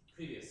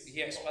previous.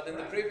 Yes, but in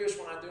the previous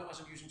one, I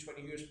wasn't using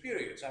 20 years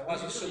periods. I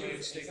was assuming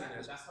it's taken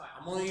as.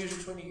 I'm only using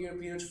 20-year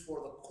periods for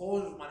the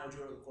cause of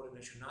managerial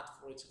coordination, not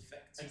for its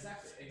effects.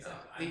 Exactly.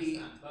 I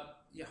understand.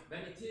 But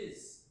when it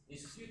is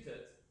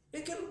instituted,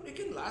 it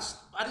can last,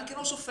 but it can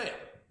also fail.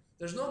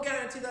 There's no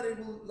guarantee that it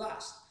will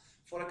last.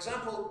 For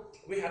example,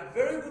 we had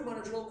very good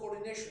managerial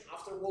coordination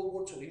after World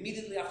War II,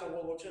 immediately after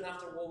World War II and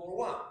after World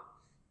War I,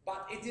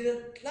 but it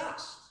didn't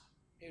last.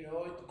 It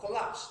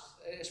collapsed.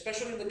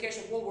 Especially in the case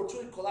of World War II,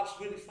 it collapsed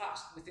really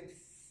fast, within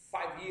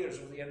 5 years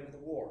of the end of the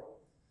war.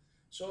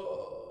 So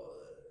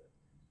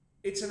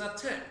it's an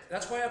attempt.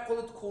 That's why I call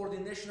it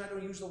coordination. I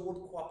don't use the word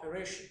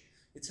cooperation.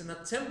 It's an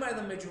attempt by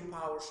the major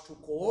powers to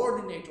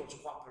coordinate towards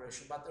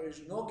cooperation, but there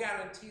is no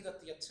guarantee that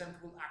the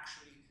attempt will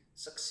actually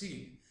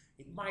succeed.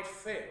 It might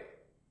fail.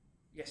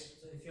 Yes?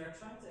 So if you are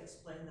trying to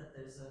explain that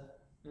there's a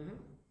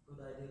good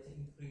idea to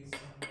increase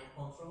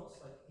more controls,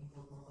 like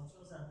include more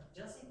controls, and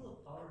just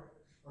include power.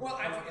 Well,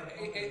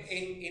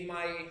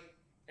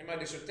 in my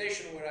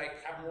dissertation, where I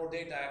have more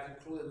data, I've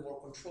included more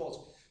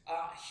controls.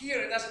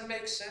 Here, it doesn't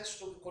make sense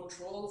to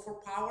control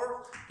for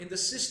power in the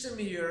system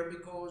here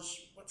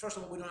because, first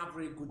of all, we don't have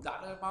really good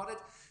data about it.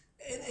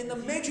 In the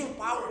major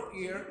power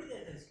here, GDP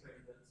data is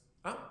pretty good.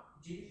 Huh?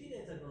 GDP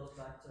data goes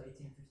back to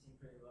 1815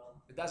 pretty well.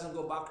 It doesn't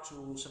go back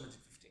to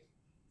 1715.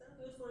 Then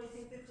do it for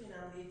 1815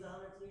 and leave the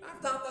 100 years.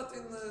 I've done that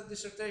in the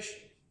dissertation.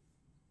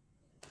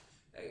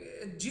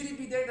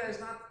 GDP data is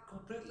not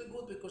completely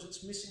good because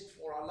it's missing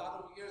for a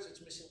lot of years.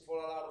 It's missing for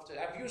a lot of time.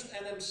 I've used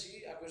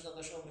NMC. I've used the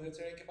National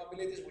Military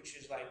Capabilities, which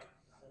is like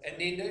an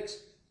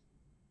index.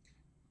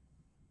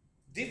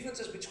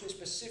 Differences between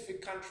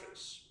specific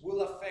countries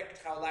will affect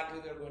how likely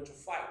they're going to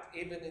fight,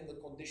 even in the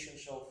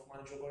conditions of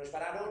managerial coordination.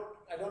 But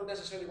I don't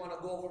necessarily want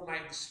to go over my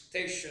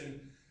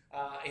dissertation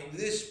in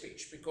this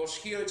speech, because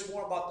here it's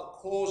more about the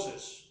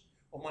causes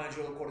of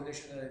managerial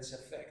coordination and its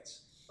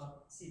effects.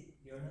 But see,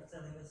 you're not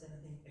telling us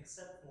anything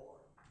except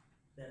for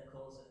that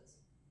causes.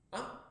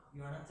 Huh?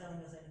 You are not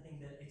telling us anything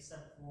that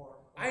except for.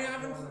 I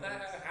haven't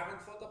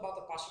thought about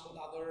the possible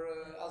other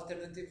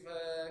alternative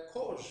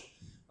cause.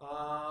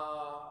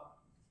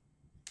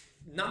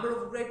 Number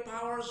of great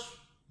powers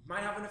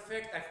might have an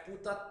effect. I've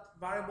put that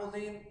variable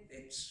in.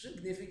 It's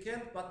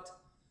significant, but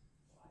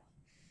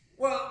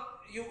well,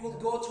 you could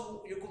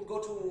go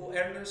to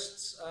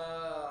Ernest's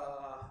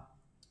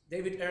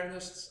David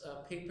Ernest's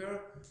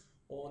paper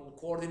on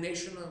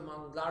coordination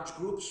among large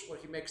groups, where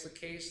he makes the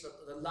case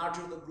that the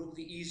larger the group,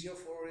 the easier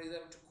for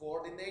them to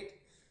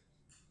coordinate.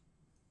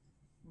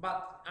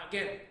 But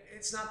again,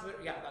 it's not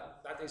very,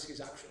 that is his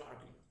actual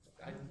argument.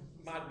 I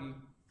might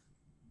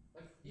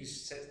be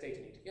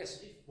stating it.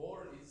 Yes. If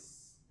war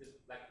is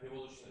like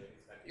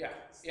revolutionary, like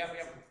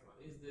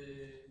is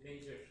the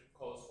major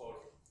cause for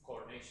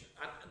coordination.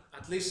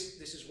 At least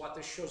this is what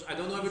this shows. I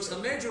don't know if it's the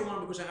major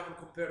one because I haven't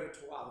compared it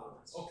to other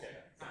ones. Okay.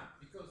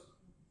 Because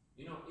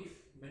if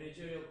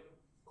managerial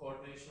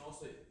coordination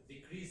also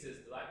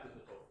decreases the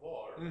likelihood of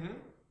war,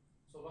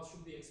 so what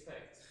should we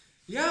expect?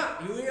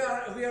 Yeah,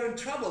 we are in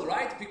trouble,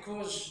 right?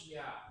 Because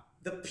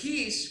the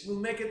peace will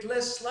make it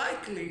less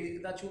likely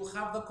that you'll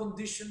have the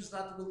conditions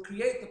that will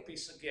create the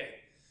peace again.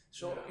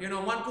 So,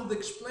 one could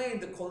explain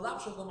the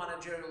collapse of the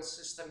managerial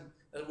system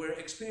that we're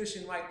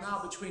experiencing right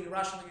now between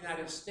Russia and the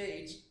United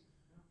States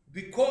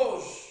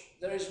because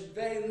there is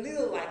very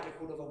little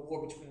likelihood of a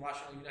war between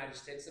Russia and the United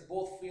States. They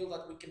both feel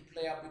that we can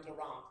play a bit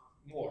around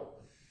more.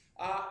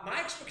 My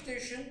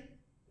expectation,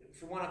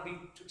 if you want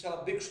to tell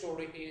a big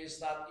story, is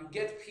that you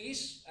get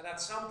peace, and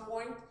at some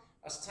point,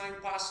 as time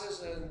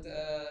passes and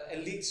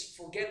elites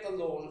forget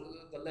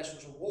the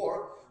lessons of war,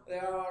 they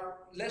are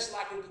less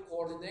likely to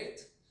coordinate.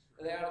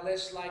 They are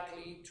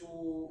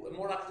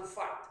more likely to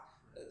fight.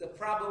 The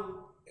problem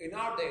in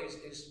our days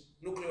is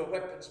nuclear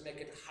weapons make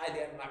it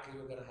highly unlikely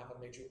we're going to have a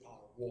major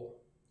power war.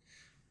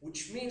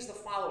 Which means the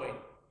following,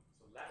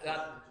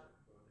 that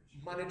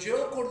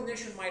managerial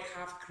coordination might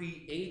have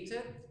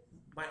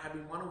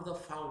been one of the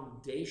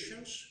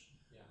foundations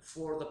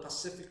for the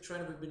Pacific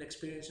trend we've been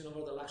experiencing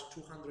over the last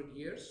 200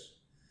 years,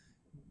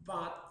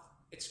 but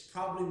it's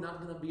probably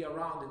not going to be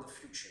around in the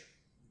future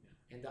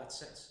in that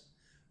sense.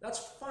 That's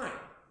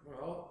fine.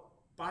 Well,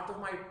 part of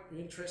my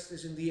interest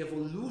is in the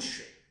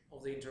evolution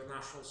of the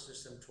international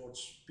system towards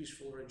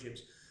peaceful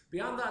regimes.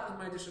 Beyond that, in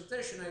my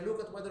dissertation, I look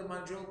at whether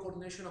managerial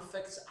coordination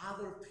affects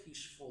other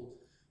peaceful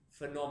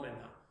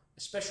phenomena,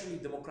 especially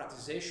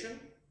democratization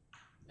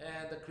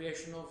and the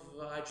creation of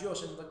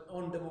IGOs. And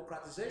on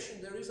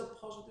democratization, there is a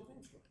positive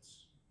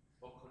influence.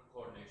 Or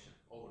coordination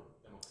over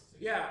democratization.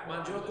 Yeah,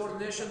 managerial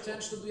coordination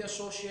tends to be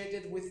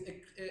associated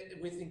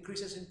with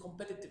increases in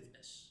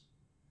competitiveness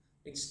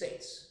in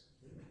states.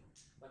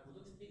 But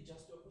wouldn't it be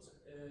just the opposite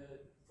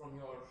from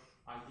your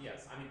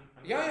ideas? I mean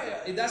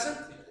it doesn't.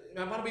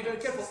 I want to be very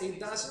careful. It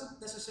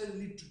doesn't necessarily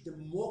lead to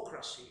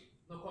democracy.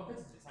 No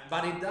competitiveness.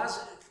 But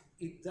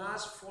it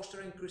does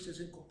foster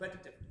increases in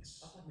competitiveness.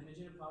 But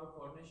managerial power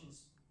coordination is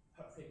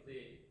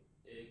perfectly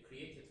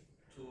created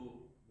to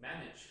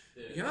manage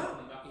the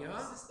opening up of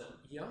the system.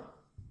 Yeah.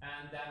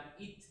 And then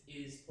it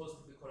is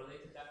positively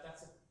correlated.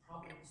 That's a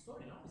problem of the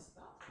story, no? Is it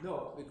not?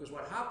 No, because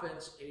what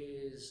happens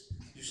is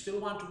you still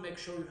want to make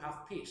sure you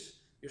have peace.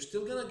 You're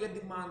still going to get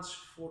demands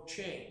for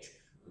change.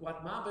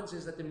 What happens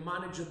is that the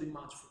manager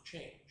demands for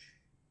change.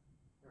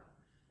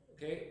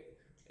 Okay?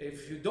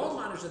 If you don't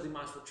manage the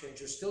demands for change,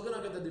 you're still going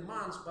to get the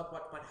demands, but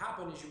what might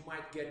happen is you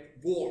might get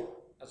war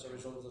as a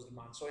result of those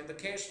demands. So in the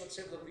case, let's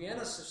say, of the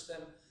Vienna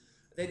system,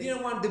 they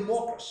didn't want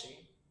democracy,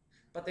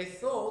 but they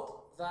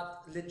thought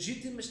that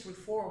legitimist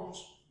reforms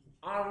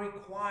are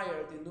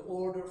required in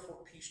order for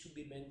peace to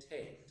be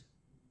maintained.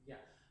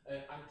 Yeah,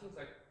 I think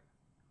like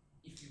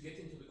if you get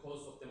into the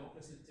cause of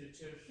democracy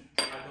literature,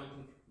 I don't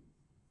think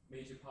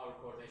major power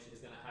coordination is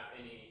going to have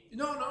any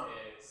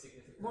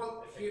significant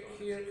effect on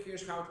it.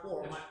 Here's how it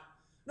works.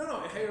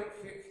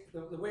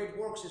 The way it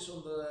works is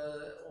on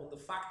the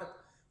fact that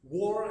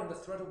war and the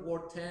threat of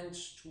war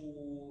tends to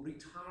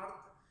retard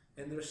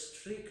and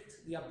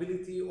restrict the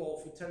ability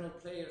of internal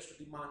players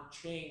to demand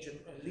change and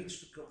leads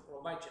to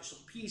provide change. So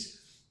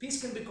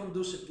peace can be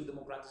conducive to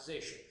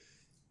democratization,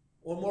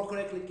 or more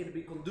correctly, it can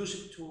be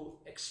conducive to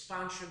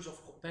expansions of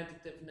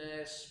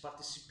competitiveness,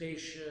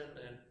 participation,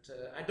 and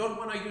I don't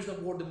want to use the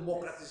word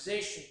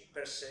democratization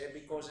per se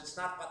because it's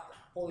not what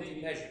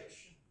polity measures.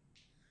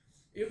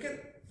 You can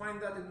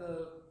find that in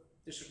the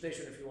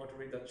dissertation if you want to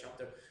read that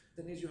chapter.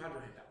 Denise, you have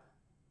your hand up.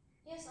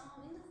 Yes,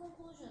 in the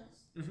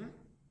conclusions,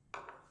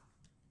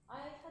 I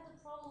had a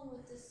problem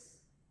with this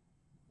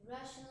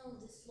rational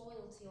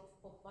disloyalty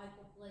by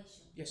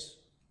population. Yes.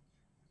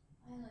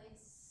 I don't know, it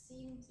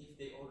seemed... If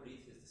they all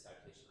read his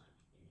dissertation,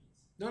 he means.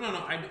 No,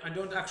 I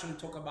don't actually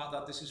talk about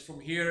that. This is from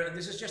here, and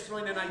this is just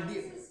throwing an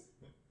idea.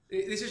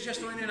 This is just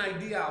throwing an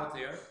idea out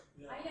there.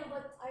 Yeah. I know,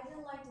 but I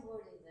didn't like the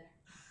word in there.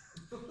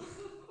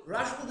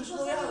 Rational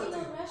disloyalty.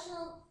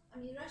 Rational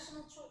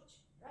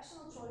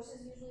choice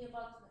is usually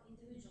about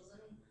individuals. I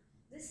mean,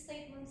 this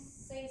statement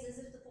says as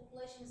if the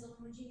population is a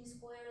homogeneous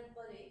coherent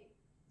body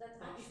that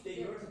If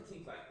they were to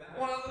think like that,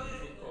 well,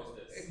 it would cause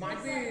this. It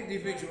might be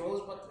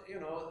individuals, but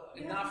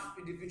enough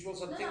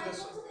individuals that think I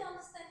this. totally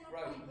understand your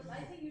Right. point, but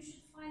I think you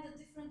should find a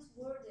different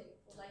wording,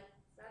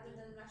 rather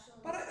than rational.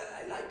 But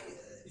I like it.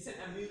 It's an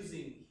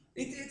amusing.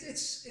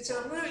 It's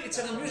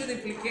an amusing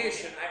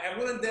implication. I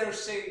wouldn't dare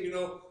say,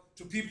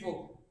 to people,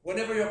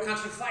 whenever your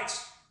country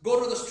fights,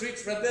 go to the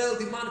streets, rebel,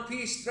 demand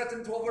peace,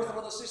 threaten to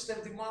overthrow the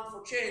system, demand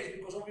for change,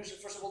 because obviously,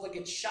 first of all, they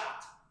get shot.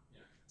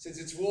 Yeah. Since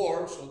it's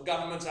war, so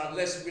governments are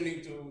less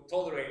willing to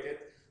tolerate it.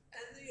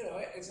 And,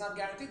 it's not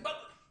guaranteed. But,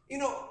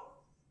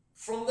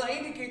 from the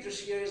indicators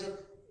here is that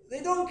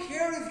they don't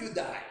care if you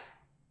die.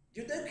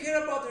 You don't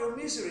care about their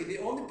misery. They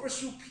only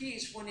pursue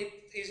peace when it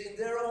is in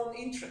their own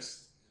interest.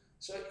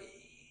 So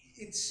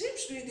it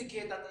seems to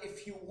indicate that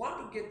if you want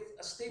to get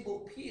a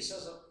stable peace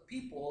as a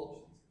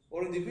people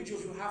or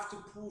individuals, you have to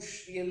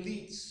push the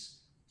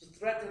elites to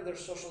threaten their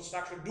social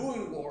structure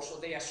doing war, so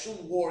they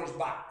assume war is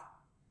bad.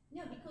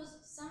 Yeah, because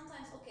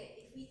sometimes,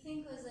 if we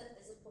think as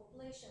a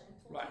population,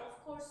 right.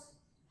 Of course,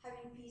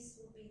 having peace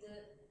would be the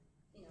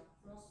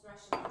most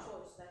rational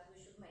choice that we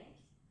should make.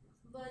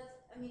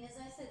 But I mean, as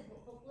I said,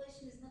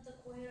 population is not a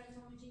coherent,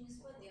 homogeneous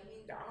body. I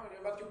mean,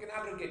 but you can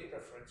aggregate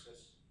preferences.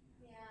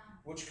 Yeah.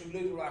 Which can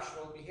lead to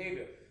rational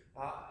behavior.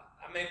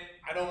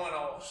 I don't want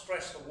to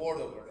stress the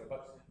word over there,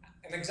 but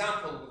an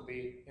example would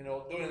be,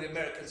 during the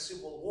American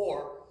Civil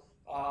War,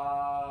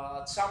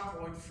 at some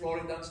point,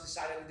 Floridans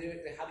decided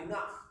they had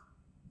enough.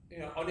 You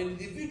know, on an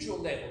individual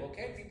level,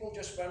 okay, people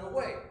just ran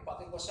away,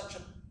 but it was such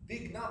a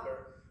big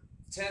number,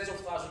 tens of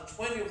thousands,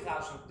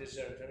 20,000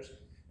 deserters.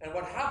 And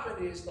what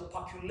happened is the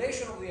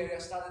population of the area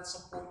started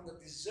supporting the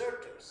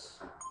deserters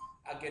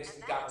against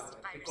the government,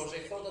 because they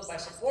thought that by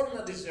supporting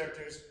the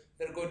deserters,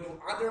 they're going to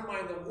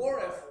undermine the war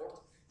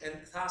effort, and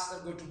thus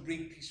they're going to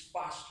bring peace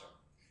faster.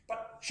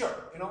 But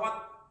sure, you know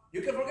what?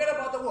 You can forget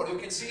about the war. You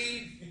can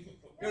see,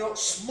 you know,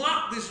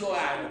 smart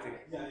disloyalty.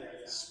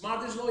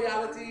 Smart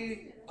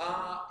disloyalty,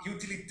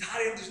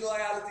 utilitarian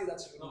disloyalty,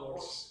 that's even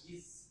worse.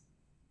 Is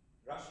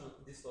rational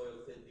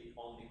disloyalty the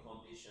only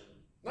condition?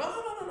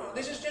 No.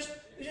 This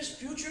is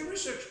future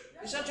research.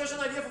 It's not just an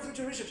idea for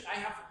future research. I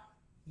have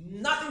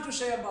nothing to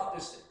say about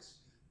these things.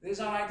 These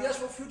are ideas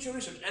for future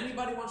research.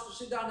 Anybody wants to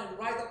sit down and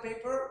write a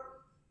paper,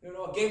 you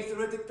know, a game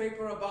theoretic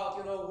paper about,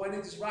 you know, when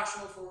it is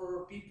rational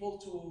for people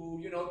to,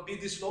 you know, be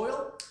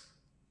disloyal,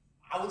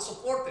 I will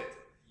support it.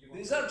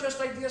 These are just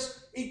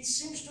ideas. It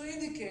seems to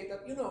indicate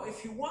that, you know,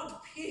 if you want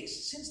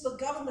peace, since the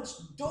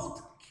governments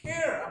don't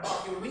care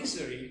about your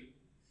misery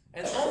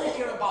and only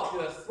care about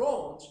your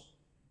thrones,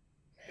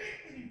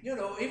 you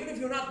know, even if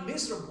you're not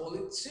miserable,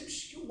 it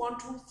seems you want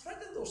to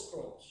threaten those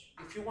thrones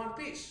if you want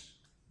peace.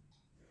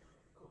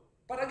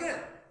 But again,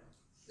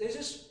 this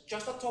is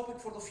just a topic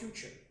for the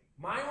future.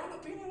 My own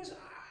opinion is,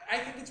 I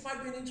think it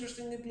might be an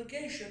interesting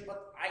implication,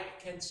 but I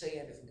can't say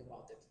anything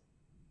about it.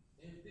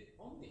 The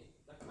only,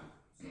 like,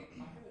 so I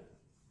have a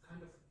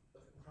kind of a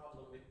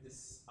problem with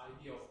this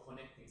idea of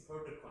connecting,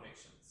 further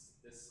connections.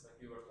 This, like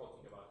you were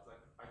talking about,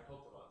 like I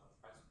talked about,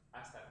 I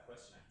asked that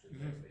question actually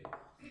directly.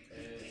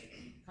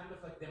 Kind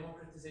of like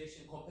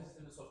democratization,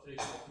 competitiveness of the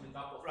regime, opening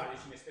up of the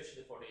regime,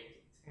 especially for the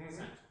 18th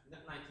century,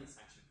 19th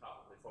century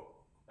probably, for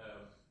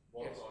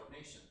war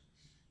coordination,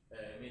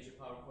 major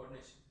power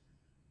coordination.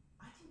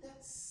 I think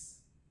that's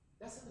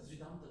a bit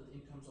redundant in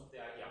terms of the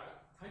idea.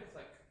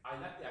 I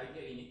like the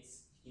idea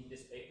in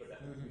this paper that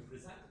you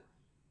presented.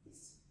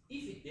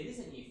 There is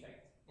an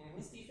effect,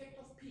 it's the effect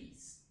of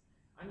peace.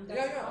 I mean,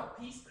 that's what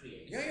peace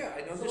creates.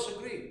 I don't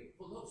disagree.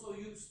 So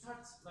you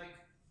start like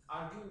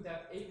arguing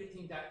that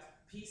everything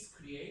that peace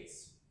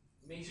creates,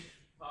 major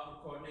power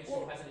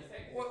coordination has an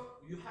effect.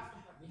 We have to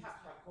have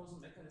causal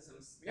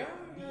mechanisms that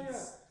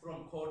leads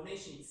from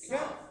coordination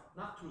itself,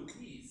 not through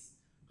peace,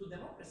 to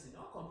democracy,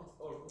 no?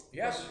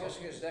 Yes,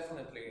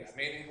 definitely. I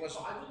mean, it was. So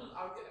I wouldn't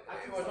argue.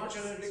 It was not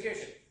an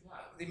implication.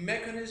 The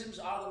mechanisms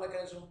are the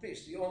mechanism of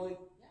peace. The only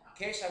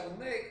case I would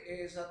make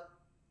is that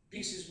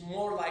peace is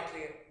more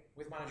likely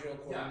with managerial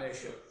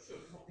coordination. Sure.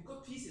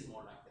 Because peace is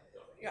more like that.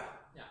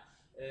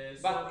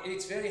 But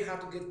it's very hard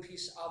to get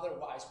peace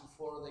otherwise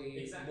before the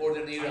exactly.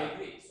 modern era. I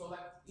agree. So, like,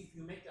 if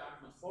you make the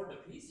argument for the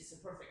peace, it's a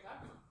perfect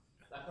argument.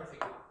 A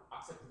perfect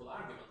acceptable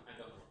argument. I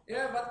don't know.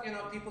 Yeah, but you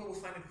know, people will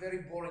find it very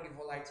boring if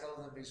all I tell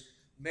them is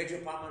major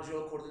power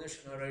managerial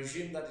coordination, a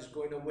regime that is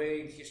going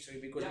away in history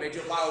because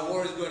major power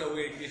war is going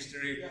away in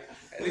history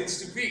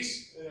leads to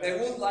peace. They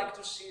would like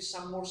to see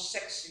some more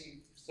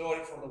sexy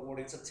story from the war.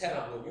 It's a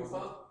terrible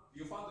war.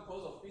 You found the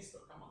cause of peace,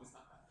 though. Come on, it's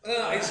not that.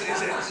 No,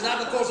 it's not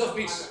the cause of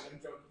peace.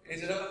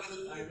 It's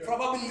a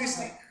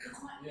probabilistic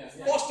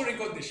fostering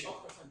condition. Of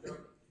course, I'm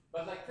joking.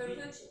 But like,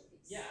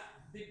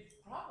 the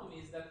problem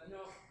is that, you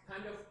know,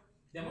 kind of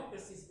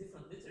democracy is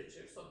different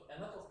literature, so a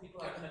lot of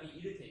people are going to be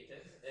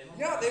irritated. They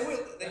will.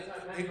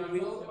 They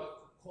will. About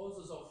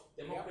causes of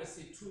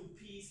democracy through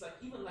peace, like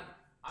even like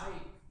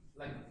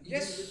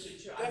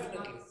literature, I would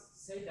not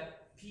say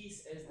that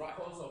peace is the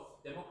cause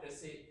of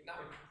democracy. Now,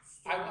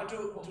 I want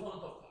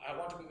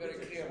to be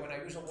very clear. When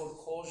I use the word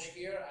cause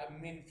here,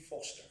 I mean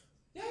foster.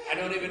 I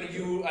don't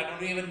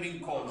even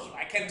mean cause.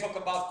 I can't talk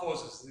about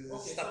causes.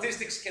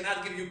 Statistics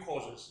cannot give you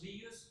causes. We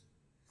use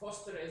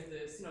foster as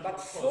the synonym. But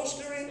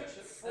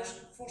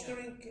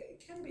fostering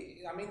can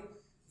be. I mean,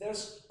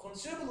 there's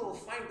considerable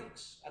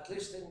findings, at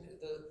least in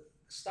the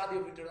study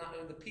of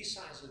in the peace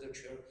science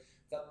literature,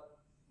 that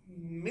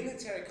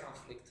military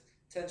conflict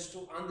tends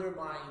to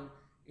undermine,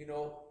 you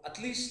know, at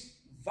least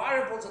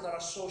variables that are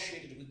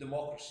associated with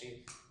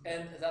democracy,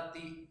 and that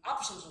the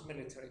absence of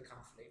military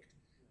conflict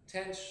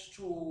tends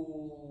to,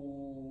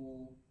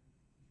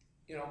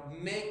 you know,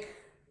 make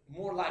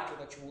more likely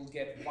that you will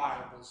get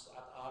variables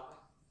that are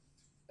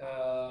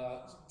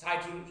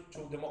tied to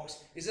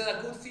democracy. Is that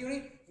a good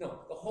theory? No.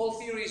 The whole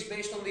theory is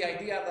based on the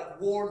idea that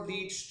war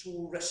leads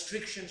to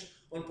restrictions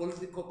on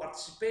political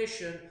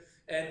participation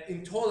and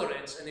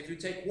intolerance, and if you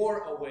take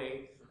war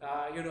away,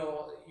 you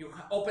know, you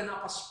open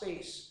up a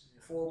space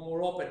for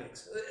more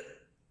openings.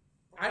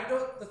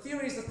 The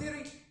theory is the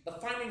theory. The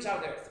findings are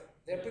there.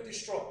 They're pretty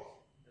strong.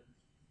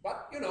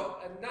 But, you know,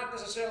 I'm not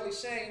necessarily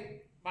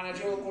saying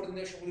managerial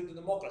coordination will lead to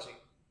democracy.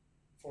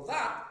 For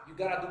that, you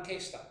gotta do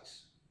case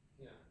studies.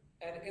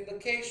 And in the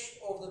case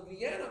of the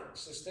Vienna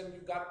system,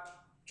 you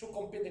got two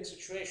competing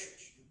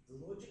situations. The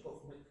logic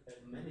of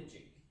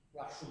managing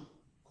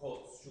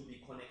should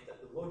be connected.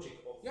 The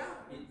logic of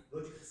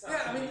logic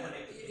itself. I mean,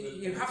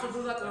 you have to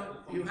do that.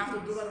 You have to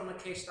do that on a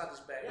case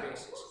studies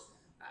basis.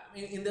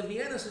 mean, in the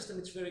Vienna system,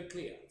 it's very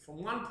clear.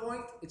 From one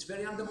point, it's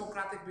very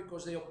undemocratic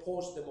because they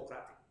oppose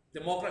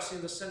democracy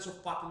in the sense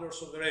of popular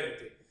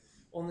sovereignty.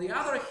 On the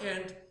other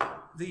hand,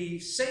 the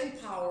same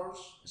powers,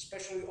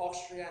 especially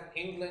Austria and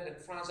England and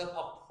France, that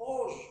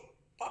oppose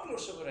popular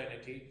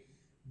sovereignty,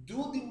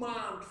 do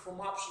demand from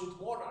absolute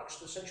monarchs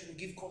to essentially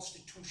give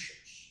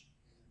constitutions,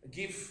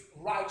 give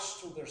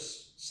rights to their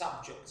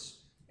subjects,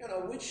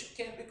 which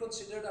can be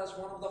considered as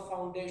one of the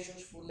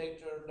foundations for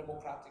later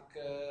democratic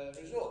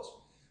results.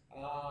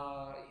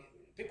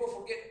 People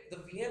forget the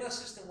Vienna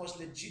system was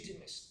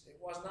legitimist. It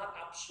was not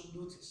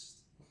absolutist.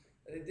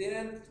 They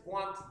didn't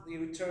want the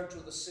return to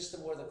the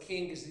system where the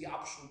king is the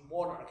absolute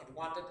monarch. It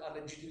wanted a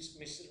legitimist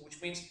system,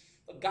 which means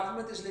the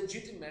government is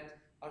legitimate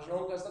as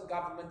long as the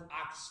government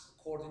acts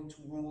according to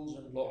rules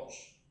and laws.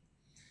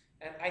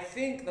 And I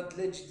think that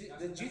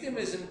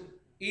legitimism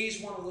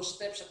is one of those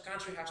steps a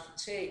country has to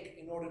take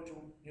in order to,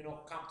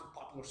 come to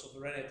popular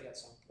sovereignty at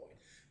some point.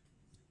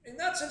 In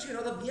that sense,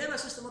 the Vienna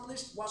system at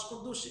least was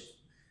conducive.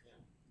 Yeah.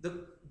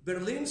 The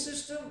Berlin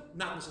system,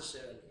 not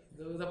necessarily.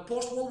 The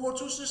post-World War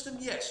II system,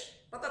 yes,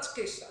 but that's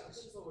case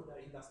studies. It's over there,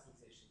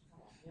 industrialization.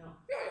 Come on, Yeah.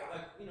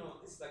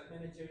 This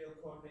managerial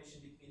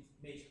coordination between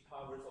major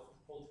powers of the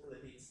political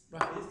elites.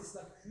 Right. There's this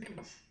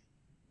huge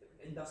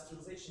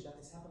industrialization that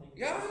is happening.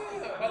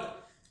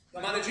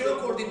 But managerial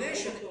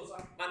coordination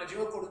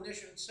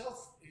itself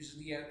is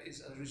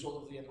a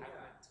result of the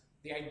Enlightenment.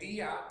 The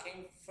idea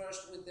came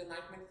first with the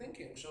Enlightenment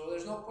thinking, so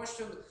there's no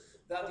question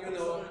that it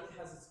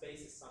has its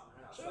basis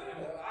somewhere else. So,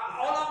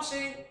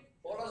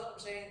 all I'm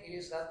saying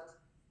is that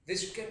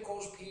this can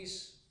cause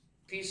peace.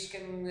 Peace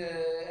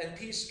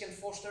can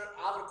foster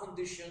other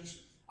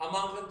conditions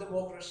among the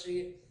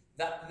democracy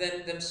that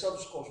then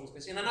themselves cause with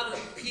peace. In another,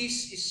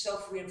 peace is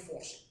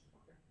self-reinforcing.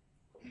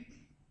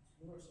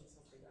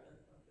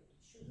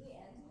 Should we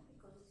end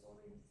because it's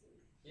already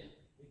 3? Yeah,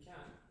 we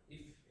can.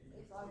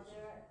 Are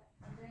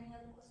there any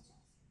other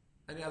questions?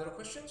 Any other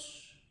questions?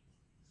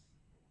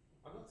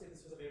 I'm not saying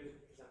this was a very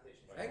good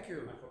presentation, but Thank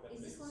you.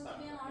 Is this going to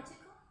be an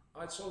article?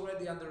 It's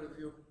already under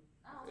review.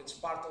 Oh, okay. It's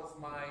part of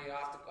my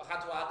article. I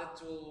had to add it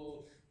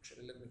to.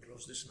 Actually, let me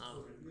close this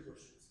now.